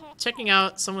nice. Checking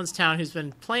out someone's town who's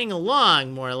been playing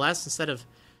along, more or less, instead of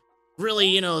really,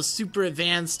 you know, super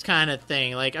advanced kind of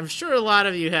thing. Like, I'm sure a lot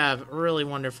of you have really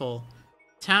wonderful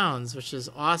towns, which is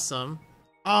awesome.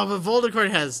 Oh, but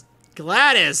Voldecourt has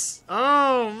Gladys.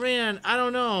 Oh, man, I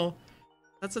don't know.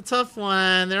 That's a tough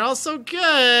one. They're all so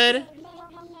good.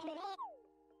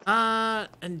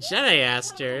 And Jedi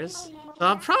Asters. So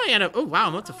I'll probably end up... Oh, wow,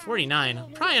 I'm up to 49. I'll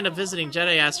probably end up visiting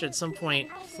Jedi Aster at some point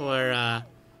for,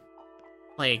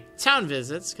 like, town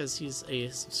visits, because he's a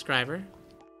subscriber.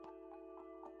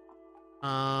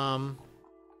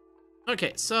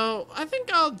 Okay, so I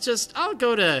think I'll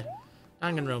go to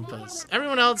Danganronpa's.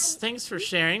 Everyone else, thanks for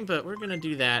sharing, but we're gonna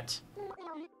do that.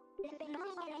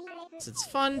 It's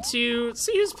fun to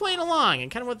see who's playing along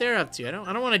and kind of what they're up to. I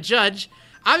don't want to judge.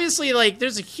 Obviously, like,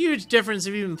 there's a huge difference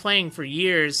if you've been playing for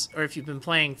years or if you've been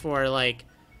playing for, like,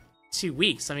 2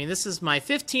 weeks. I mean, this is my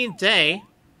 15th day,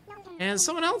 and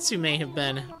someone else who may have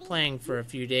been playing for a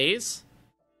few days.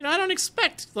 You know, I don't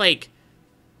expect, like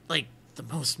the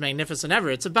most magnificent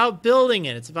ever. It's about building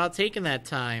it. It's about taking that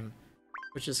time,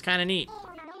 which is kind of neat.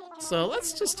 So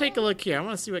let's just take a look here. I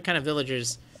want to see what kind of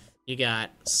villagers you got.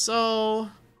 So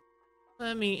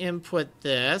let me input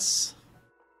this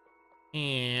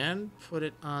and put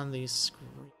it on the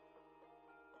screen.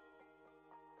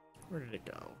 Where did it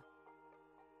go?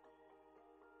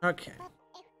 Okay.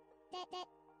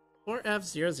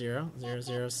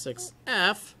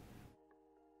 4F00006F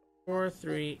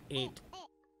 438.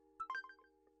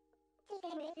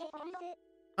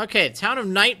 Okay, town of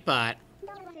Nightbot.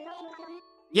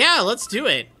 Yeah, let's do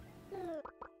it.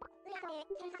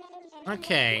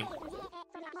 Okay.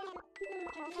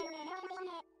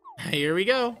 Here we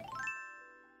go.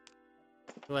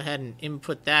 Go ahead and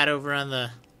input that over on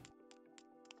the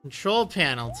control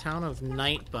panel. Town of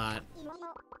Nightbot.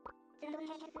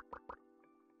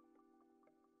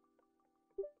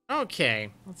 Okay,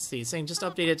 let's see. Saying just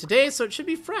updated today, so it should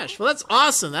be fresh. Well, that's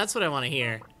awesome. That's what I want to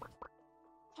hear.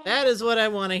 That is what I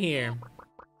want to hear.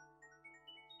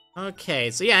 Okay,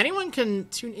 so yeah, anyone can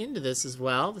tune into this as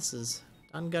well. This is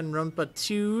Danganronpa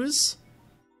 2's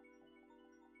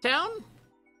Town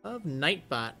of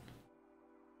Nightbot.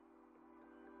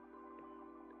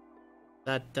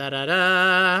 Da da da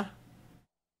da.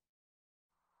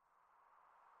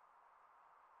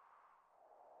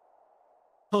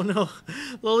 Oh no,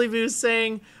 Lollyvoo's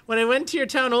saying, when I went to your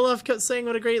town, Olaf kept saying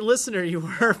what a great listener you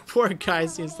were. Poor guy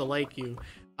seems to like you.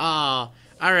 Ah,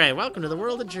 alright, welcome to the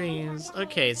world of dreams.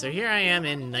 Okay, so here I am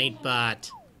in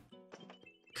Nightbot.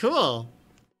 Cool.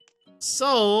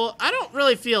 So, I don't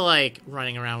really feel like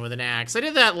running around with an axe. I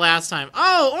did that last time.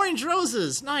 Oh, orange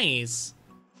roses, nice.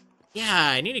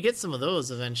 Yeah, I need to get some of those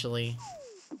eventually.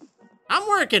 I'm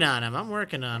working on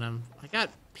them, I got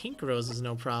pink roses,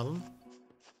 no problem.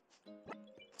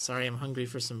 Sorry, I'm hungry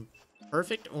for some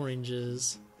perfect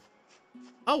oranges.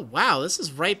 Oh, wow, this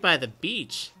is right by the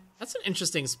beach. That's an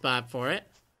interesting spot for it.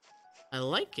 I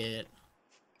like it.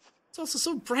 It's also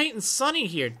so bright and sunny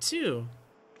here, too.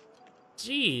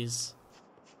 Jeez.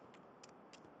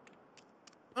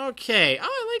 Okay. Oh,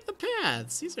 I like the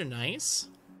paths. These are nice.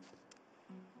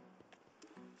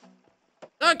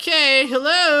 Okay,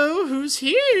 hello. Who's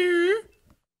here?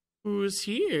 Who's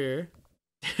here?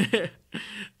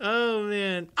 Oh,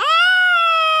 man.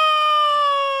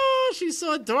 Oh! She's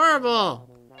so adorable.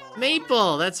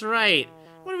 Maple, that's right.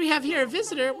 What do we have here? A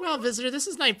visitor? Well, visitor, this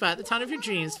is Nightbot, the town of your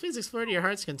dreams. Please explore to your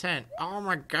heart's content. Oh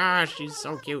my gosh, she's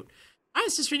so cute. I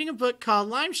was just reading a book called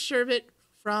Lime Sherbet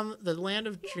from the Land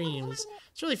of Dreams.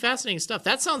 It's really fascinating stuff.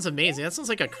 That sounds amazing. That sounds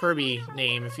like a Kirby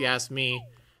name, if you ask me.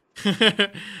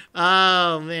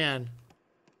 Oh, man.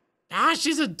 Gosh,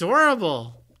 she's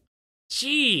adorable.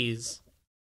 Jeez.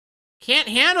 Can't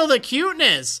handle the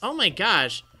cuteness. Oh my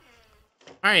gosh.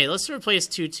 All right, let's replace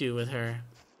Tutu with her.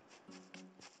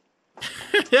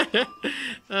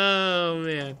 Oh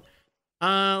man.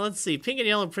 Let's see. Pink and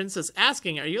Yellow Princess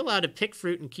asking, are you allowed to pick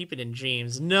fruit and keep it in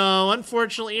dreams? No,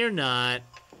 unfortunately you're not.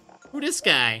 Who this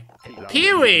guy?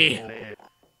 Pee-wee!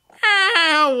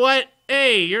 Ah, what?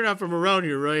 Hey, you're not from around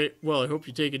here, right? Well, I hope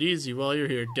you take it easy while you're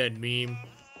here, dead meme.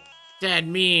 Dead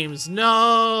memes,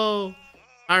 no!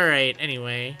 Alright,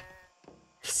 anyway.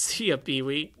 See ya,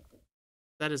 Pee-wee.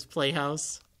 Is that his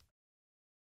playhouse?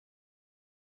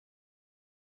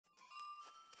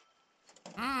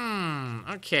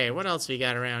 Okay, what else we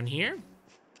got around here?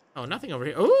 Oh, nothing over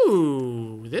here.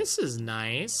 Ooh, this is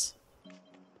nice. I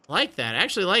like that. I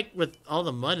actually like with all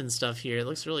the mud and stuff here. It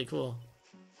looks really cool.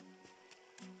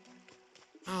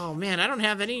 Oh man, I don't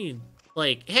have any,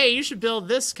 like, hey, you should build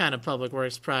this kind of public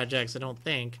works projects, I don't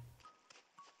think.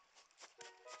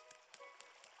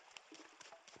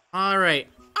 Alright.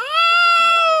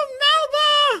 Oh,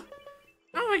 Melba!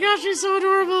 Oh my gosh, she's so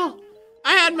adorable.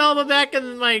 I had Melba back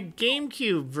in my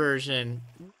GameCube version.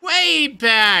 Way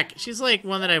back! She's like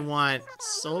one that I want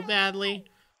so badly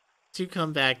to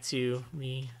come back to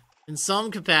me in some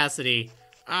capacity.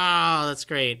 Oh, that's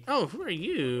great. Oh, who are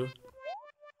you?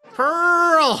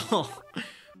 Pearl!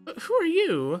 Who are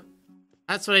you?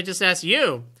 That's what I just asked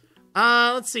you.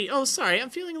 Let's see. Oh, sorry.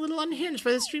 I'm feeling a little unhinged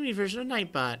by the streamy version of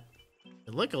Nightbot.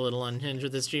 You look a little unhinged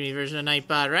with the streamy version of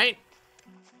Nightbot, right?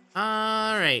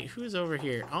 Alright, who's over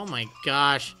here? Oh my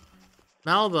gosh.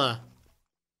 Melba.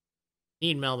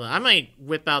 Need Melba. I might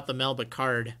whip out the Melba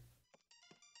card.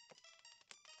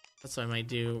 That's what I might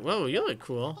do. Whoa, you look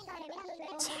cool.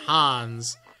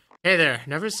 Tons. Hey there,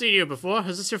 never seen you before.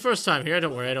 Is this your first time here?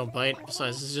 Don't worry, I don't bite.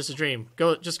 Besides, this is just a dream.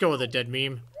 Just go with it, dead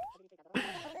meme.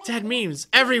 Dead memes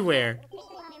everywhere.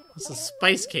 It's a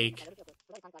spice cake.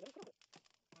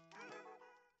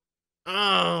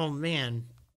 Oh man.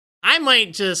 I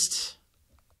might just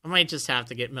have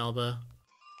to get Melba.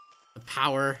 The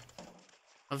power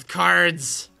of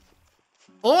cards.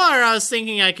 Or I was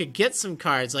thinking I could get some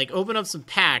cards, like open up some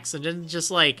packs and then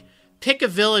just like pick a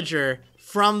villager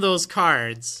from those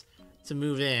cards to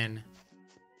move in.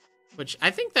 Which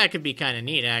I think that could be kind of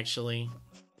neat actually.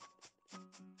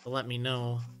 So let me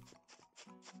know.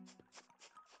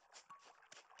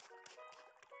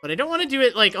 But I don't want to do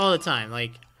it like all the time.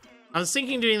 Like I was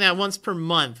thinking doing that once per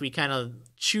month. We kind of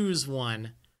choose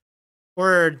one.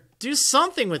 Or do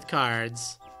something with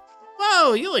cards.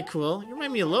 Whoa, you look cool. You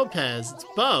remind me of Lopez. It's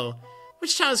Bo.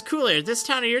 Which town is cooler, this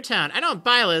town or your town? I don't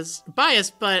bias,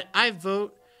 but I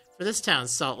vote for this town,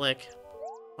 Salt Lake.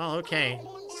 Well, okay.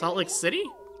 Salt Lake City?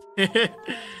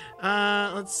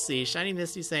 Let's see. Shiny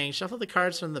Misty saying, shuffle the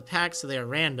cards from the pack so they are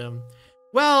random.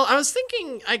 Well, I was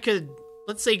thinking I could,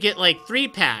 let's say, get like 3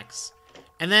 packs.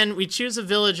 And then we choose a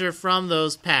villager from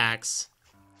those packs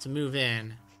to move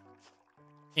in.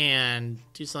 And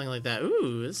do something like that.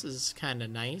 Ooh, this is kind of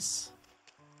nice.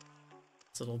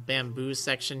 This little bamboo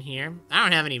section here. I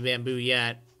don't have any bamboo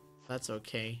yet. That's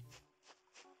okay.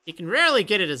 You can rarely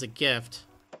get it as a gift.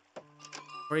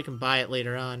 Or you can buy it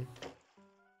later on.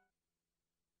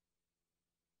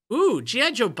 Ooh,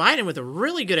 G.I. Joe Biden with a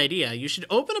really good idea. You should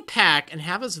open a pack and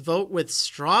have us vote with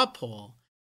straw poll.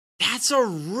 That's a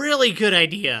really good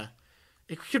idea.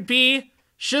 It could be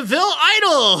Tchville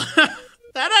Idol.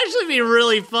 That'd actually be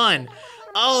really fun.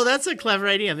 Oh, that's a clever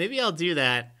idea. Maybe I'll do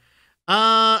that.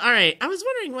 Alright. I was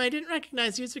wondering why I didn't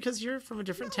recognize you. It's because you're from a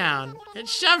different town. And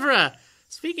Chevra!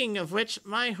 Speaking of which,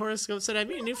 my horoscope said I'd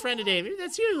meet a new friend today. Maybe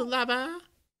that's you, Laba.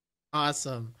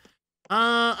 Awesome.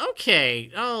 Okay.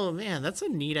 Oh, man, that's a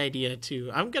neat idea, too.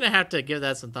 I'm gonna have to give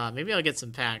that some thought. Maybe I'll get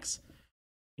some packs.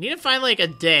 I need to find, like, a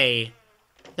day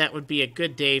that would be a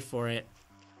good day for it.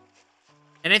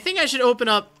 And I think I should open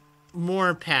up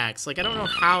more packs. Like, I don't know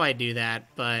how I do that,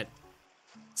 but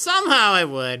somehow I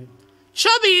would.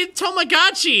 Chubby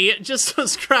Tomagotchi just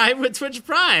subscribed with Twitch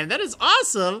Prime. That is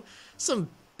awesome. Some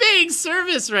big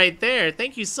service right there.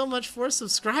 Thank you so much for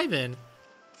subscribing.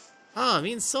 Oh, it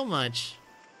means so much.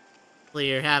 Hopefully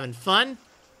you're having fun.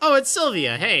 Oh, it's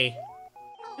Sylvia. Hey.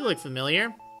 You look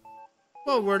familiar.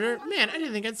 Whoa, Werder. Man, I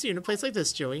didn't think I'd see you in a place like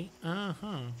this, Joey.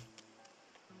 Uh-huh.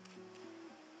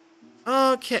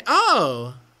 Okay.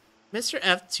 Oh! Mr.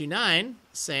 F29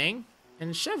 saying,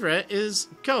 and chèvre is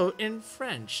goat in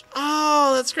French.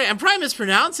 Oh, that's great. I'm probably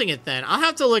mispronouncing it then. I'll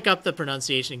have to look up the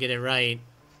pronunciation and get it right.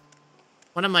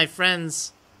 One of my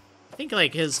friends, I think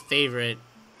like his favorite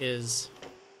is,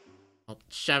 well,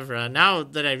 chèvre. Now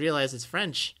that I realize it's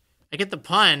French, I get the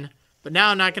pun, but now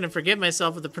I'm not going to forgive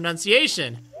myself with the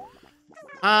pronunciation.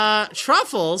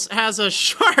 Truffles has a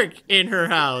shark in her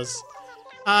house.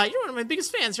 You're one of my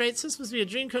biggest fans, right? So this must be a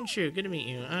dream come true. Good to meet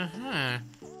you. Uh-huh.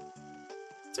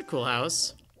 It's a cool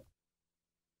house.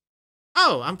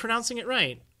 Oh, I'm pronouncing it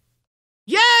right.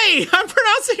 Yay! I'm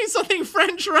pronouncing something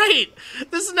French right!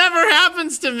 This never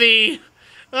happens to me!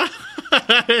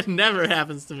 It never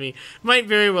happens to me. Might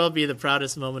very well be the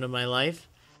proudest moment of my life.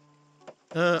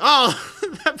 Oh!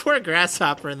 That poor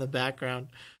grasshopper in the background.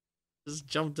 Just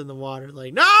jumped in the water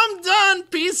like, no, I'm done!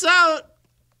 Peace out!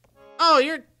 Oh,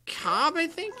 you're Cobb, I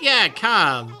think? Yeah,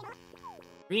 Cobb.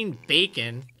 Green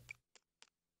bacon.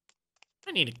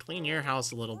 I need to clean your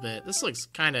house a little bit. This looks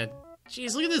kind of...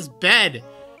 Jeez, look at this bed!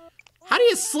 How do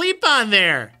you sleep on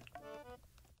there?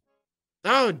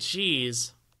 Oh,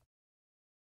 jeez.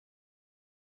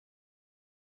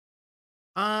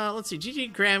 Let's see.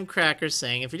 GG Graham Cracker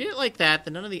saying, if you did it like that,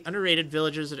 then none of the underrated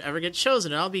villagers would ever get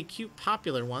chosen. It'll all be cute,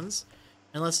 popular ones.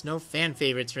 Unless no fan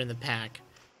favorites are in the pack.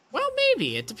 Well,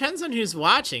 maybe. It depends on who's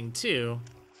watching, too.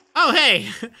 Oh, hey!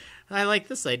 I like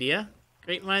this idea.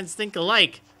 Great minds think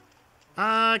alike.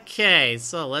 Okay,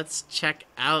 so let's check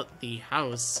out the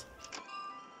house.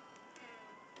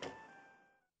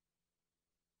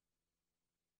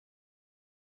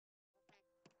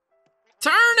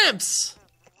 Turnips!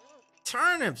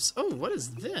 Turnips! Oh, what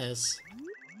is this?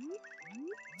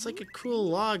 It's like a cool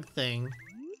log thing.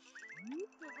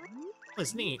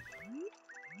 That's neat.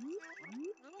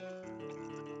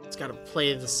 It's gotta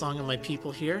play the song of my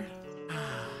people here.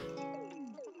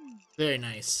 Very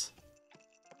nice.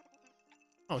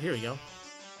 Oh, here we go.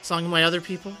 Song of my other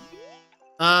people.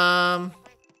 Pie.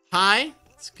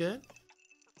 That's good.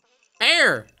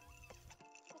 Bear!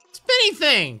 Spinny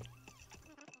thing!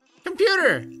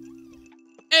 Computer!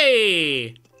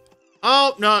 Hey!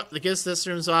 Oh, no, I guess this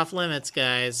room's off limits,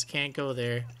 guys. Can't go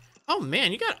there. Oh,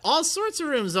 man, you got all sorts of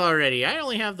rooms already. I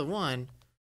only have the one.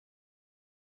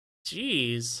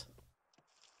 Jeez.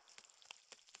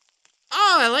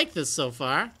 Oh, I like this so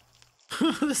far.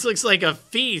 This looks like a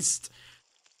feast.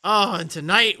 Oh, and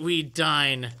tonight we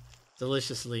dine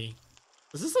deliciously.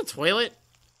 Is this a toilet?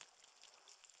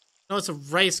 No, it's a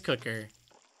rice cooker.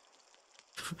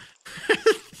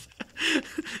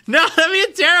 No, that'd be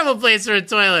a terrible place for a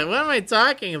toilet. What am I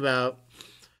talking about?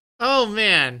 Oh,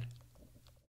 man.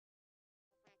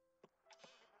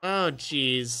 Oh,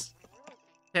 jeez.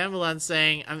 Pamela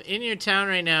saying, I'm in your town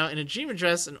right now in a dream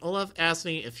address, and Olaf asked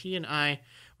me if he and I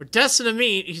were destined to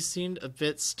meet. He seemed a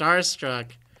bit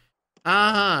starstruck.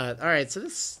 Uh-huh. Alright, so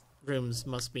this room's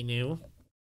must be new.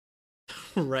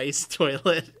 Rice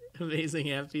toilet. Amazing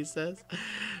Happy says.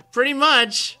 Pretty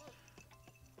much.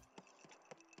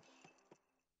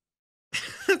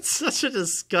 That's such a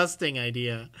disgusting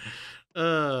idea.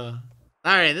 Alright,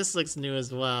 this looks new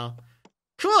as well.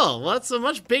 Cool, well, it's a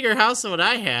much bigger house than what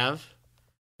I have.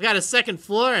 We got a second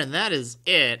floor, and that is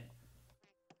it.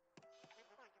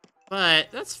 But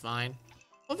that's fine.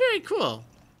 Well, very cool.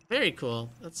 Very cool.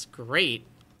 That's great.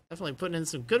 Definitely putting in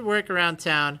some good work around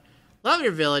town. Love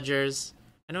your villagers.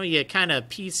 I know you kind of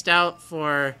pieced out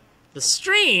for the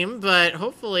stream, but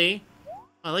hopefully...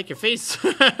 I like your face.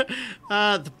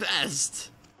 The best.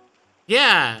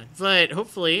 Yeah, but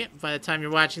hopefully by the time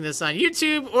you're watching this on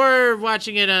YouTube or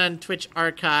watching it on Twitch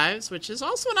Archives, which is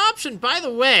also an option, by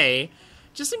the way,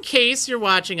 just in case you're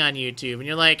watching on YouTube and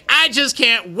you're like, I just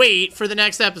can't wait for the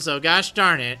next episode, gosh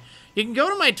darn it. You can go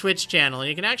to my Twitch channel and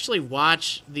you can actually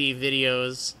watch the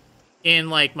videos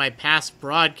in, like, my past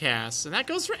broadcasts. And that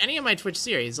goes for any of my Twitch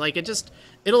series. Like,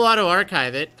 it'll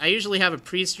auto-archive it. I usually have a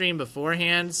pre-stream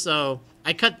beforehand, so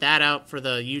I cut that out for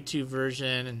the YouTube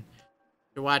version. And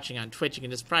if you're watching on Twitch, you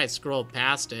can just probably scroll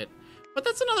past it. But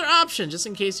that's another option, just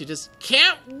in case you just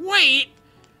can't wait.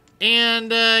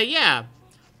 And, yeah.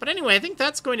 But anyway, I think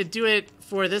that's going to do it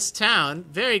for this town.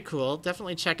 Very cool.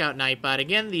 Definitely check out Nightbot.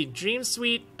 Again, the Dream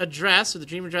Suite address, or the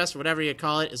Dream address, or whatever you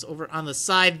call it, is over on the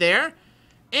side there.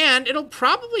 And it'll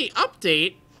probably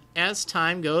update as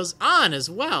time goes on as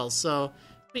well. So,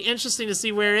 it'll be interesting to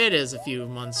see where it is a few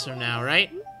months from now, right?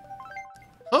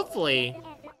 Hopefully,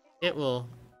 it will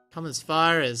come as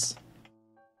far as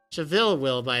Tchville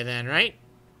will by then, right?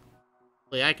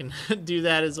 Hopefully I can do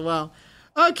that as well.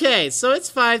 Okay, so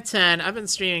it's 5:10. I've been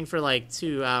streaming for like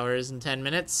 2 hours and 10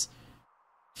 minutes.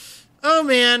 Oh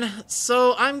man,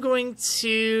 so I'm going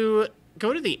to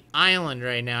go to the island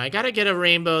right now. I gotta get a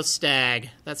rainbow stag.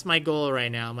 That's my goal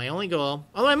right now, my only goal.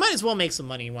 Although I might as well make some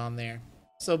money while I'm there.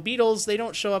 So beetles, they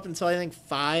don't show up until I think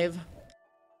 5.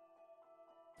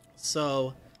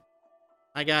 So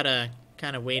I gotta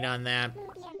kind of wait on that.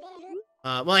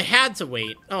 Well, I had to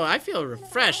wait. Oh, I feel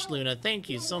refreshed, Luna. Thank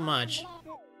you so much.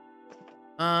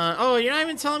 Oh, you're not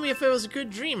even telling me if it was a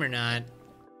good dream or not.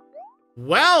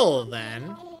 Well,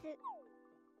 then.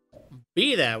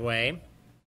 be that way.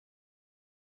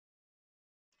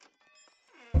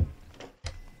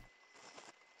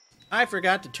 I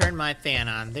forgot to turn my fan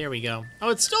on. There we go. Oh,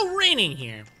 it's still raining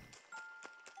here.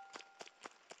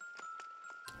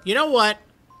 You know what?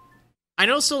 I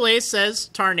know Soleil says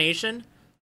Tarnation,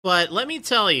 but let me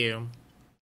tell you,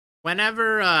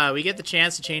 whenever we get the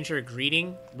chance to change her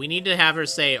greeting, we need to have her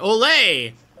say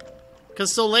Olay!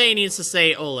 Because Soleil needs to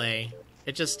say Olay.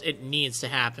 It needs to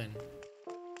happen.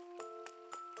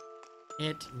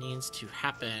 It needs to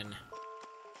happen.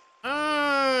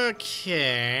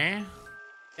 Okay.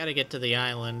 Gotta get to the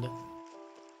island.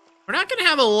 We're not gonna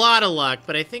have a lot of luck,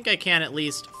 but I think I can at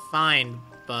least find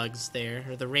bugs there,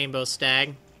 or the rainbow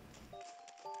stag.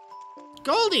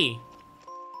 Goldie!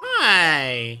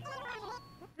 Hi!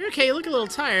 You're okay, you look a little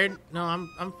tired. No,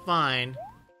 I'm fine.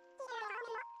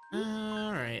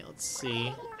 Alright, let's see.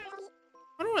 I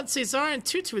wonder what Cesar and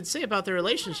Tutu would say about their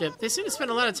relationship. They seem to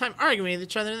spend a lot of time arguing with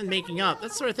each other and then making up.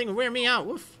 That sort of thing would wear me out.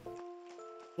 Woof.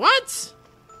 What?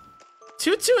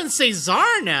 Tutu and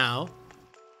Cesar now?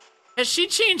 Has she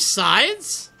changed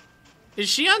sides? Is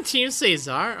she on Team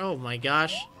Cesar? Oh my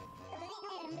gosh.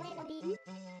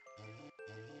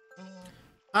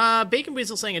 Bacon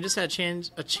Weasel saying I just had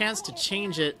a chance to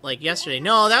change it like yesterday.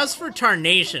 No, that was for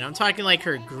Tarnation. I'm talking like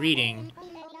her greeting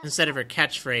instead of her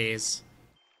catchphrase.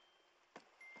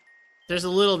 There's a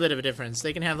little bit of a difference.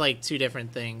 They can have like two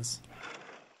different things.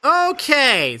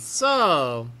 Okay,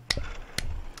 so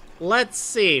let's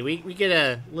see. We get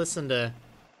to listen to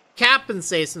Cap'n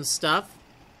say some stuff.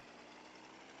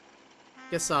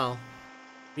 Guess I'll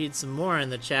read some more in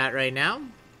the chat right now.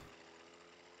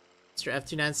 Mr.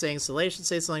 F29 saying Soleil should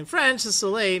say something French, as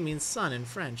Soleil means sun in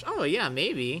French. Oh yeah,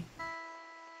 maybe.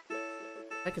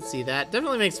 I can see that.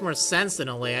 Definitely makes more sense than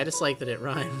Olay. I just like that it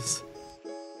rhymes.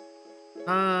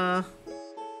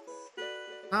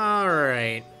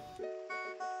 Alright.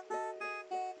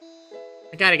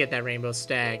 I gotta get that rainbow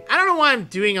stag. I don't know why I'm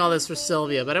doing all this for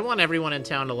Sylvia, but I want everyone in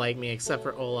town to like me except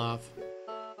for Olaf.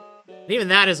 And even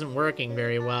that isn't working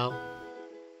very well.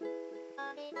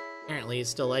 Apparently he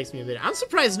still likes me a bit. I'm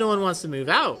surprised no one wants to move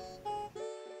out.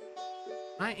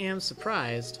 I am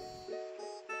surprised.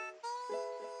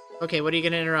 Okay, what are you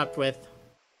gonna interrupt with?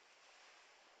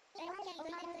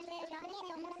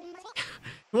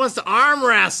 He wants to arm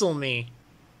wrestle me.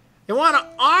 You want to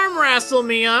arm wrestle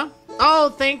me, huh? Oh,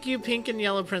 thank you, Pink and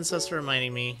Yellow Princess, for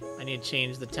reminding me. I need to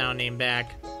change the town name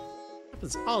back.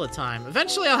 Happens all the time.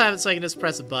 Eventually I'll have it so I can just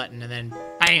press a button and then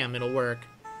bam, it'll work.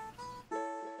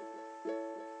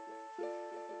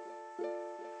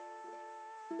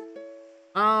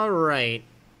 Alright.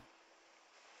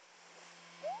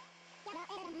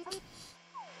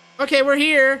 Okay, we're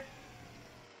here.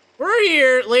 We're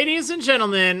here, ladies and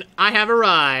gentlemen. I have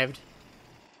arrived.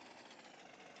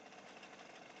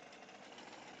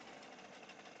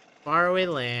 Faraway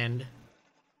land.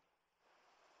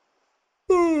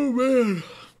 Oh, man.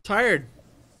 Tired.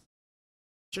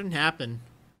 Shouldn't happen.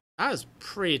 I was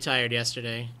pretty tired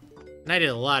yesterday. And I did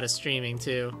a lot of streaming,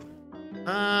 too.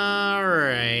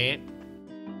 Alright.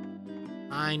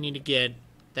 I need to get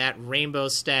that rainbow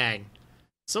stag.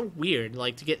 So weird,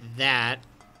 like, to get that.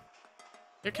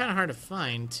 They're kind of hard to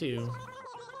find, too.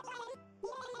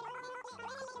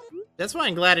 That's why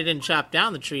I'm glad I didn't chop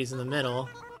down the trees in the middle.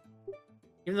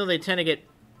 Even though they tend to get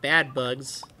bad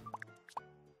bugs.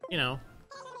 You know.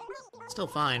 Still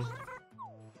fine.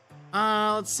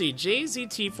 Let's see.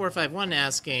 JZT451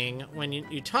 asking, when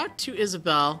you talk to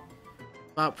Isabel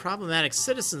about problematic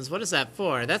citizens, what is that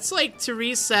for? That's like to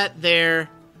reset their,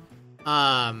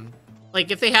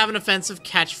 like if they have an offensive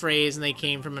catchphrase and they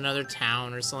came from another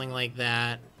town or something like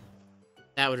that,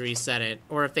 that would reset it.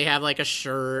 Or if they have like a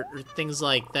shirt or things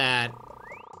like that,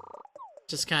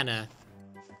 just kind of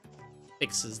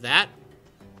fixes that.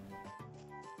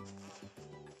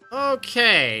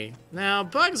 Okay, now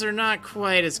bugs are not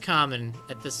quite as common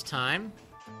at this time.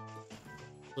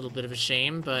 A little bit of a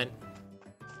shame, but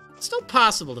it's still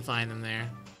possible to find them there.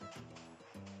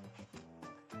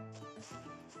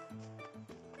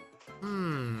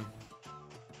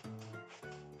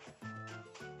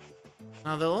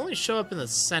 Now they'll only show up in the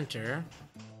center.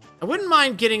 I wouldn't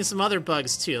mind getting some other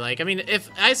bugs too. Like, I mean, if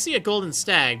I see a golden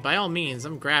stag, by all means,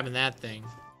 I'm grabbing that thing.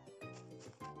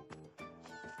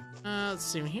 Let's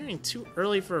see, I'm hearing too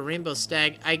early for a rainbow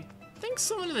stag. I think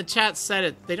someone in the chat said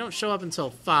it. They don't show up until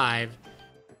 5.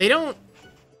 They're not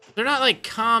like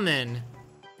common,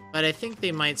 but I think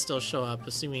they might still show up,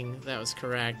 assuming that was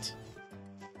correct.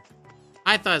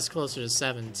 I thought it's closer to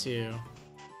 7 too.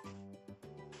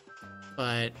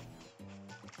 But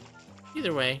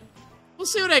either way, we'll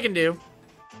see what I can do.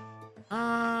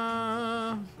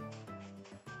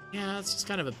 Yeah, it's just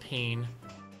kind of a pain.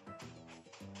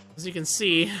 As you can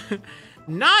see,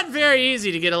 not very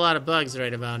easy to get a lot of bugs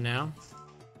right about now.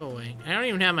 Go away. I don't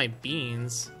even have my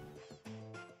beans.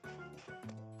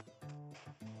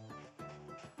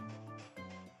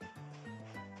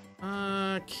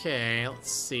 Okay,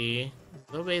 let's see.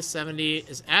 Lobase70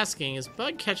 is asking, is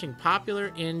bug catching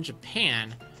popular in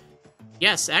Japan?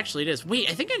 Yes, actually it is. Wait,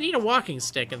 I think I need a walking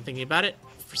stick. I'm thinking about it.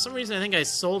 For some reason, I think I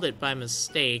sold it by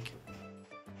mistake.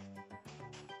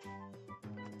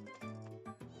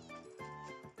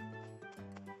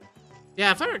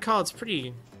 Yeah, if I recall, it's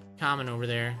pretty common over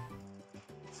there.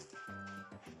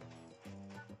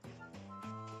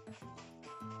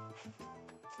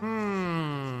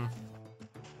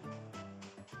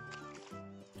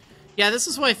 Yeah, this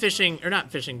is why fishing, or not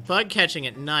fishing, bug catching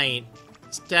at night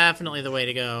is definitely the way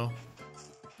to go.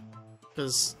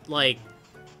 Because, like,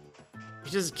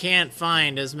 you just can't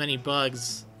find as many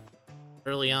bugs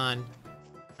early on.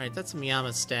 Alright, that's a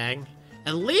Miyama stag.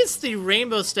 At least the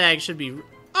rainbow stag should be...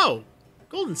 Oh!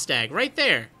 Golden stag, right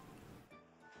there.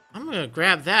 I'm gonna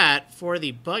grab that for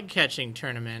the bug catching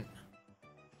tournament.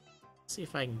 Let's see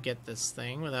if I can get this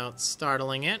thing without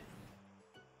startling it.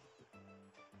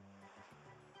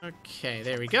 Okay,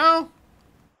 there we go.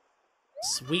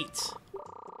 Sweet.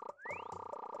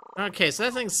 Okay, so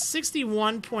that thing's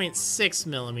 61.6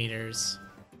 millimeters.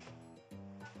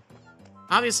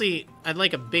 Obviously, I'd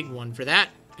like a big one for that,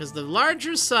 because the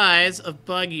larger size of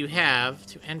bug you have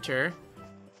to enter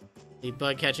the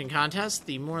bug catching contest,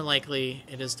 the more likely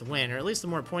it is to win, or at least the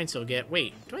more points you'll get.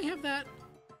 Wait, do I have that?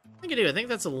 I think I do. I think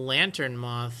that's a lantern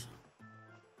moth.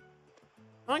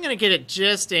 Well, I'm gonna get it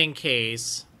just in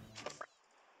case.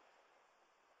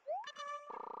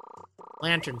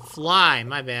 Lantern fly,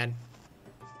 my bad.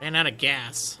 Ran out of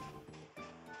gas.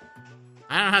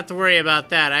 I don't have to worry about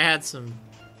that. I had some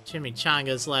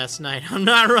chimichangas last night. I'm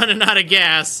not running out of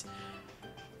gas.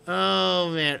 Oh,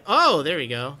 man. Oh, there we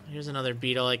go. Here's another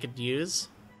beetle I could use.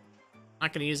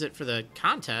 Not going to use it for the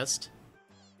contest.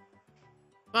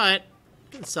 But,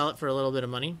 I can sell it for a little bit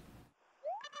of money.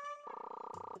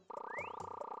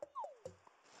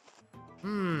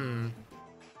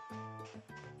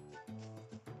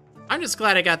 I'm just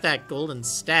glad I got that golden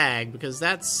stag, because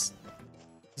that's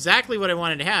exactly what I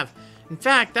wanted to have. In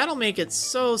fact, that'll make it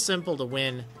so simple to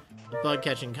win the bug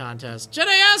catching contest.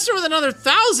 Jedi Aster with another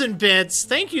 1,000 bits!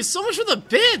 Thank you so much for the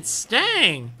bits!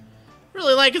 Dang!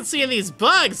 Really liking seeing these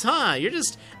bugs, huh? You're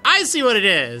just... I see what it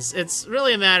is. It's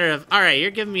really a matter of, alright, you're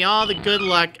giving me all the good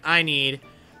luck I need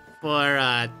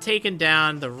for taking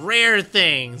down the rare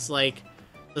things, like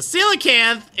the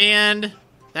Coelacanth and...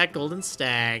 that golden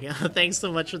stag. Thanks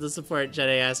so much for the support,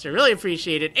 Jedi Aster. Really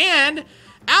appreciate it. And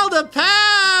Alda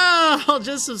Pal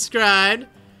just subscribed.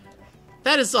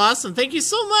 That is awesome. Thank you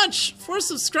so much for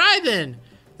subscribing.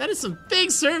 That is some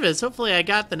big service. Hopefully I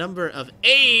got the number of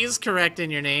A's correct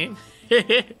in your name.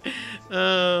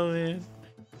 Oh, man.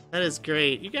 That is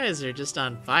great. You guys are just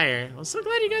on fire. I'm so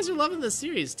glad you guys are loving this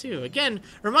series, too. Again,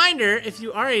 reminder, if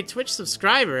you are a Twitch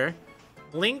subscriber,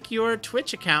 link your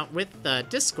Twitch account with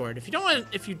Discord.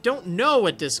 If you don't know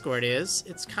what Discord is,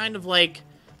 it's kind of like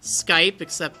Skype,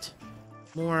 except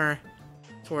more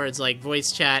towards like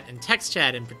voice chat and text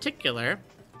chat in particular.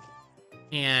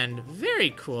 And very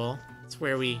cool. It's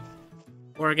where we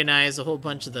organize a whole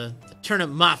bunch of the turnip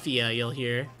mafia you'll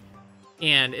hear.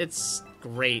 And it's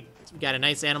great. We got a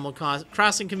nice Animal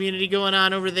Crossing community going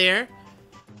on over there.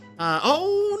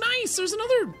 Oh, nice! There's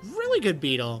another really good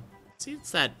beetle. See,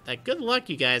 it's that good luck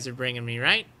you guys are bringing me,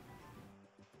 right?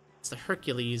 It's the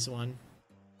Hercules one.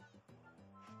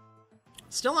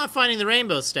 Still not finding the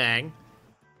rainbow stag.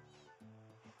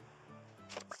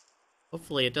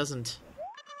 Hopefully it doesn't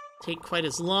take quite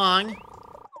as long.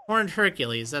 Horned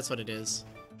Hercules, that's what it is.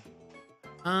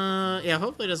 Yeah,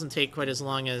 hopefully it doesn't take quite as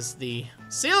long as the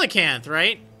Coelacanth,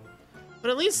 right? But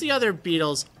at least the other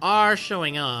beetles are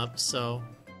showing up, so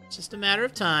it's just a matter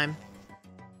of time.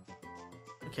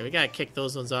 Okay, we gotta kick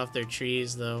those ones off their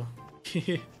trees, though.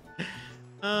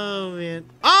 Oh, man.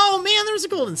 Oh, man, there's a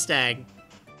golden stag.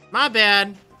 My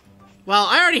bad. Well,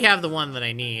 I already have the one that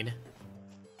I need.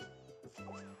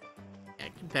 Yeah,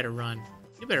 you better run.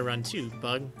 You better run, too,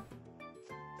 bug.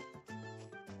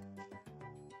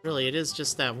 Really, it is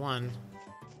just that one.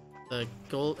 The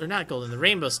gold... or not golden, the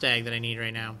rainbow stag that I need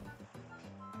right now.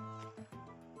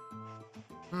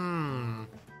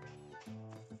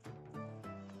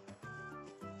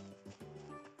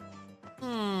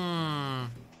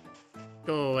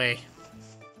 Go away.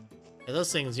 Yeah,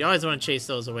 those things, you always want to chase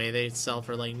those away. They sell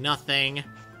for, like, nothing.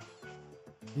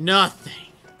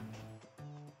 Nothing.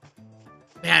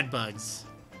 Bad bugs.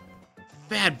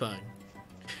 Bad bug.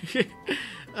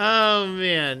 Oh,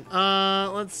 man.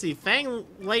 Let's see. Fang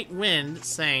Light Wind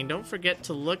saying, don't forget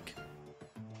to look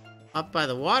up by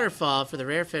the waterfall for the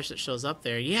rare fish that shows up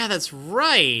there. Yeah, that's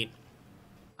right.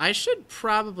 I should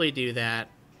probably do that.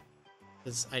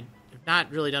 Because I've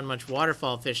not really done much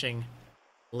waterfall fishing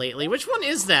lately. Which one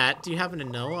is that? Do you happen to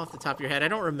know off the top of your head? I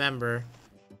don't remember.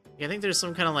 I think there's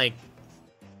some kind of, like,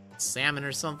 salmon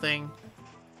or something.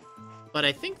 But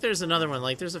I think there's another one.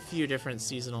 Like, there's a few different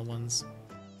seasonal ones.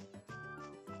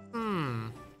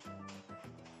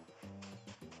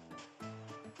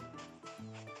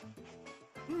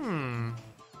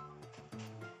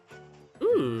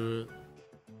 Ooh.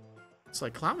 Looks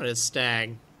like Clometis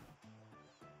Stag.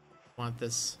 Want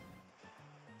this.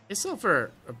 They sell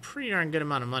for a pretty darn good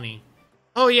amount of money.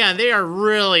 Oh yeah, they are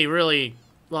really, really...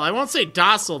 Well, I won't say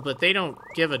docile, but they don't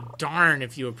give a darn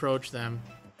if you approach them.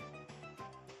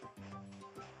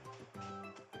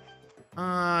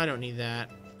 I don't need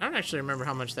that. I don't actually remember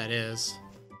how much that is.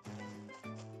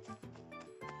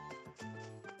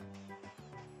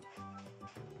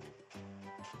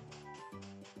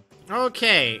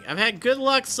 Okay, I've had good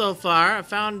luck so far. I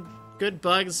found good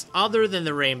bugs other than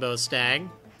the rainbow stag.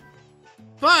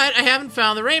 But I haven't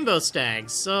found the rainbow stag,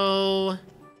 so...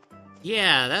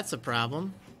 Yeah, that's a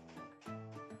problem.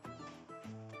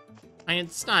 I mean,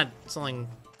 it's not something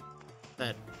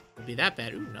that would be that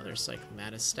bad. Ooh, another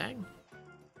Cyclomatus stag.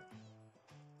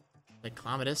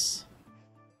 Cyclomatus.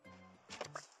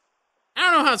 I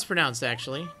don't know how it's pronounced,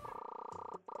 actually.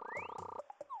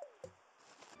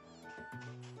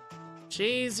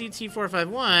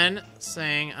 JZT451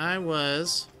 saying, I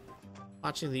was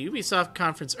watching the Ubisoft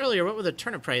conference earlier. What were the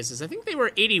turnip prices? I think they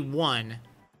were 81.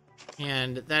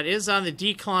 And that is on the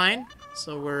decline.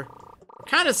 So we're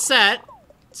kind of set.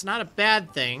 It's not a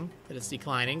bad thing that it's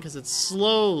declining because it's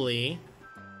slowly.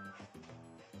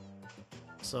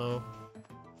 So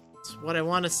it's what I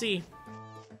want to see.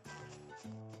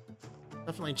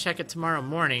 Definitely check it tomorrow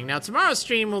morning. Now tomorrow's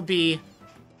stream will be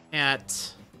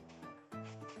at,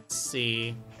 let's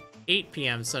see, 8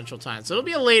 p.m. Central Time. So it'll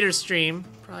be a later stream.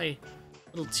 Probably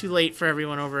a little too late for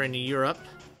everyone over in Europe.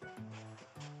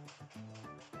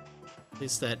 At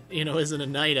least that, you know, isn't a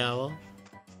night owl.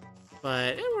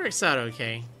 But it works out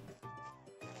okay.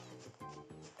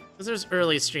 Because there's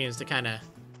early streams to kind of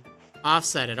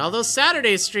offset it. Although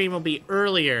Saturday's stream will be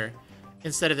earlier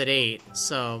instead of at 8.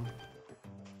 So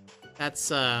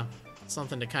that's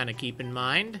something to kind of keep in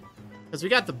mind. Because we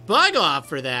got the bug off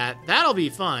for that. That'll be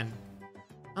fun.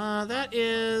 That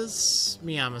is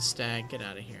Miyama Stag. Get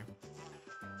out of here.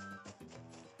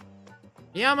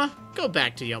 Miyama, go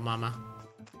back to your mama.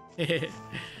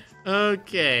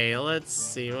 Okay, let's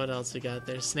see what else we got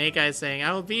there. Snake Eye saying,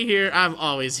 I will be here. I'm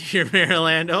always here,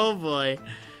 Marriland. Oh boy.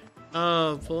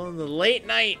 Oh, pulling the late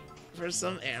night for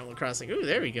some Animal Crossing. Ooh,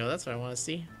 there we go. That's what I want to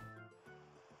see.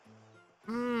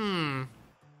 Woo.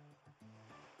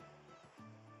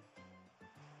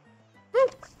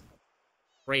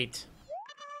 Great.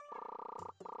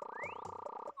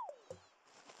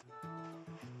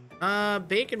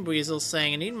 Bacon Weasel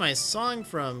saying, I need my song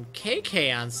from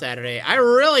KK on Saturday. I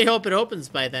really hope it opens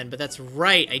by then, but that's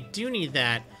right. I do need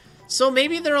that. So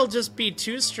maybe there'll just be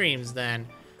 2 streams then.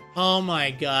 Oh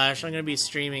my gosh, I'm gonna be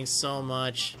streaming so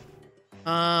much.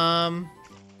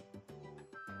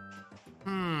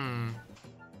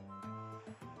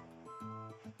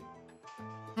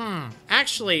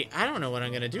 Actually, I don't know what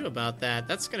I'm gonna do about that.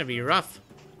 That's gonna be rough.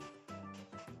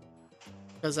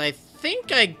 Because I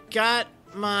think I got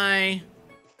my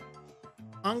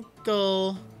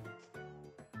uncle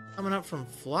coming up from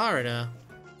Florida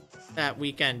that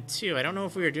weekend too. I don't know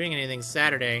if we were doing anything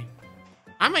Saturday.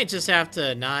 I might just have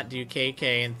to not do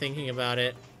KK and thinking about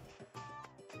it.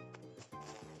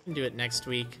 I can do it next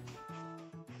week.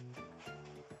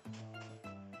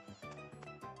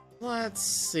 Let's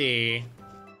see.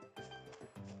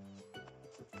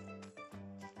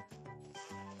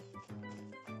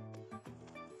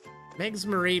 Megs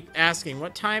Mareep asking,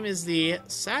 what time is the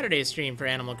Saturday stream for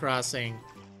Animal Crossing?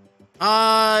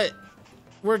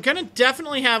 We're gonna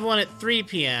definitely have one at 3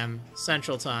 p.m.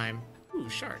 Central Time. Ooh,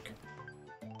 shark.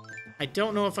 I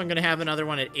don't know if I'm gonna have another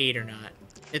one at 8 or not.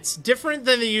 It's different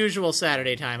than the usual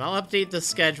Saturday time. I'll update the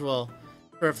schedule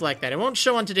to reflect that. It won't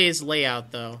show on today's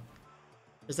layout, though,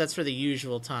 because that's for the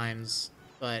usual times.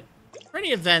 But for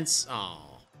any events,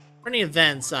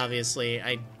 obviously,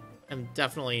 I'm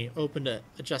definitely open to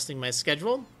adjusting my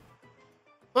schedule.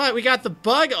 But we got the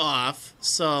bug off,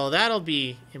 so that'll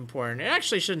be important. It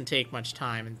actually shouldn't take much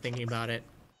time in thinking about it.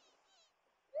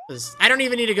 Because I don't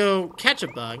even need to go catch a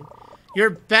bug. You're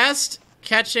best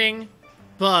catching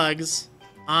bugs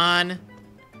on,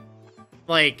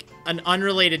 like, an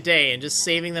unrelated day and just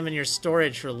saving them in your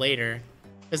storage for later.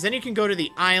 Because then you can go to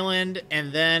the island,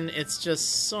 and then it's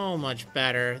just so much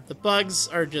better. The bugs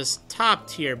are just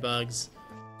top-tier bugs.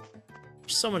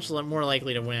 So much more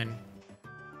likely to win.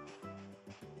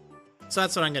 So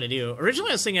that's what I'm going to do.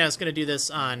 Originally, I was thinking I was going to do this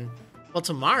on, well,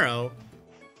 tomorrow.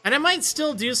 And I might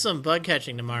still do some bug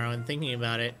catching tomorrow and thinking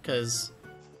about it, because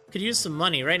I could use some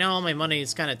money. Right now, all my money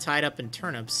is kind of tied up in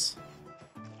turnips.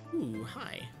 Ooh,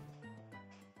 hi.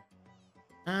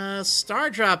 Star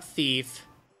Drop Thief.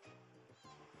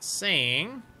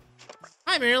 Saying,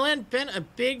 "Hi Marriland, been a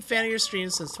big fan of your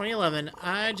streams since 2011.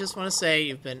 I just want to say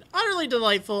you've been utterly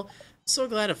delightful. So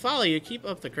glad to follow you. Keep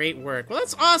up the great work." Well,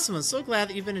 that's awesome. I'm so glad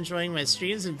that you've been enjoying my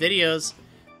streams and videos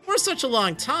for such a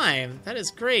long time. That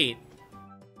is great.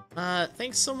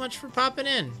 Thanks so much for popping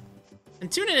in.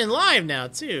 And tuning in live now,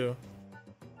 too.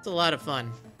 It's a lot of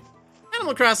fun.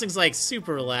 Animal Crossing's like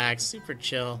super relaxed, super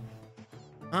chill.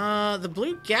 The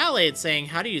Blue Gallade saying,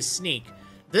 "How do you sneak?"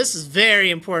 This is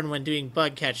very important when doing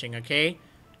bug catching, okay?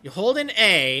 You hold an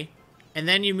A, and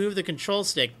then you move the control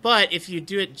stick. But if you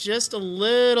do it just a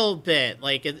little bit,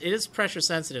 like it is pressure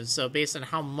sensitive, so based on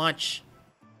how much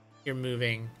you're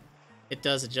moving, it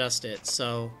does adjust it.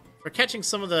 So for catching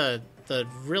some of the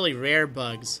really rare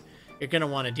bugs, you're going to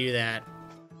want to do that.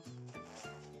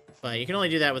 But you can only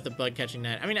do that with the bug catching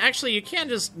net. I mean, actually, you can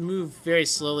just move very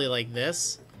slowly like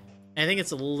this. I think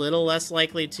it's a little less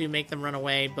likely to make them run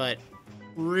away, but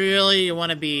really you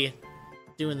want to be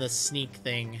doing the sneak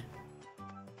thing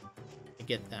to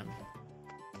get them.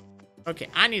 Okay,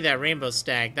 I need that rainbow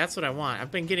stag. That's what I want.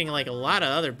 I've been getting like a lot of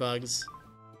other bugs,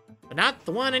 but not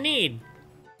the one I need.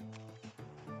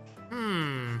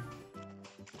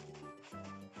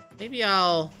 Maybe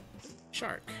I'll...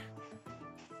 Shark.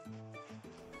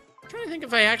 I'm trying to think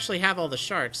if I actually have all the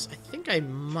sharks. I think I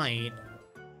might.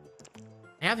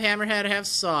 I have hammerhead, I have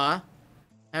saw,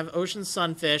 I have ocean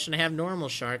sunfish, and I have normal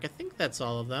shark. I think that's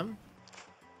all of them.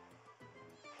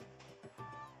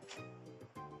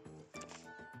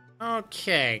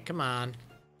 Okay, come on.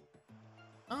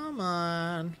 Come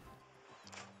on.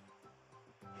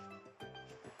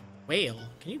 Whale.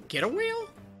 Can you get a whale?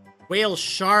 Whale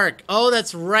shark. Oh,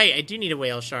 that's right. I do need a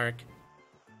whale shark.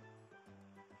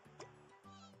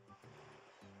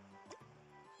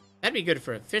 That'd be good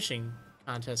for a fishing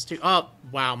contest, too. Oh,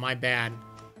 wow, my bad.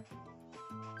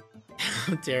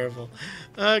 Terrible.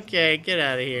 Okay, get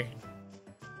out of here.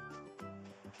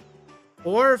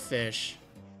 Oarfish.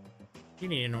 You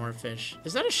need an oarfish.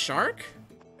 Is that a shark?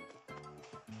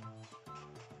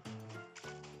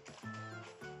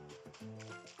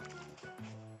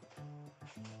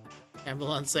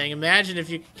 Ambulance saying, imagine if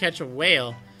you could catch a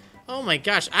whale. Oh my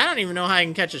gosh, I don't even know how I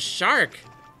can catch a shark.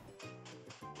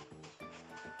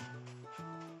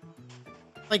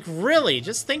 Like, really,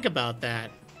 just think about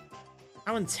that.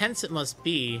 How intense it must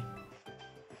be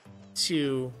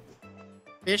to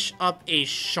fish up a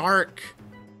shark,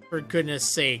 for goodness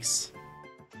sakes.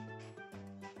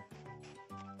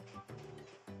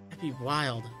 That'd be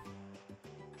wild.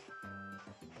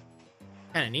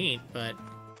 Kinda neat, but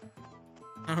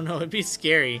I don't know, it'd be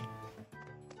scary.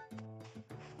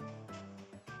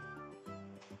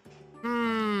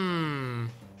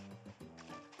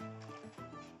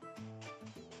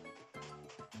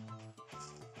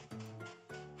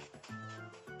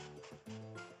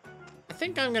 I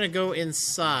think I'm gonna go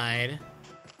inside.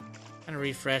 Kind of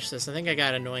refresh this. I think I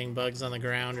got annoying bugs on the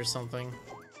ground or something.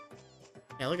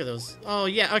 Yeah, look at those. Oh,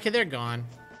 yeah, okay, they're gone.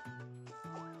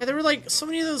 Yeah, there were like so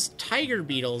many of those tiger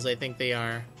beetles, I think they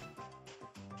are.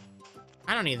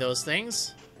 I don't need those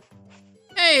things.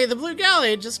 Hey, the Blue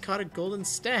Gallade just caught a golden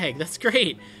stag. That's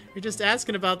great. You're just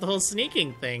asking about the whole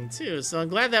sneaking thing, too, so I'm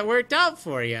glad that worked out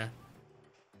for you.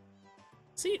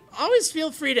 See, always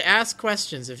feel free to ask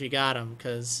questions if you got them,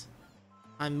 because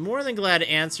I'm more than glad to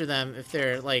answer them if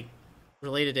they're, like,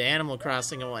 related to Animal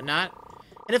Crossing and whatnot.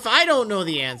 And if I don't know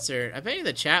the answer, I bet you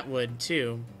the chat would,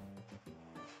 too.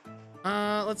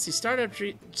 Let's see.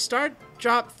 Star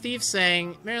Drop Thief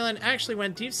saying, Marriland actually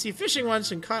went deep sea fishing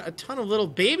once and caught a ton of little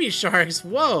baby sharks.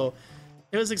 Whoa.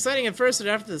 It was exciting at first, but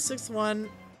after the sixth one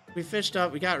we fished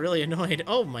up, we got really annoyed.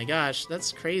 Oh my gosh,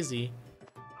 that's crazy.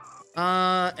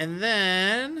 And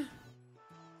then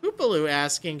Hoopaloo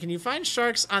asking, can you find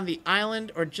sharks on the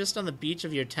island or just on the beach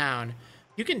of your town?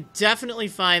 You can definitely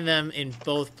find them in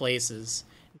both places.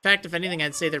 In fact, if anything,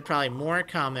 I'd say they're probably more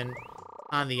common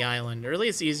on the island, or at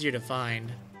least easier to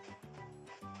find.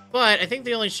 But I think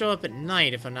they only show up at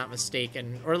night, if I'm not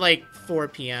mistaken, or like 4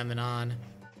 p.m. and on.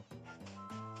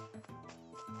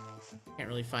 Can't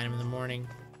really find them in the morning.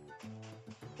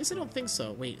 At least I don't think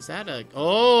so. Wait, is that a...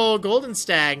 Oh, golden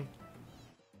stag.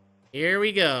 Here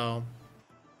we go.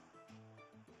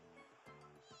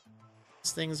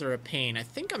 These things are a pain. I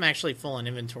think I'm actually full on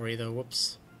inventory, though.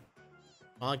 Whoops.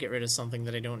 I'll get rid of something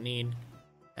that I don't need.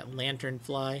 That lantern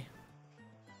fly.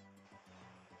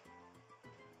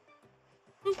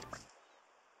 Boop.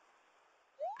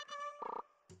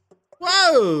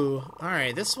 Whoa!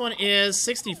 Alright, this one is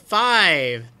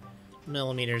 65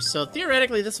 millimeters. So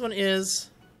theoretically, this one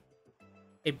is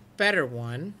a better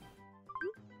one.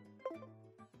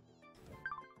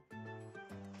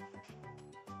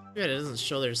 Good, it doesn't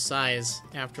show their size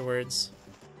afterwards.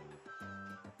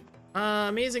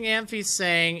 Amazing Amphi's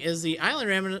saying, is the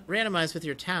island randomized with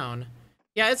your town?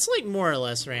 Yeah, it's like more or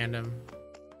less random.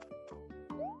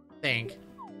 I think.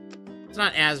 It's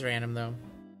not as random, though.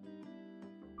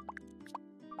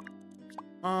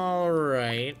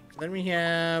 Alright. Then we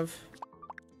have...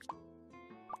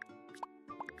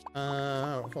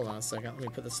 hold on a second. Let me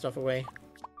put this stuff away.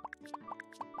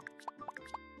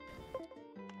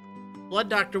 Blood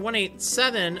Doctor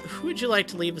 187, who would you like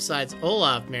to leave besides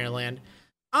Olaf, Marriland?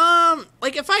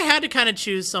 Like, if I had to kind of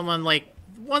choose someone, like,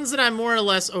 ones that I'm more or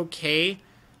less okay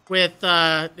with,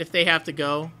 if they have to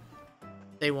go,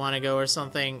 they want to go or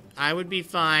something, I would be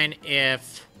fine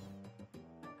if,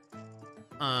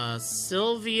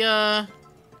 Sylvia,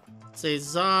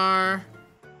 Cesar,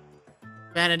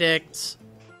 Benedict,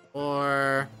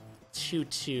 or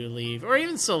Tutu leave. Or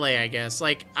even Soleil, I guess.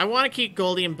 Like, I want to keep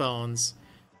Goldie and Bones.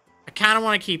 I kind of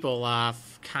want to keep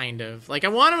Olaf, kind of. Like, I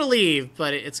want him to leave,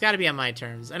 but it's got to be on my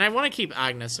terms. And I want to keep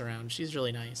Agnes around. She's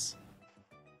really nice.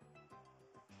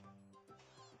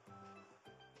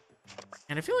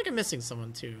 And I feel like I'm missing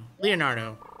someone, too.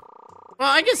 Leonardo. Well,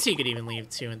 I guess he could even leave,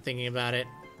 too, in thinking about it.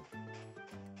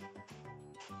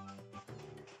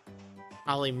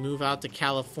 Probably move out to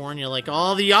California like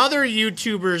all the other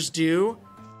YouTubers do.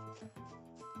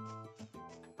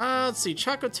 Let's see,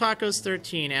 Choco Tacos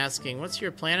 13 asking, what's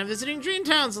your plan of visiting Dream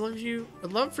Towns? I'd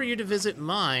love for you to visit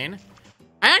mine.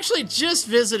 I actually just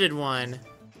visited one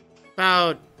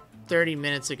about 30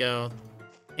 minutes ago.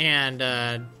 And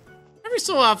every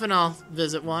so often I'll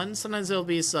visit one. Sometimes it'll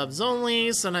be subs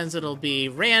only, sometimes it'll be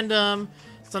random,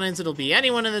 sometimes it'll be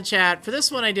anyone in the chat. For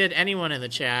this one I did anyone in the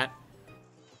chat.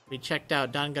 We checked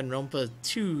out Danganronpa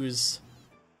 2's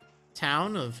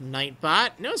town of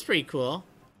Nightbot, and it was pretty cool.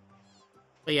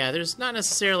 But yeah, there's not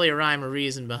necessarily a rhyme or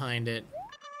reason behind it.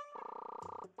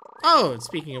 Oh,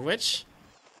 speaking of which,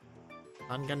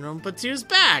 Danganronpa 2's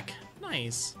back!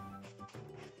 Nice.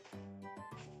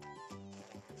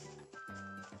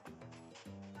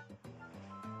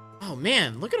 Oh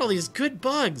man, look at all these good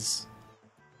bugs!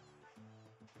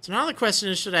 So now the question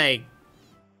is, should I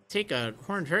take a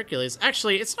Horned Hercules?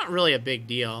 Actually, it's not really a big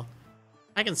deal.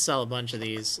 I can sell a bunch of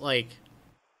these, like...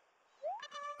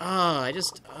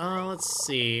 let's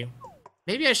see.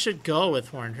 Maybe I should go with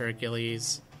Horned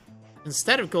Hercules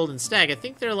instead of Golden Stag. I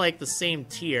think they're like the same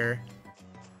tier.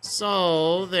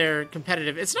 So, they're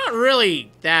competitive. It's not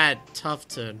really that tough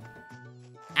to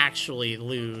actually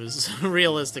lose,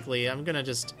 realistically. I'm gonna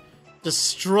just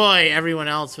destroy everyone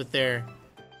else with their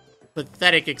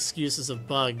pathetic excuses of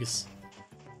bugs.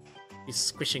 Be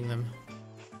squishing them.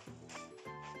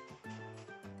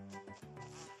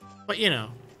 But, you know.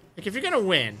 Like, if you're gonna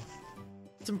win,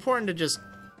 it's important to just,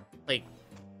 like,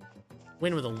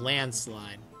 win with a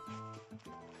landslide.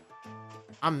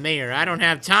 I'm mayor. I don't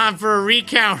have time for a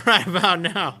recount right about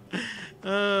now.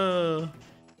 Oh.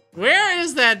 Where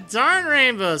is that darn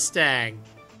rainbow stag?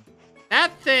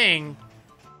 That thing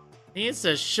needs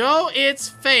to show its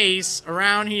face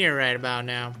around here right about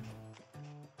now.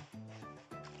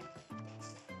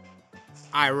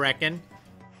 I reckon.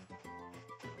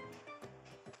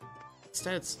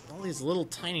 Instead, it's all these little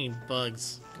tiny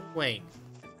bugs. Go away.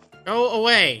 Go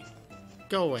away.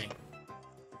 Go away.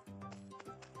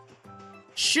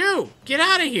 Shoo! Get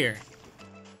out of here!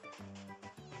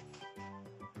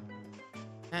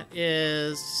 That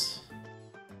is...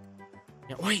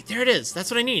 Yeah, wait, there it is. That's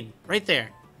what I need. Right there.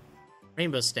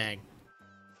 Rainbow stag.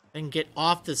 I can get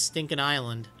off this stinking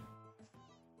island.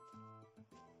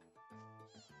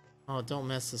 Oh, don't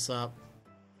mess this up.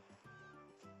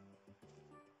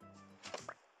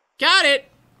 Got it!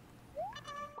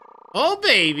 Oh,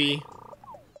 baby!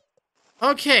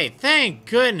 Okay, thank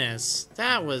goodness.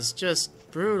 That was just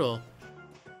brutal.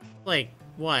 Like,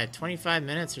 what, 25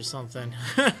 minutes or something?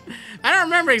 I don't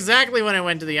remember exactly when I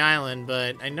went to the island,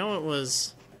 but I know it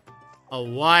was a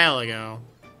while ago.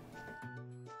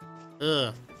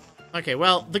 Ugh. Okay,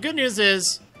 well, the good news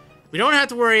is we don't have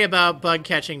to worry about bug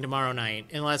catching tomorrow night,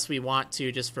 unless we want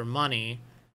to just for money.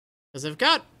 Because I've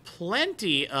got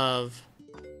plenty of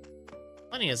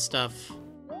stuff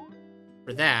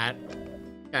for that.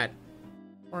 Got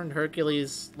Horned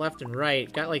Hercules left and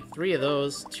right. Got like 3 of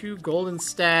those. 2 golden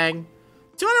stag.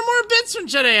 200 more bits from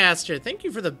Jedi Aster. Thank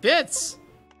you for the bits.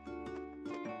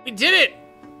 We did it.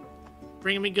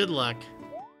 Bringing me good luck.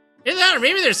 Either that or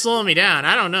maybe they're slowing me down.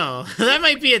 I don't know. That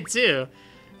might be it too.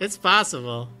 It's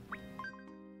possible.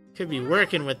 Could be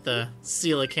working with the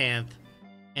Coelacanth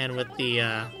and with the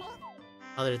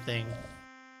other thing.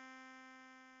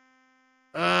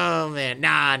 Oh man,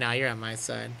 nah, you're on my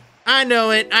side. I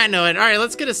know it. All right,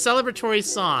 let's get a celebratory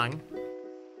song.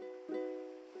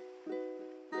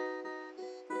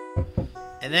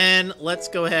 And then let's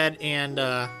go ahead and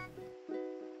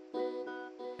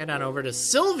head on over to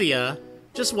Sylvia.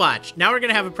 Just watch. Now we're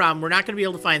gonna have a problem. We're not gonna be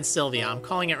able to find Sylvia. I'm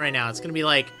calling it right now. It's gonna be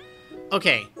like,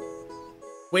 okay,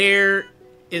 where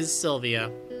is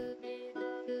Sylvia?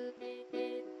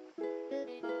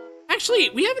 Actually,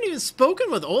 we haven't even spoken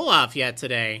with Olaf yet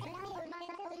today.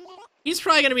 He's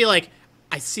probably gonna be like,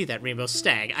 I see that rainbow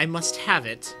stag. I must have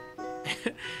it.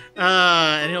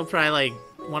 And he'll probably like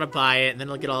want to buy it, and then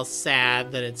he'll get all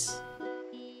sad that it's,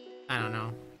 I don't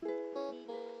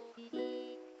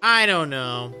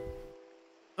know.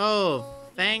 Oh,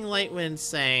 Fang Lightwind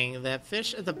saying that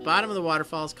fish at the bottom of the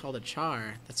waterfall is called a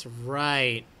char. That's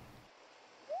right.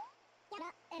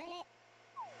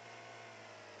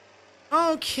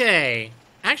 Okay.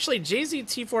 Actually,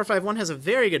 JZT451 has a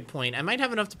very good point. I might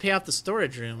have enough to pay off the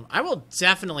storage room. I will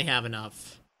definitely have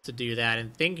enough to do that,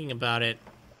 and thinking about it.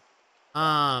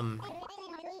 Yeah,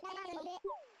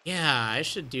 I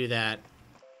should do that.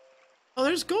 Oh,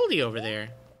 there's Goldie over there.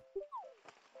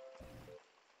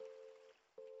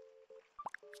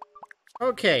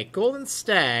 Okay, golden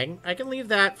stag. I can leave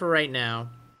that for right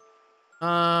now.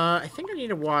 I think I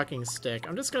need a walking stick.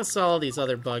 I'm just gonna sell all these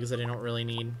other bugs that I don't really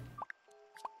need.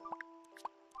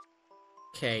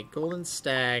 Okay, golden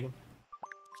stag.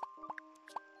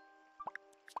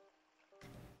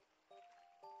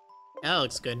 That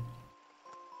looks good.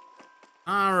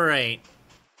 Alright.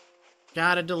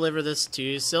 Gotta deliver this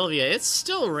to Sylvia. It's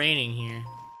still raining here.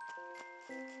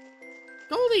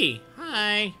 Goldie!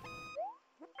 Hi!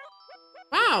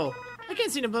 Wow! I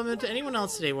can't seem to bump into anyone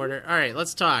else today, Warder. Alright,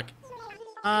 let's talk.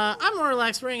 I'm more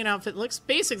relaxed wearing an outfit that looks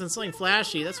basic than something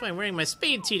flashy. That's why I'm wearing my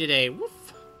spade tee today. Woof!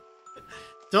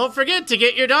 Don't forget to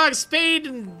get your dog spayed.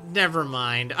 Never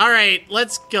mind. Alright,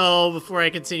 let's go before I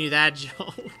continue that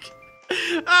joke.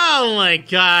 Oh my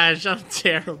gosh, I'm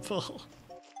terrible.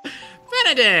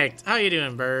 Benedict! How you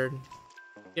doing, bird?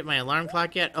 Get my alarm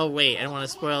clock yet? Oh wait, I don't want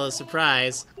to spoil the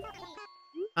surprise.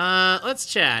 Let's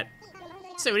chat.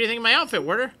 Say, what do you think of my outfit,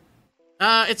 Warder?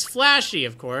 It's flashy,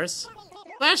 of course.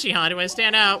 Flashy, huh? Do I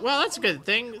stand out? Well, that's a good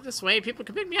thing. This way, people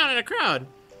can pick me out in a crowd.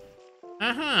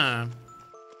 Uh-huh.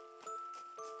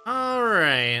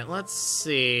 Alright, let's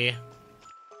see.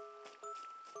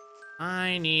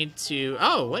 I need to...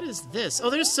 Oh, what is this?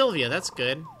 Oh, there's Sylvia. That's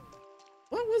good.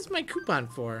 What was my coupon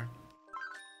for?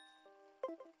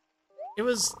 It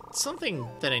was something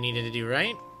that I needed to do,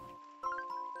 right?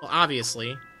 Well,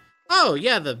 obviously. Oh,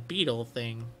 yeah, the beetle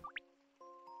thing.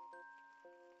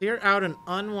 Clear out an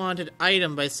unwanted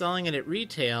item by selling it at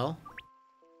retail.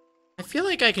 I feel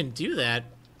like I can do that.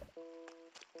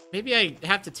 Maybe I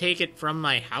have to take it from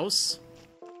my house?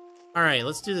 Alright,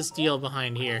 let's do this deal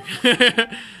behind here.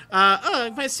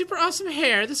 My super awesome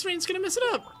hair. This rain's gonna mess it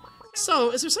up.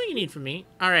 So, is there something you need from me?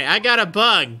 Alright, I got a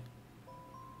bug.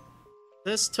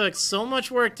 This took so much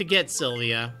work to get,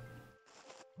 Sylvia.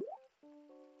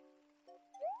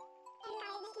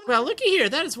 Well, looky here.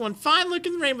 That is one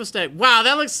fine-looking rainbow stag. Wow,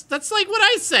 that's like what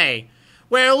I say.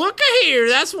 Well, looky here.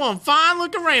 That's one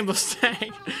fine-looking rainbow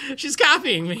stag. She's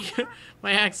copying me.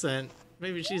 My accent.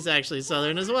 Maybe she's actually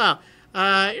Southern as well.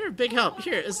 You're a big help.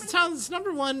 Here, as the town's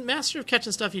 #1 master of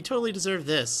catching stuff, you totally deserve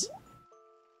this.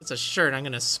 It's a shirt. I'm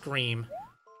gonna scream.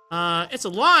 It's a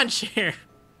lawn chair.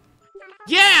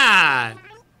 Yeah!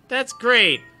 That's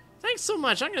great. Thanks so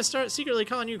much. I'm gonna start secretly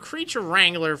calling you Creature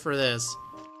Wrangler for this.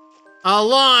 A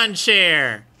lawn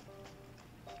chair.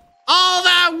 All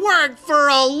that work for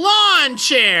a lawn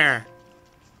chair.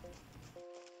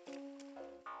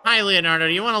 Hi, Leonardo.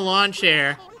 Do you want a lawn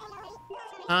chair?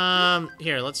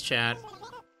 Here, let's chat.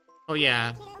 Oh,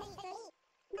 yeah.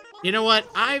 You know what?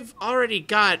 I've already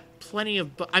got plenty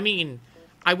of... I mean,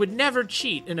 I would never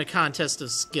cheat in a contest of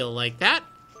skill like that.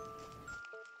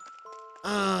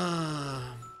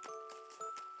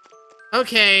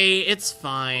 Okay, it's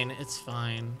fine. It's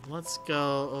fine. Let's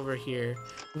go over here.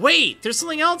 Wait! There's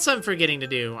something else I'm forgetting to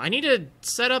do. I need to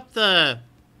set up the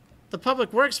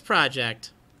Public Works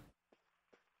project.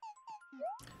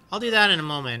 I'll do that in a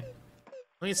moment.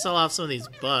 Let me sell off some of these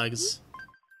bugs.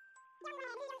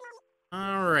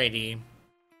 Alrighty.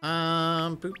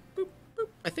 Boop, boop, boop.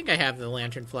 I think I have the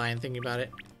lanternfly and thinking about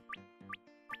it.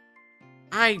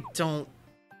 I don't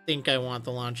think I want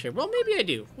the launcher. Well, maybe I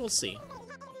do. We'll see.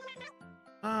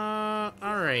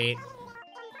 Alright.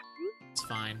 It's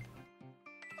fine.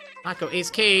 Mako Ace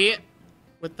K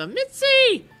with the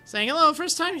Mitzi! Saying hello,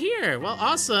 first time here. Well,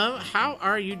 awesome. How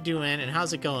are you doing and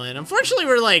how's it going? Unfortunately,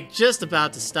 we're like just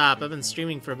about to stop. I've been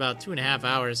streaming for about 2.5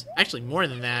 hours. Actually, more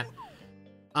than that.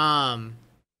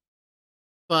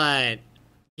 But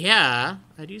yeah,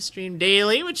 I do stream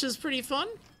daily, which is pretty fun.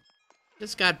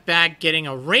 Just got back getting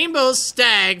a rainbow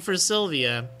stag for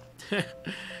Sylvia.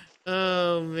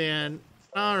 Oh, man.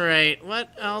 Alright, what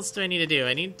else do I need to do?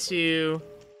 I need to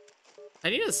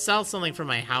sell something for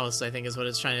my house, I think is what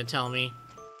it's trying to tell me.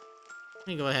 Let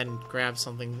me go ahead and grab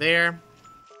something there.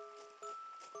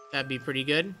 That'd be pretty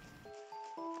good.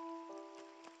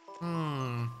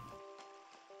 Blue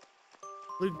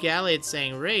Gallade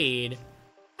saying raid.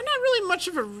 I'm not really much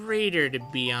of a raider, to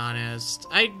be honest.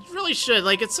 I really should.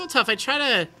 Like, it's so tough. I try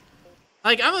to...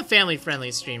 Like, I'm a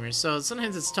family-friendly streamer, so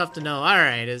sometimes it's tough to know,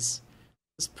 alright, is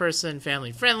this person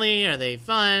family-friendly? Are they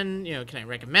fun? You know, can I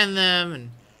recommend them?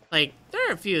 And, like, there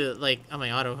are a few, like, on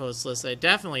my auto-host list I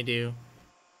definitely do.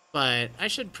 But I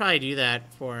should probably do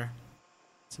that for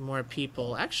some more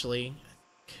people. Actually,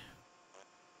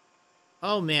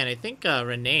 oh man, I think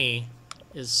Renee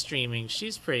is streaming.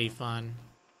 She's pretty fun.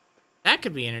 That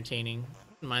could be entertaining. I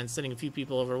wouldn't mind sending a few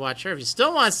over to watch her. If you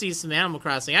still want to see some Animal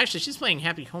Crossing, actually, she's playing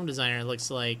Happy Home Designer, it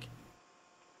looks like.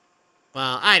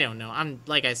 Well, I don't know.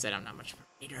 Like I said, I'm not much of a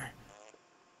reader.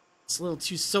 It's a little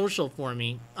too social for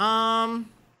me. Wonder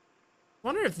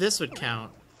if this would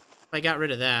count. If I got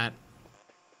rid of that.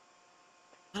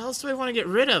 What else do I want to get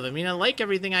rid of? I mean, I like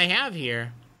everything I have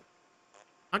here.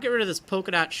 I'll get rid of this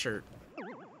polka dot shirt.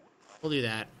 We'll do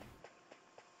that.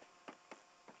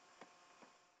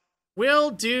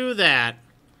 We'll do that.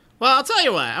 Well, I'll tell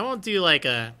you what. I won't do like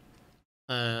an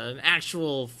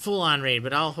actual full-on raid,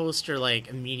 but I'll host her like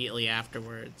immediately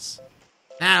afterwards.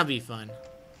 That'll be fun.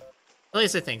 At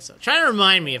least I think so. Try to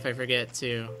remind me if I forget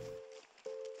to.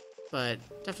 But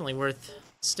definitely worth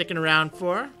sticking around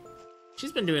for.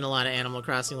 She's been doing a lot of Animal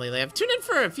Crossing lately. I've tuned in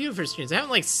for a few of her streams. I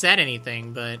haven't, like, said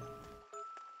anything, but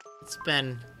it's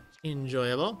been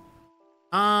enjoyable.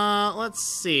 Let's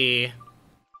see.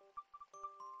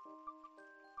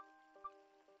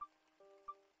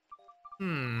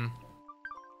 Need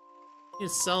to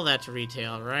sell that to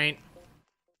retail, right?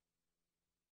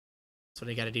 That's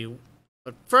what I gotta do.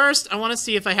 But first, I want to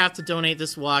see if I have to donate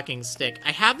this walking stick.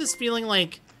 I have this feeling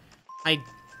like I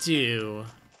do.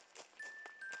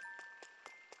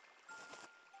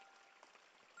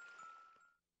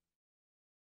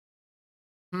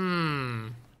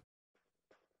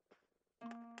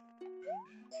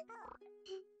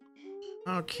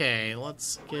 Okay,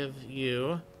 let's give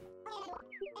you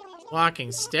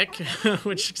walking stick,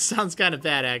 which sounds kind of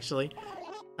bad, actually.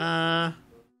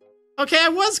 Okay, I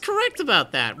was correct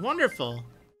about that. Wonderful.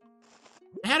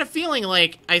 I had a feeling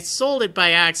like I sold it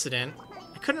by accident.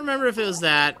 I couldn't remember if it was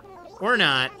that or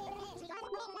not,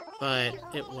 but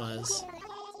it was.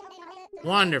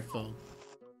 Wonderful.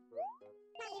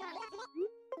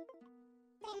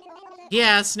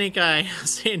 Yeah, Snake Eye.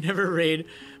 Say never raid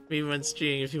me when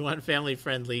streaming if you want family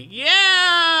friendly.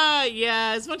 Yeah,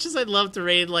 yeah. As much as I'd love to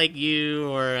raid like you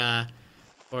or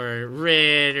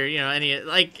Rid or, you know, any,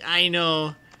 like, I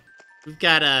know we've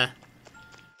got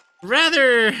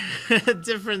rather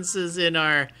differences in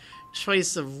our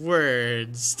choice of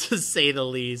words, to say the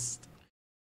least.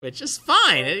 Which is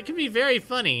fine. It can be very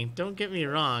funny. Don't get me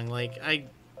wrong. Like, I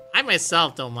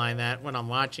myself don't mind that when I'm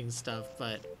watching stuff,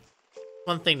 but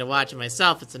one thing to watch it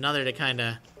myself, it's another to kind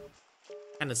of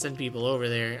send people over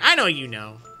there. I know you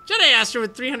know. Jedi Aster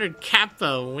with 300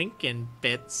 Kappa winking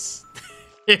bits.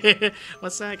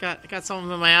 What's that? I got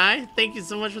something in my eye? Thank you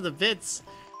so much for the bits.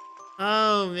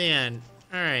 Oh, man.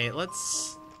 Alright,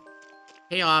 let's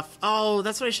pay off. Oh,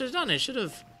 that's what I should have done. I should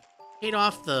have paid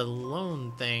off the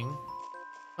loan thing.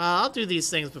 Well, I'll do these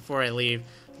things before I leave.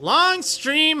 Long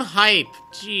stream hype.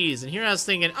 Jeez, and here I was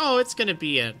thinking, oh, it's going to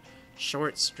be a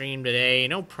short stream today.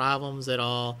 No problems at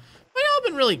all. But all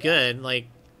been really good. Like,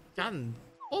 gotten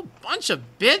a whole bunch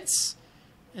of bits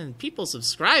and people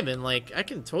subscribing. Like, I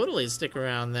can totally stick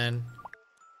around then.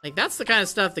 Like, that's the kind of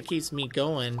stuff that keeps me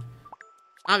going.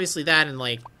 Obviously that and,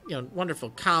 like, you know,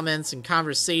 wonderful comments and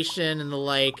conversation and the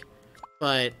like.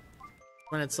 But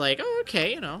when it's like, oh,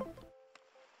 okay, you know,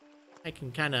 I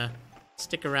can kind of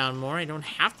stick around more. I don't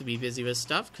have to be busy with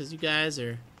stuff because you guys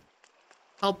are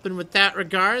helping with that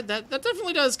regard. That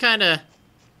definitely does kind of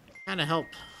help.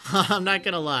 I'm not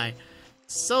gonna lie.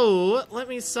 So let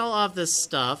me sell off this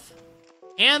stuff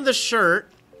and the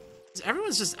shirt.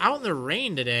 Everyone's just out in the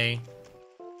rain today.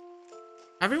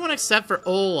 Everyone except for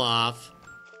Olaf.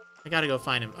 I gotta go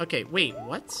find him. Okay, wait,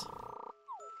 what?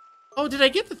 Oh, did I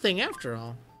get the thing after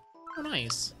all? Oh,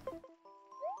 nice.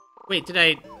 Wait, did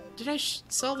I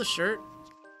sell the shirt?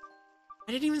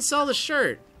 I didn't even sell the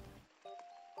shirt.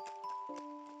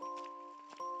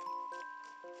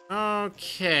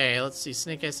 Okay, let's see.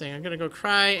 Snake Eyes saying, I'm gonna go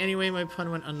cry. Anyway, my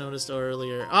pun went unnoticed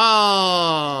earlier.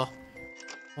 Oh!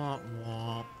 Womp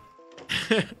womp.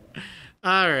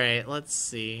 Alright, let's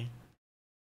see.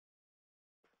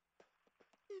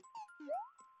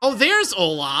 Oh, there's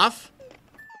Olaf!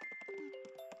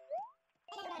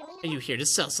 Are you here to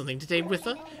sell something today,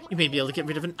 Witha? You may be able to get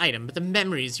rid of an item, but the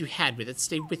memories you had with it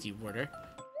stay with you, Warder.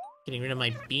 Getting rid of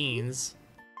my beans.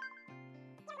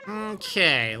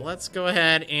 Okay, let's go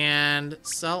ahead and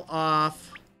sell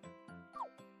off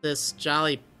this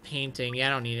jolly painting. Yeah, I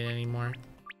don't need it anymore.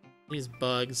 These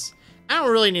bugs. I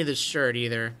don't really need this shirt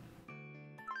either.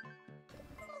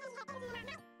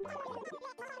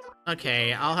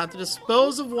 Okay, I'll have to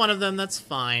dispose of one of them, that's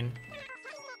fine.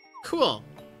 Cool.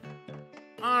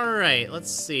 Alright, let's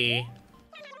see.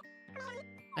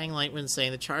 Hang Lightwind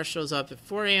saying the char shows up at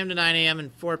 4 a.m. to 9 a.m.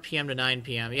 and 4 p.m. to 9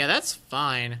 p.m. Yeah, that's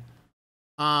fine.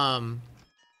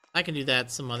 I can do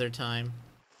that some other time.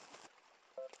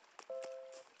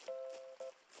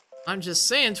 I'm just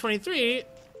saying, 23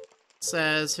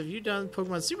 says, have you done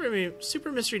Pokemon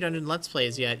Super Mystery Dungeon Let's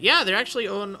Plays yet? Yeah, they're actually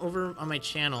over on my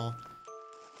channel.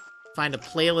 Find a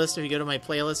playlist if you go to my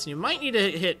playlist, and you might need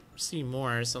to hit see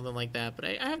more or something like that, but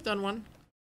I have done one.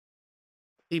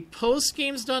 The post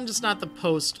game's done, just not the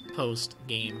post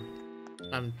game.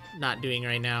 I'm not doing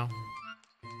right now.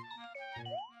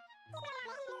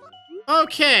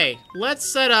 Okay,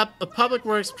 let's set up a public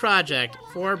works project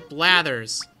for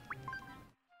Blathers.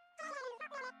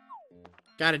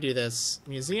 Gotta do this.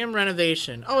 Museum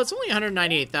renovation. Oh, it's only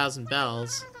 198,000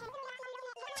 bells.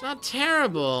 It's not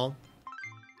terrible.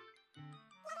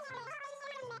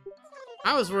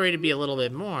 I was worried it'd be a little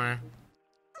bit more.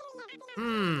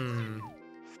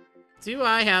 Do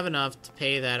I have enough to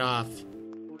pay that off?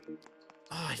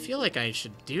 Oh, I feel like I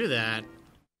should do that.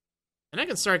 And I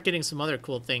can start getting some other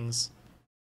cool things.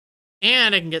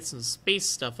 And I can get some space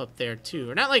stuff up there, too.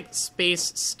 Or not like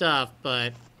space stuff,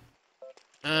 but...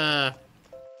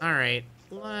 Alright.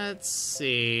 Let's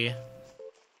see.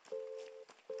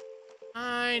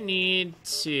 I need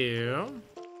to...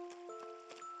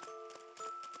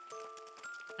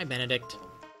 Hi, Benedict.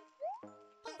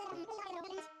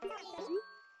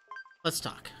 Let's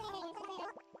talk.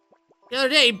 The other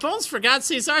day, Bones forgot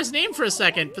Cesar's name for a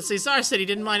second, but Cesar said he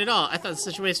didn't mind at all. I thought the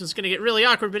situation was going to get really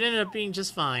awkward, but it ended up being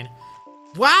just fine.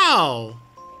 Wow!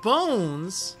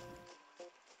 Bones?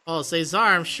 Oh, Cesar,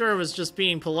 I'm sure was just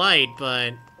being polite,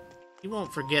 but he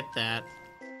won't forget that.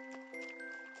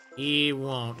 He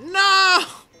won't. No!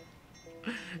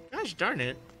 Gosh darn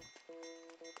it.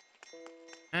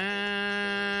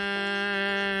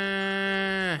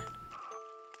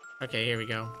 Okay, here we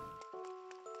go.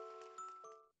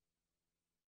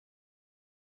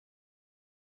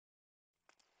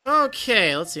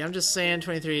 Okay, let's see. I'm just saying,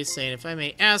 23 is saying, if I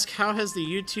may ask, how has the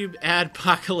YouTube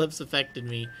ad-pocalypse affected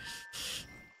me?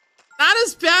 Not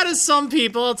as bad as some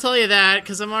people, I'll tell you that,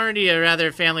 because I'm already a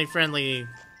rather family-friendly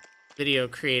video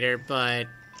creator, but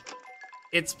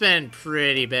it's been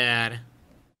pretty bad.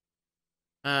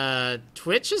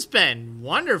 Twitch has been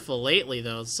wonderful lately,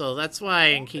 though, so that's why,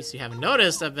 in case you haven't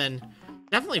noticed, I've been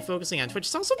definitely focusing on Twitch.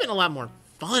 It's also been a lot more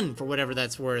fun, for whatever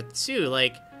that's worth, too.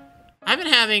 Like, I've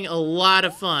been having a lot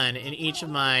of fun in each of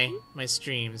my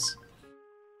streams.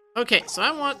 Okay, so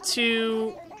I want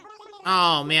to...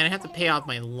 Oh, man, I have to pay off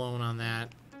my loan on that.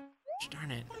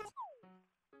 Darn it.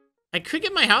 I could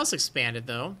get my house expanded,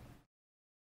 though.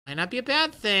 Might not be a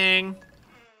bad thing.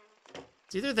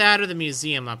 It's either that or the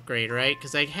museum upgrade, right?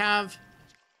 Because I have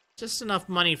just enough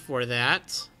money for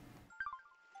that.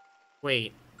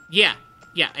 Wait. Yeah,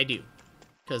 I do.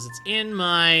 Because it's in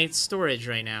my storage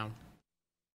right now.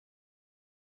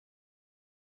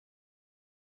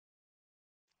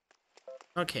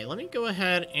 Okay, let me go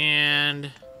ahead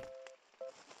and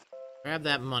grab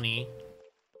that money.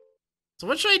 So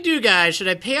what should I do, guys? Should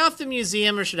I pay off the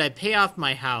museum or should I pay off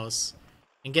my house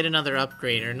and get another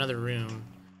upgrade or another room?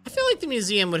 I feel like the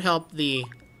museum would help the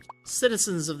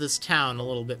citizens of this town a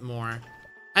little bit more.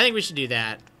 I think we should do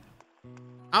that.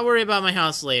 I'll worry about my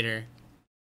house later.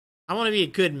 I want to be a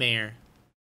good mayor.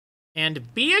 And to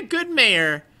be a good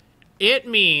mayor, it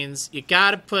means you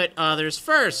gotta put others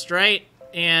first, right?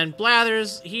 And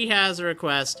Blathers, he has a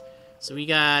request, so we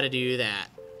gotta do that.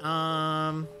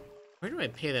 Where do I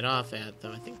pay that off at,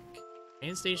 though? I think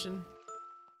train station?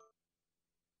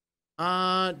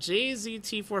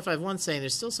 JZT451 saying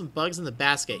there's still some bugs in the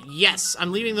basket. Yes,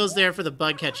 I'm leaving those there for the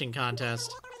bug catching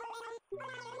contest.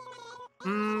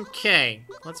 Okay,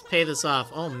 let's pay this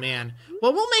off. Oh, man.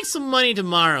 Well, we'll make some money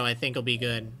tomorrow, I think will be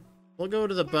good. We'll go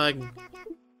to the bug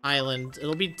island.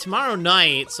 It'll be tomorrow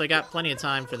night, so I got plenty of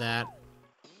time for that.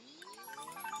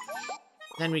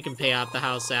 Then we can pay off the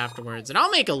house afterwards. And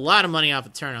I'll make a lot of money off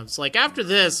of turnips. Like, after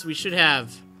this, we should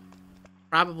have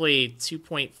probably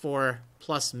 2.4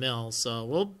 plus mil, so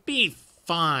we'll be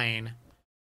fine.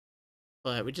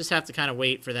 But we just have to kind of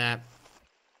wait for that.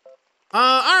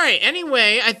 Alright,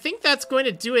 anyway, I think that's going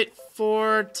to do it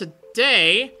for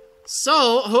today.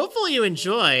 So, hopefully you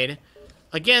enjoyed.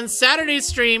 Again, Saturday's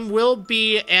stream will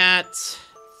be at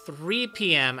 3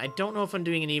 p.m. I don't know if I'm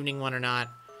doing an evening one or not,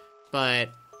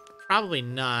 but probably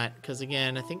not, because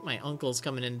again, I think my uncle's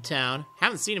coming into town.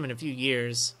 Haven't seen him in a few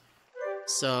years.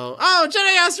 So, oh,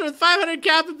 Jedi Astro with 500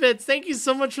 Kappa bits. Thank you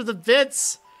so much for the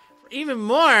bits. For even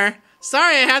more.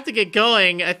 Sorry I have to get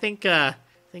going. I think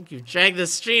you've dragged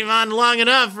this stream on long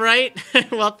enough, right?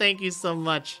 Well, thank you so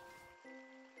much.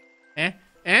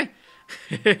 Alright,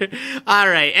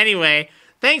 anyway.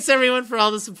 Thanks everyone for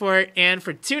all the support and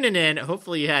for tuning in.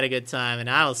 Hopefully you had a good time, and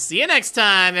I will see you next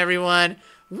time, everyone.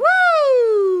 Woo!